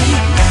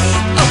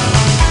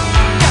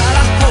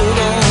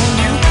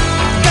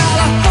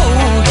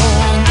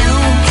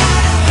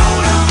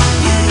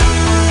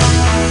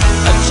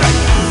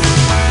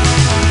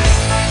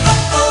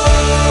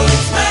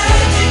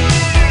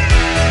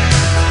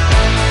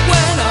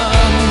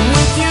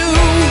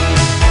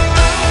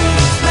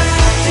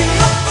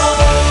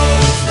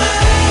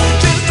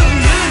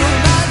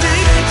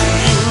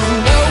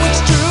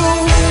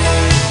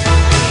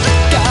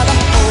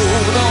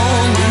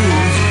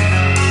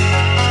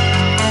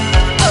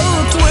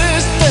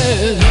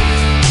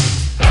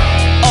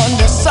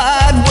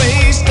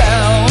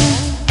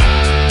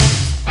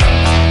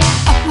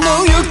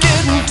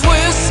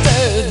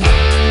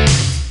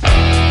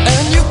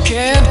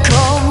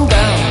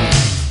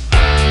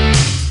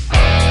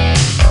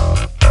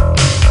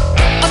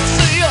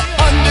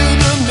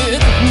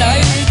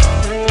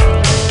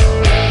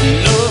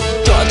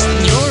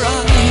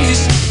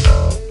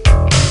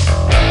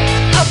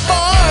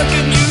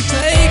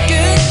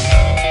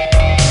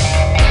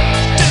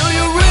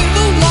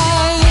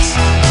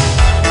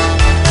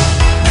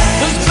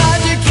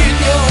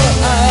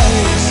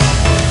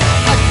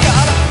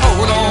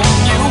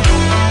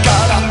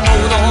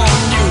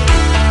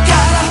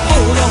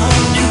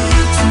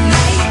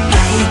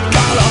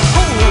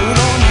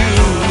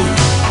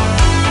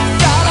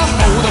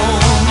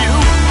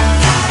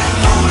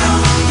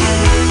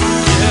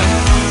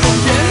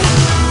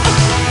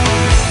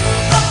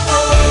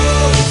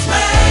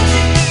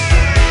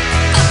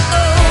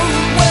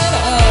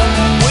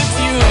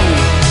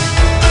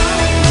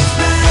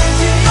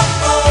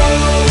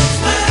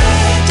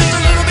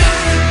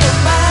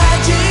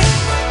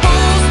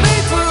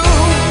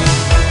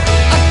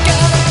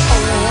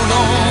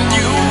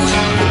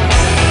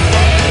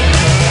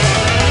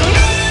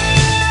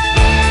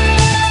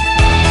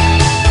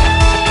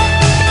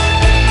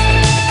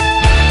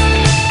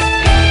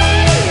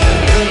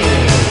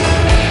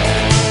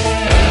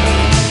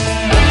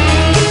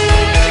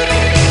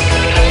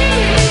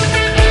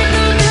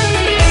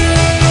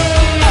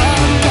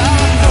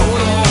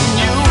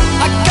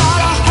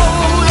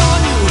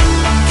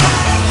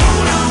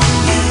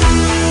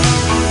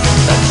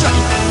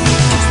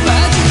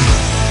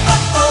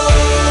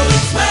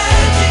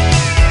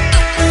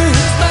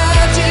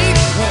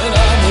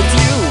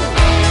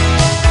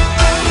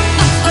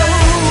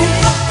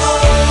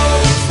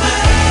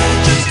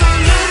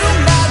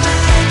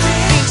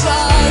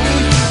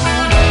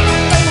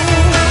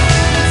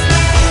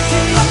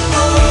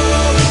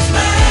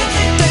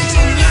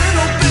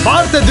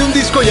 parte de un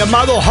disco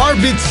llamado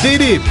Heartbeat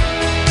City.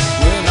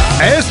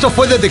 Esto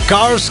fue de The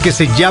Cars, que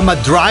se llama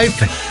Drive,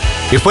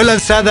 y fue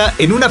lanzada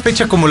en una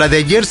fecha como la de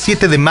ayer,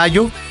 7 de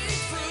mayo,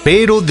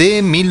 pero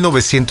de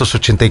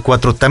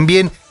 1984.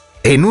 También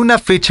en una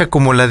fecha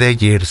como la de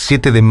ayer,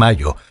 7 de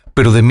mayo,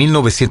 pero de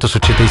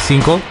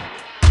 1985,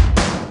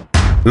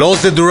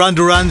 los de Duran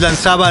Duran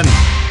lanzaban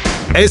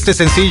este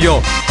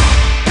sencillo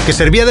que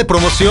servía de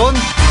promoción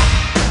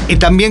y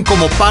también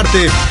como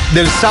parte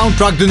del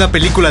soundtrack de una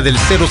película del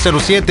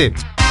 007.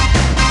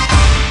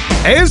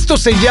 Esto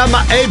se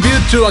llama A View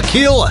to a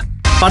Kill,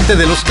 parte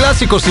de los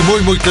clásicos y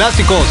muy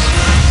clásicos.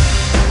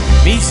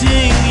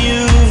 Meeting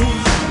you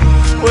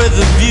with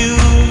a view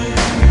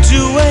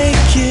to a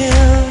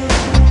kill,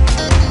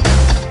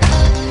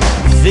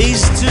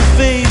 face to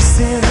face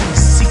in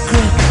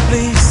secret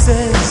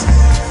places,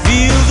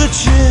 feel the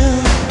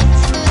chill.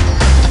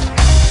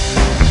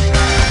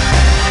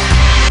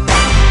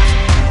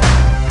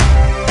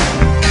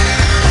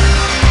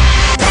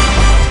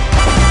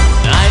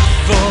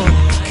 Nightfall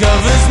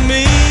covers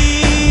me,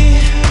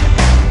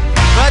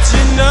 but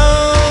you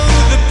know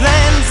the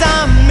plans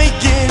I'm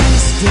making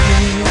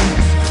still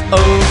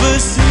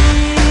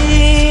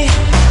oversee.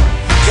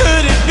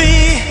 Could it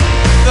be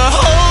the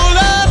whole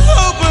of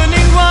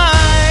opening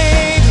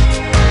wide?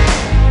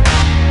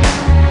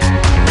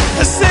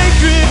 A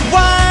sacred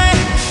wine,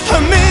 a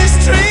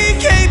mystery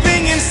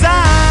gaping inside.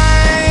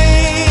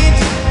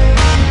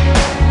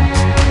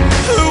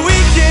 The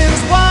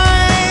weekend's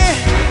why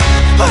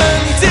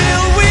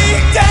until we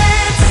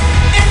dance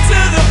into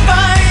the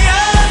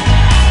fire.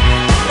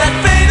 That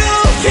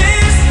fatal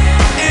kiss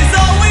is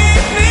all we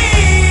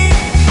need.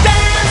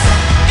 Dance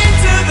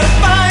into the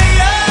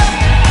fire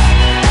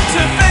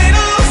to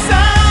fatal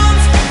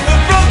sounds of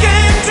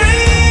broken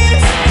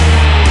dreams.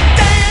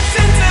 Dance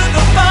into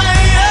the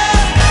fire.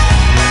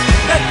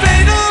 That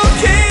fatal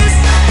kiss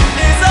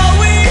is all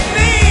we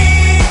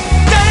need.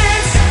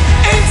 Dance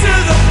into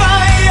the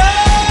fire.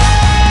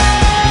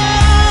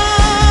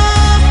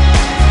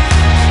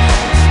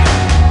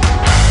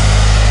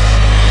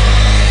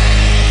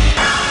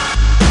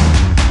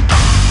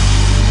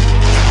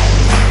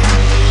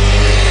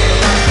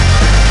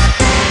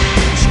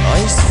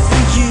 Choice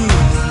for you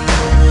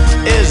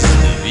is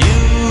the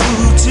view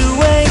to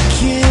a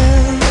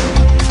kill.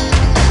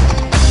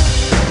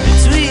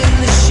 Between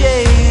the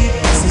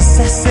shades,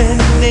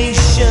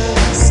 assassination,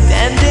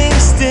 standing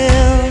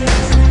still.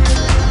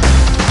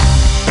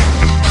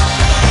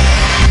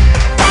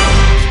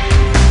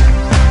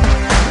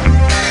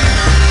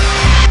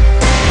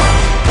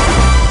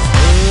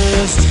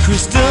 First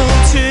crystal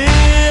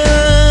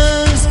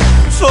tears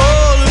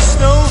fall as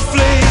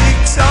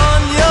snowflakes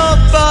on your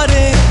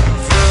body.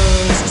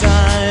 First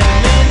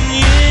time in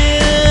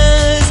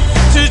years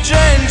to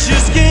drench your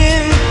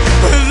skin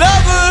with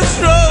lover's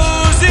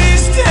rosy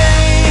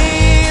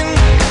stain.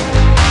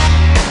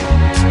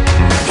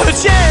 A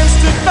chance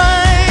to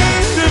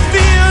find the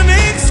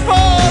phoenix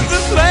for the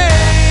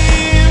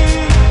flame.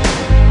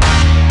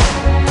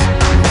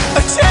 A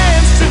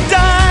chance to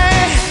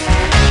die,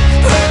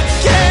 but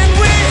can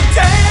we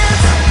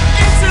dance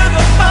into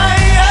the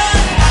fire?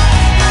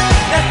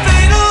 That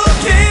fatal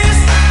kiss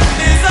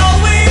is all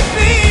we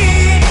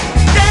need.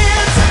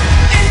 Dance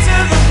into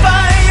the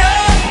fire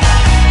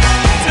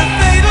to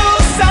fatal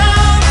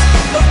sounds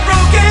of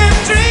broken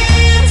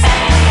dreams.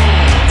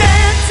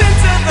 Dance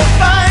into the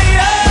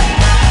fire.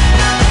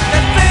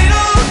 That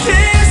fatal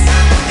kiss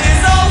is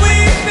all we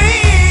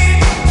need.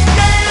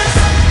 Dance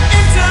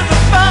into the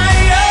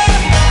fire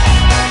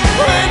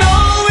when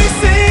all we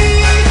see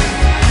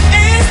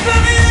is the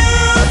view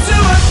to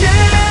a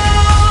kill.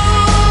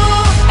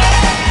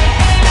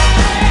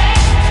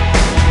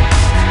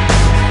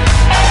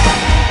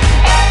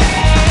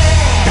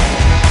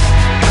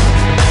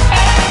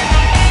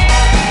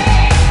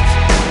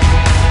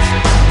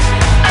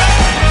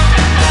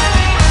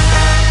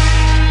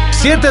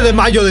 7 de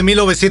mayo de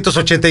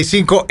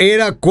 1985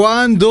 era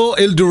cuando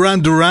el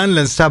Duran Duran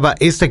lanzaba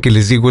esta que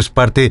les digo es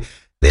parte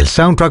del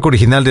soundtrack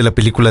original de la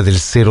película del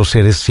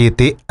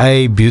 007, A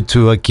View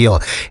to a Kill.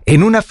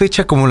 En una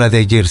fecha como la de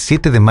ayer,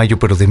 7 de mayo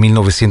pero de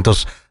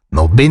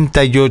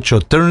 1998,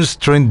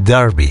 Turnstile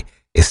Derby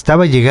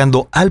estaba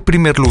llegando al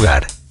primer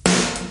lugar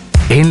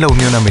en la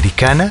Unión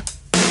Americana.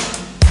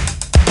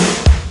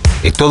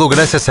 Y todo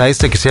gracias a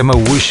este que se llama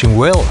Wishing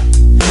Well.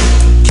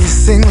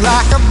 Kissing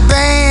like a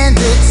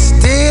bandit,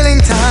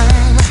 stealing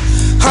time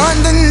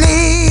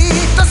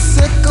underneath the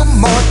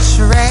sycamore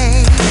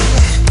tree.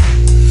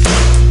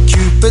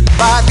 Cupid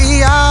by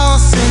the all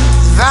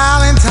saints,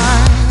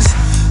 Valentine's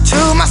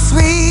to my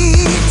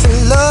sweet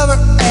lover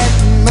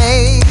and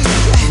me.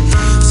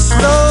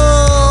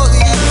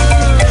 Slowly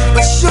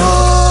but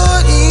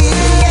surely,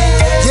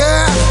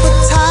 your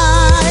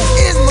appetite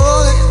is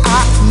more than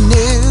I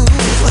knew.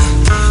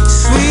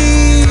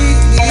 Sweetly,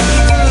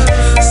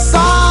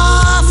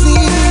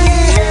 softly,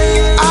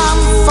 I'm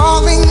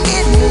falling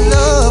in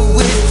love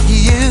with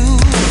you.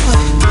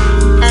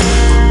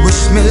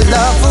 Wish me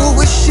love, a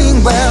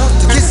wishing well,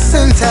 to kiss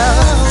and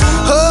tell.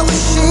 Oh,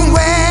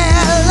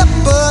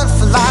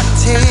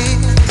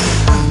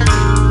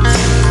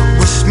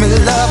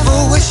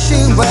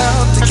 wishing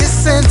well to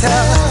kiss and tell.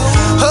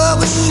 Oh,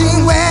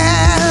 wishing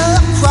well,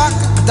 a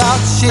crocodile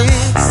she'd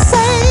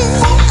say.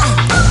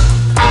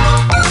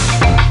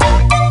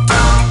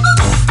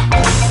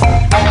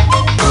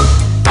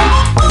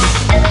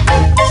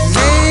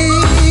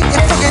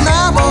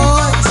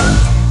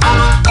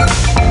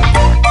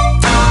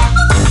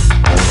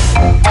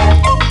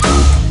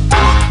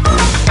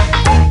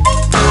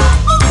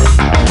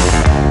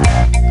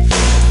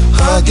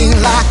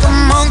 Like a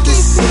monkey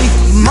see,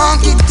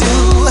 monkey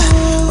do,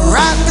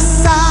 right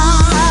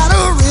beside a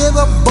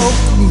riverboat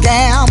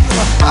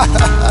gambler.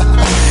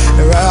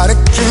 Right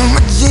till my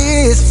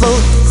G's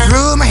float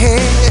through my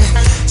head.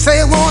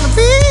 Say I wanna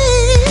be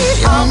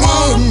a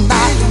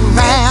midnight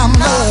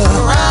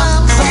rambler.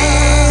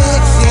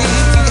 Sexy,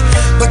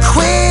 but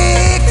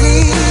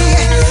quickly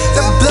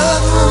the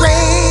blood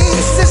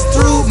races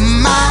through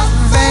my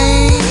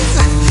veins.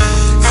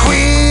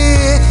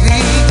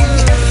 Quickly,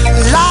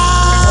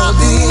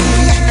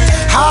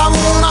 I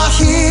wanna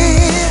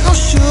hear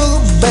those sugar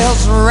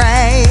bells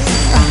ring.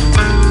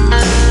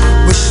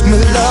 Wish me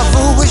love,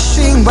 oh,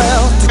 wishing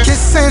well to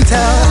kiss and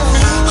tell.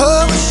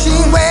 Oh,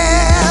 wishing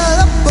well,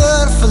 a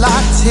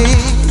butterfly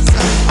tease.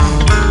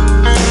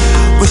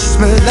 Wish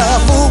me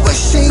love, oh,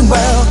 wishing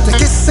well to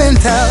kiss and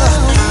tell.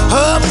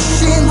 Oh,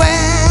 wishing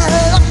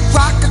well, a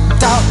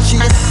crocodile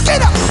cheese.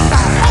 Get up!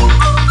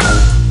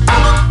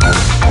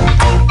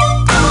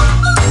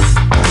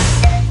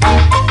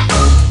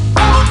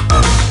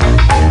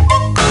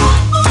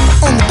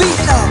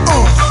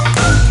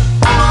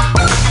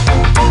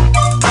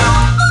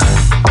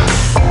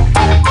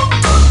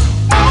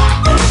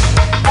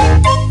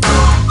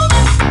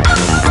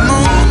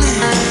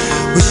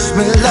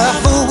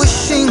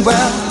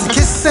 Well, to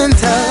kiss and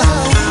tell.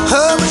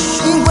 Oh,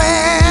 wishing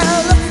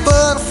well, a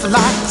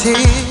butterfly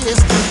tears.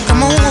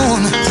 Come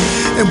on,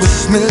 and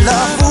wish me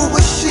love. Oh,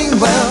 wishing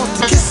well,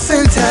 to kiss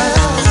and tell.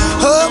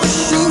 Oh,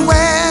 wishing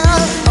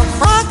well, a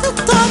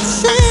crocodile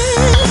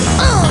tears.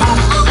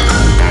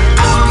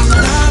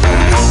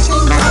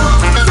 Wishing well,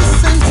 to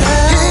kiss and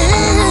tell.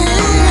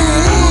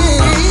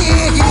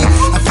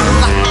 I feel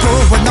like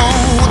going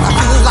on. I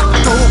feel like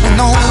going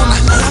on.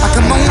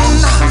 Come on,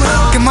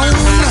 come on.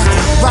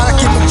 Right, I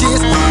keep my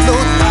kiss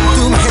float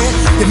through my head.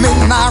 You make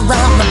me not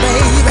round my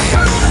baby.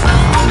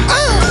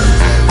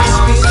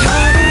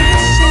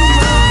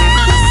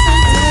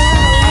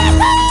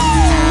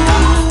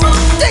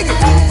 Dig it.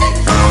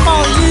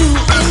 For you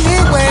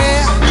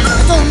anywhere. I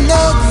don't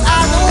know,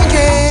 I don't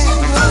care.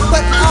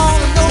 But all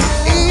I know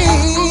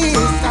is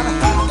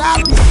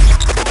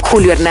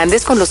Julio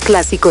Hernández con los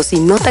clásicos y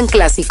no tan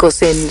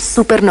clásicos en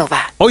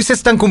Supernova. Hoy se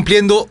están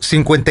cumpliendo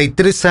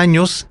 53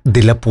 años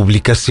de la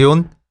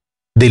publicación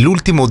del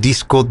último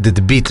disco de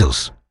The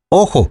Beatles.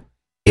 Ojo,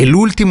 el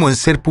último en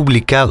ser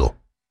publicado,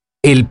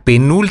 el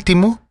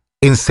penúltimo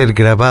en ser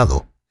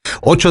grabado.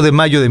 8 de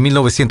mayo de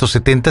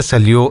 1970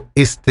 salió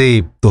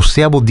este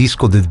 12º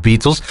disco de The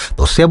Beatles,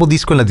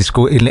 12º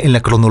disco en la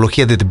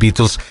cronología de The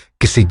Beatles,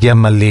 que se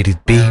llama Let It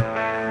Be,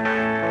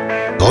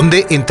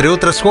 donde, entre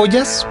otras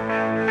joyas,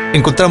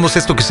 encontramos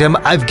esto que se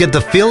llama I've Got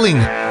the Feeling.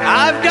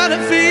 I've got a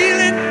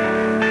feeling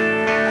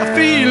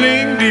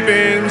deep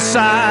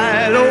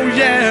inside, oh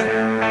yeah.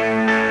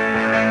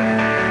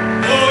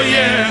 Oh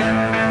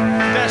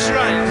yeah, that's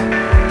right.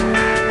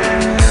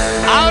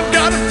 I've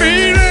got a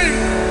feeling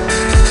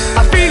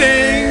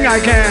I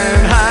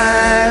can't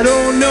hide.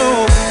 Oh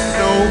no,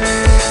 no.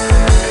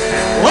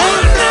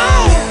 Oh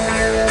no,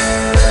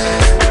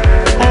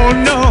 oh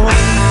no.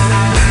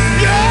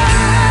 Yeah,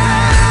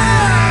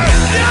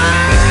 yeah.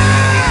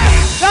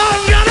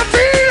 I've got a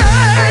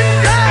feeling,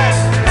 yeah.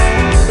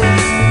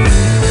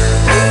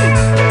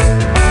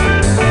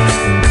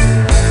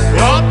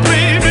 Oh,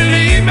 please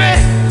believe me,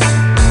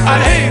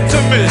 I'd hate to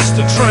miss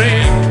the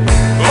train.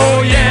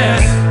 Oh yeah,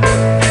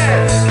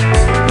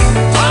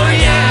 oh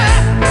yeah.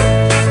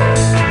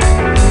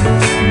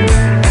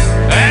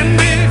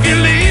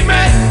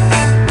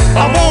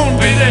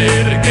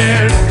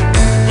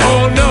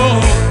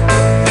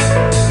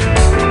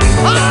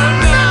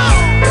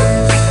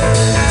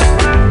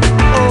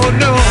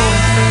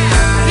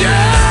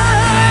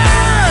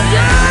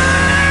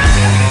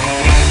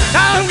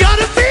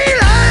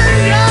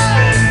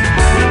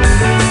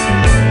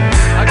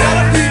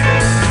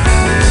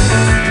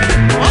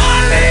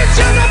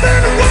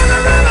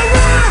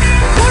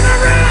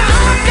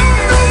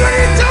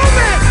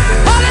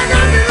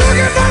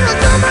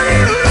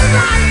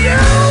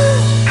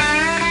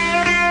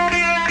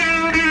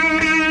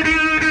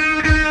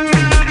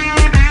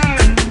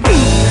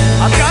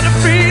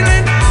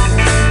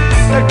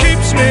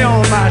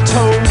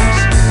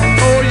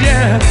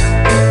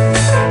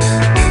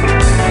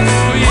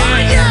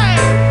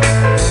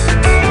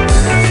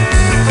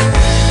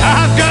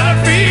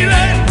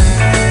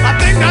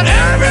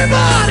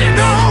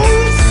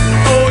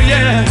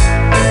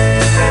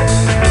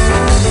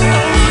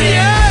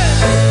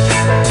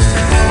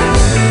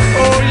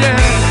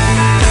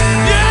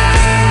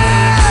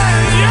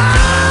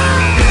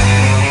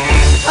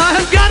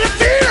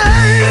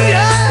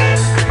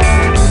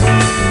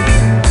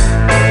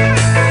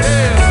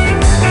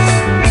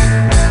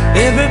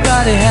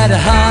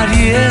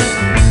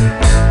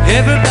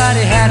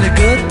 Everybody had a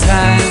good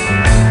time.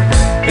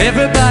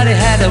 Everybody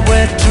had a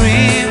wet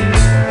dream.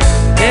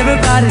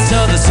 Everybody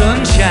saw the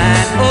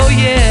sunshine. Oh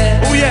yeah,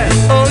 oh yeah,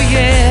 oh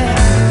yeah,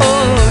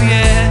 oh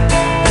yeah.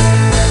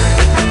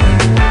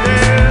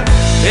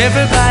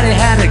 Everybody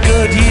had a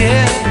good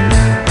year.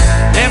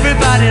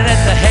 Everybody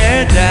let the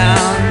hair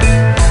down.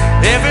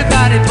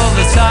 Everybody pulled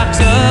the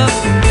socks up.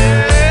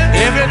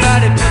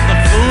 Everybody put the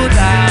food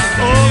down.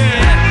 Oh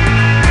yeah.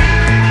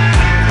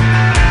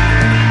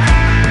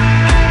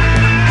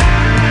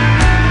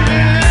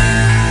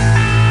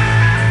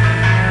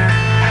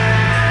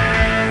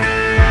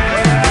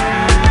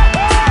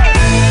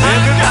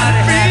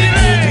 Everybody had a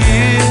good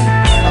year.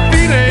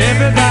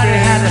 Everybody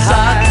had a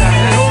hard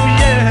time. Oh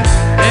yeah.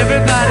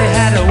 Everybody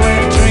had a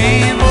wet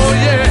dream. Oh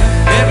yeah.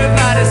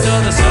 Everybody saw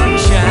the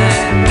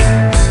sunshine.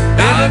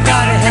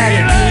 Everybody had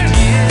a good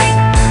year.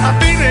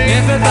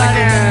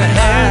 Everybody put the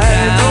hair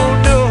down.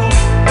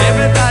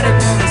 Everybody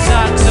put the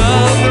socks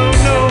up.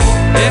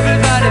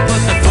 Everybody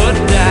put the foot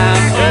down.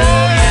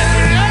 Oh yeah.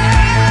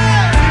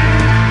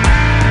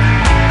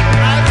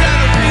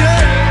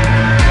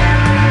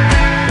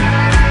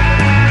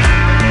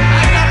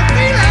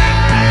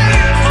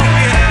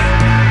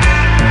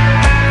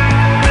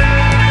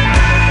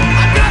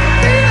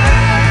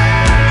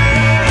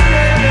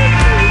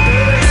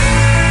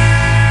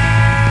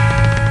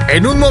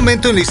 En un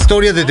momento en la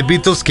historia de The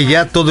Beatles que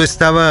ya todo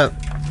estaba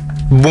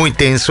muy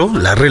tenso,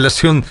 la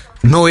relación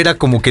no era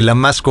como que la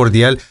más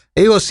cordial.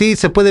 Sí,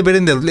 se puede ver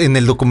en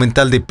el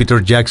documental de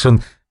Peter Jackson,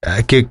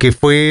 que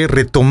fue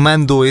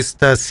retomando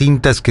estas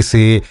cintas que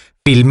se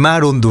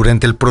filmaron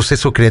durante el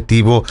proceso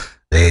creativo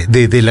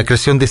de la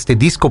creación de este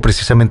disco,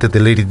 precisamente de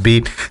Let It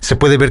Be. Se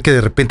puede ver que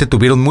de repente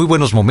tuvieron muy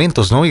buenos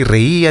momentos, ¿no? Y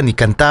reían, y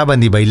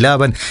cantaban, y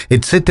bailaban,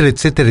 etcétera,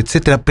 etcétera,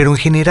 etcétera. Pero en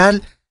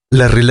general,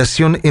 la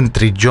relación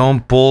entre John,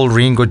 Paul,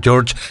 Ringo,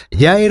 George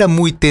ya era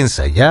muy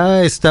tensa,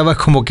 ya estaba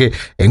como que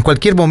en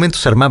cualquier momento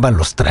se armaban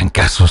los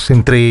trancazos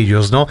entre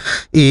ellos, ¿no?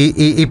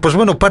 Y pues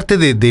bueno, parte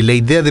de la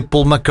idea de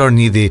Paul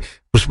McCartney de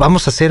pues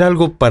vamos a hacer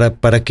algo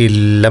para que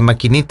la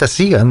maquinita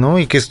siga, ¿no?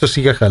 Y que esto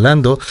siga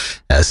jalando.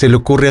 Se le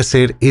ocurre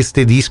hacer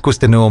este disco,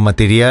 este nuevo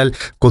material,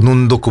 con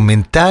un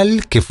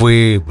documental que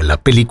fue la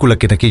película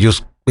que en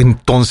aquellos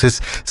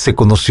entonces se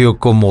conoció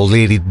como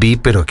Let It Be,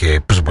 pero que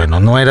pues bueno,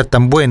 no era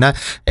tan buena,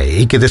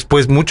 y que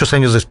después, muchos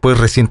años después,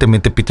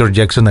 recientemente Peter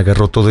Jackson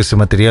agarró todo ese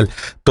material,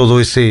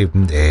 todos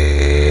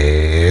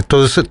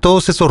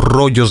esos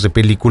rollos de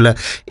película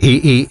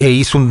e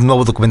hizo un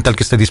nuevo documental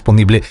que está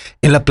disponible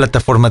en la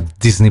plataforma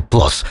Disney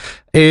Plus.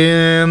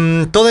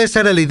 Toda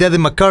esa era la idea de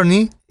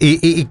McCartney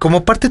y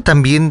como parte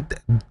también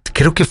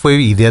creo que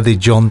fue idea de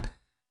John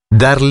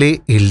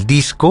darle el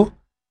disco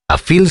a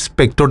Phil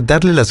Spector,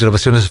 darle las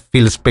grabaciones a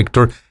Phil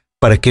Spector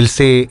para que él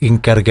se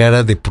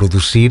encargara de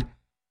producir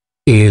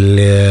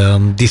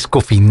el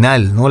disco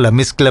final, ¿no? La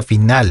mezcla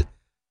final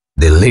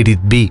de Let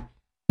It Be.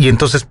 Y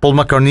entonces Paul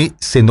McCartney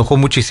se enojó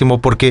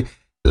muchísimo porque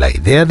la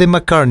idea de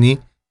McCartney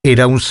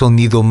era un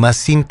sonido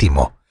más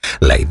íntimo.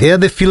 La idea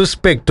de Phil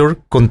Spector,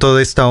 con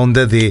toda esta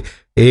onda de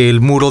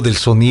el muro del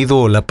sonido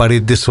o la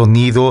pared de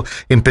sonido,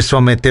 empezó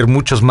a meter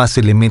muchos más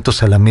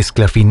elementos a la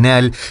mezcla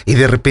final y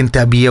de repente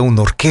había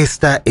una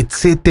orquesta,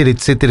 etcétera,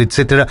 etcétera,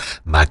 etcétera.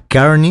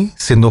 McCartney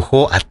se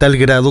enojó a tal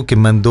grado que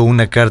mandó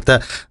una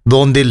carta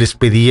donde les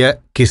pedía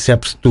que se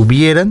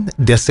abstuvieran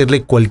de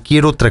hacerle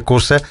cualquier otra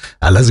cosa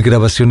a las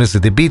grabaciones de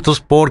The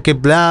Beatles porque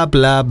bla,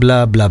 bla,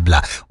 bla, bla,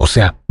 bla. O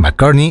sea,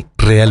 McCartney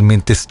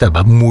realmente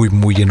estaba muy,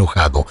 muy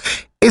enojado.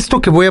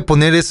 Esto que voy a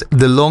poner es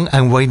The Long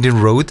and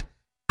Winding Road,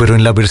 pero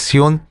en la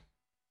versión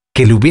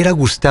que le hubiera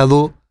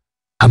gustado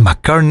a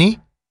McCartney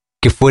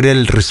que fuera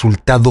el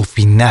resultado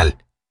final.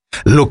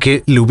 Lo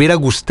que le hubiera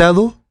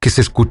gustado que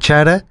se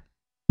escuchara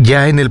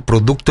ya en el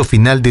producto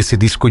final de ese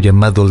disco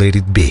llamado Let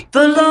It Be.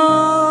 The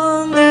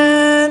long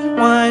and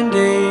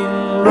winding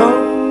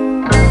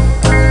road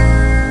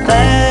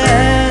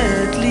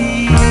that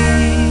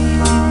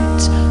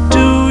leads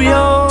to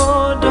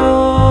your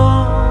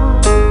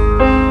door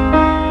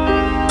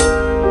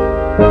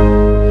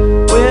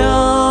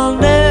will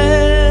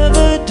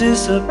never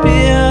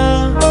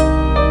disappear.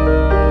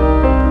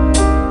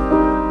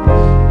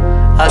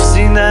 I've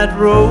seen that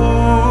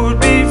road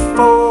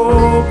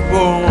before.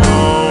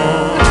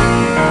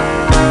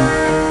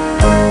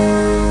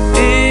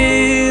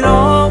 It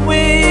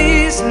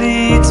always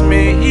leads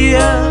me here.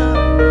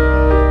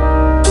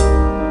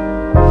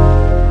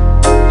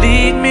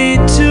 Lead me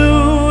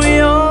to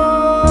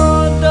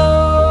your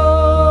door.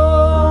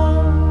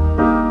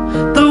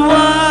 The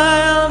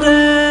wild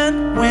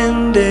and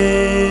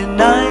windy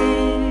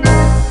night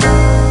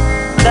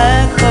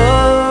that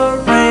the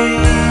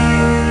rain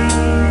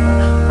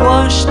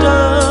washed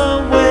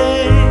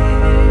away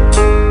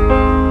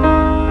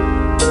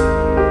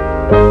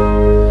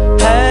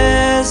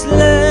has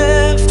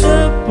left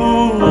a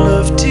pool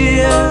of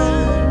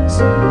tears,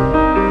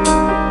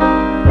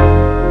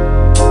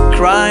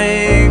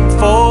 crying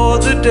for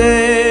the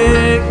day.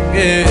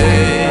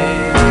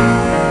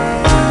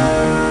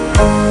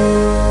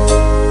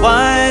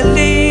 Why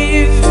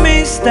leave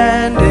me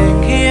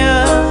standing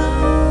here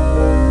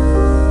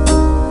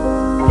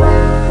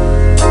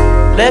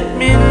let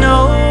me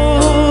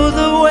know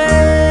the way.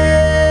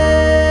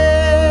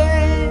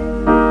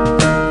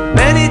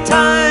 Many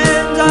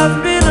times I've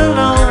been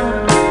alone,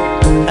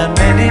 and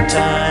many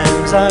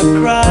times I've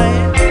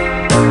cried.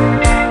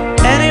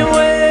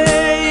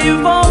 Anyway,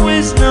 you've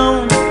always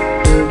known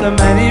the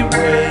many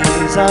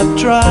ways I've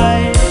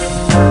tried,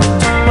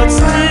 but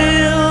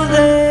still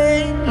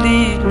they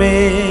lead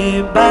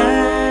me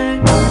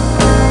back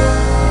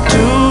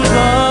to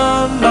the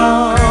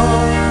long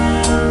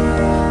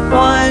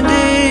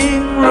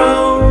winding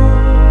road.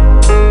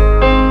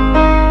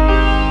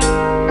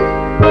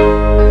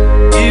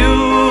 You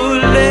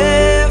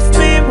left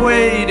me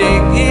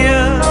waiting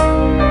here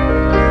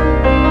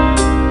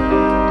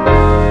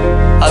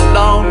a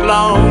long,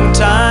 long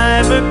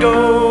time ago.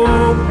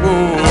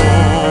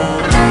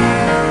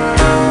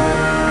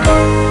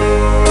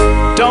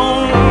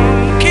 Don't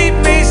keep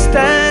me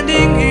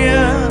standing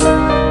here.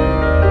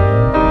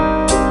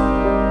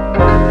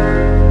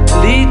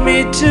 Lead me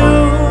to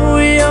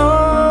your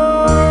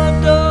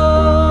door.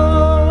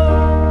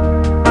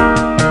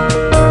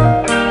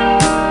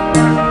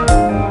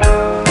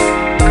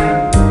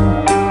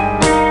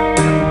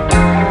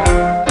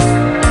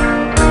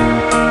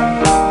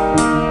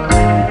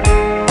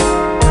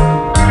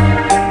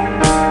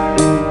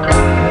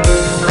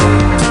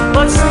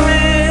 But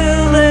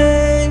still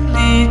they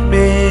lead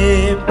me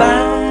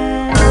back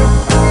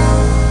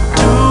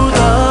to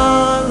the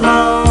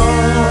long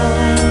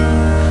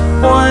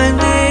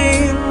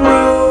winding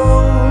road.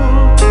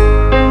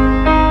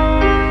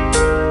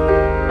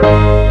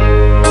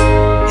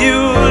 You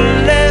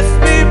left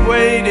me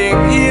waiting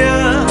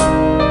here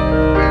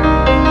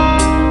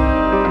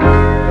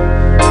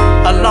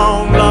a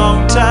long,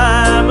 long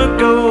time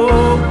ago.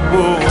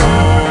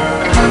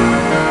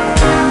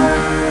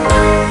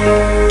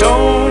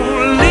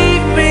 Don't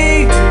leave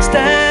me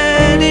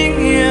standing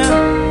here.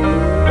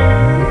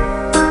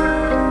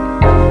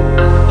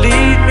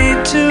 Lead me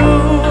to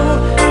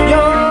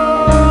your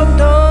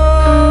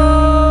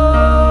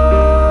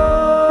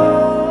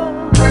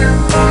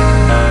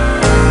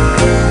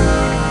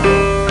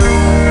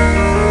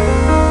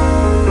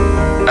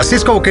Así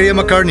es como quería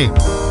McCartney.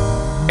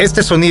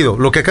 Este sonido,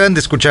 lo que acaban de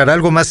escuchar,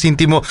 algo más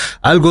íntimo,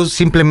 algo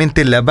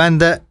simplemente la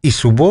banda y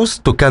su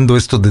voz tocando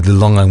esto de The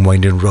Long and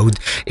Winding Road,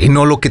 y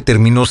no lo que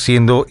terminó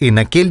siendo en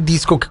aquel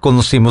disco que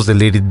conocimos de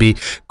Let It Be,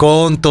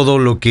 con todo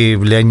lo que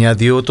le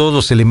añadió, todos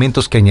los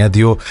elementos que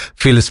añadió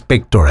Phil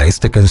Spector a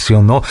esta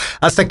canción, ¿no?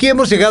 Hasta aquí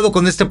hemos llegado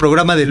con este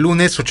programa de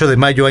lunes 8 de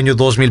mayo, año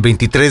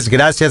 2023.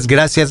 Gracias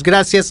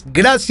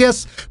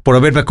por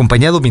haberme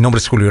acompañado. Mi nombre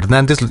es Julio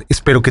Hernández.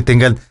 Espero que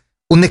tengan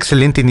un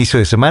excelente inicio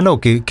de semana, o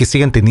que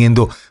sigan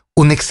teniendo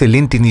un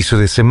excelente inicio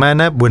de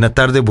semana. Buena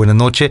tarde, buena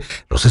noche.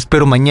 Los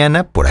espero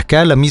mañana por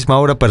acá a la misma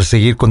hora para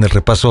seguir con el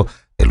repaso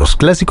de los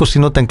clásicos y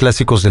no tan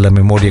clásicos de la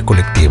memoria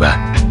colectiva.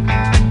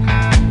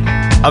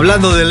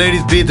 Hablando de Let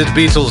It Be, The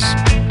Beatles,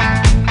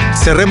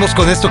 cerremos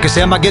con esto que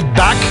se llama Get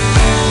Back.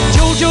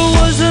 Jojo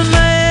was a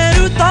man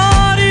who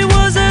thought he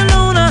was a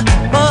loner,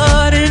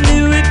 but he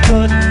knew it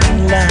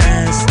couldn't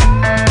last.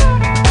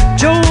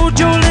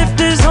 Jojo left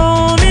his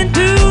home in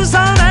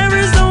Tucson,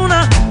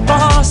 Arizona,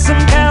 for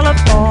some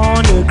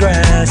California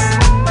grass.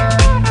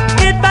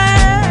 Get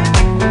back,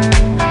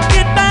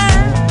 get back,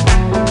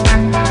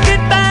 get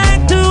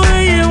back to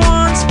where you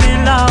once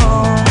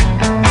belonged.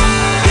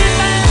 Get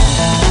back,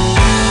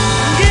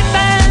 get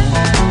back,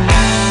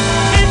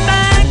 get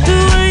back to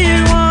where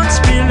you once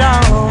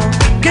belonged.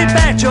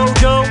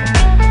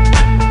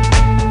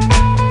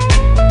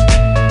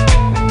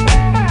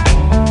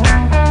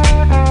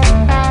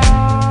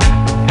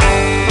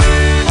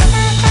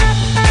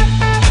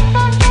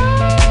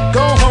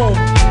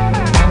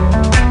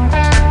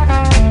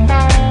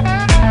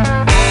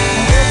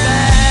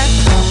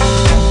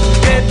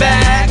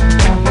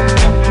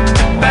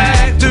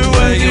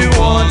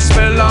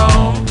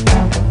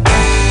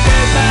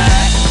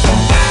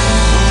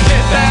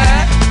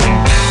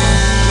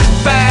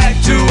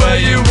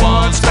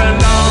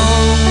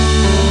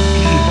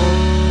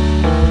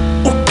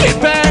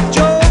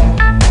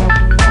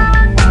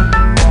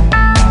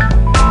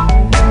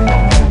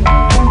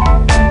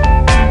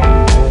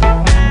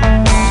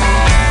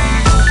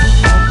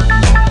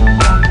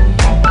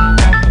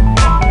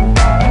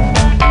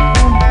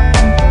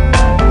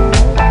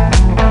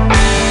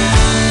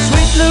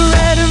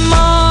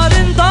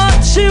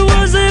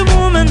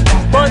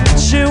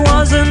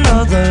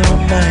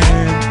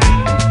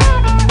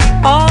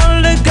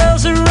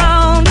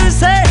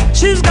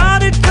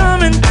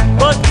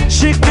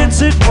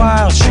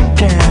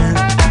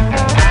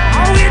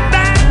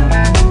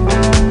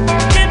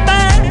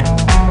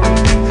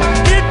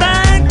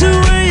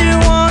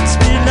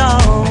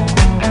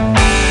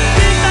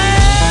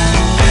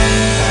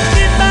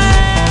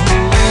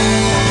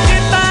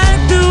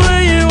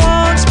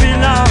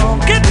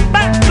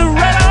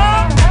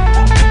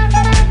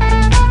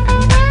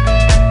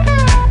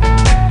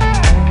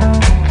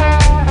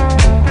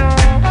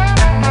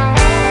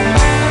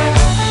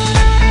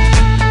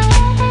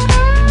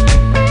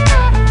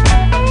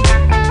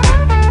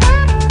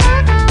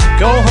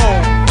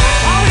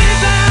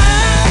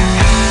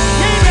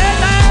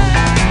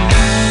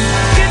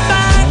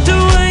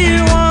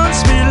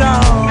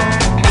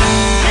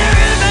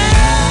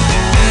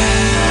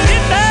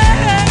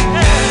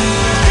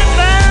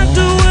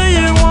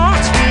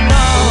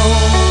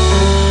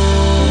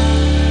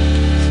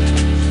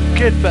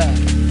 get back.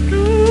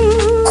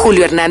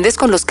 Julio Hernández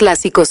con los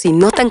clásicos y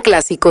no tan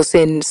clásicos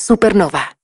en Supernova.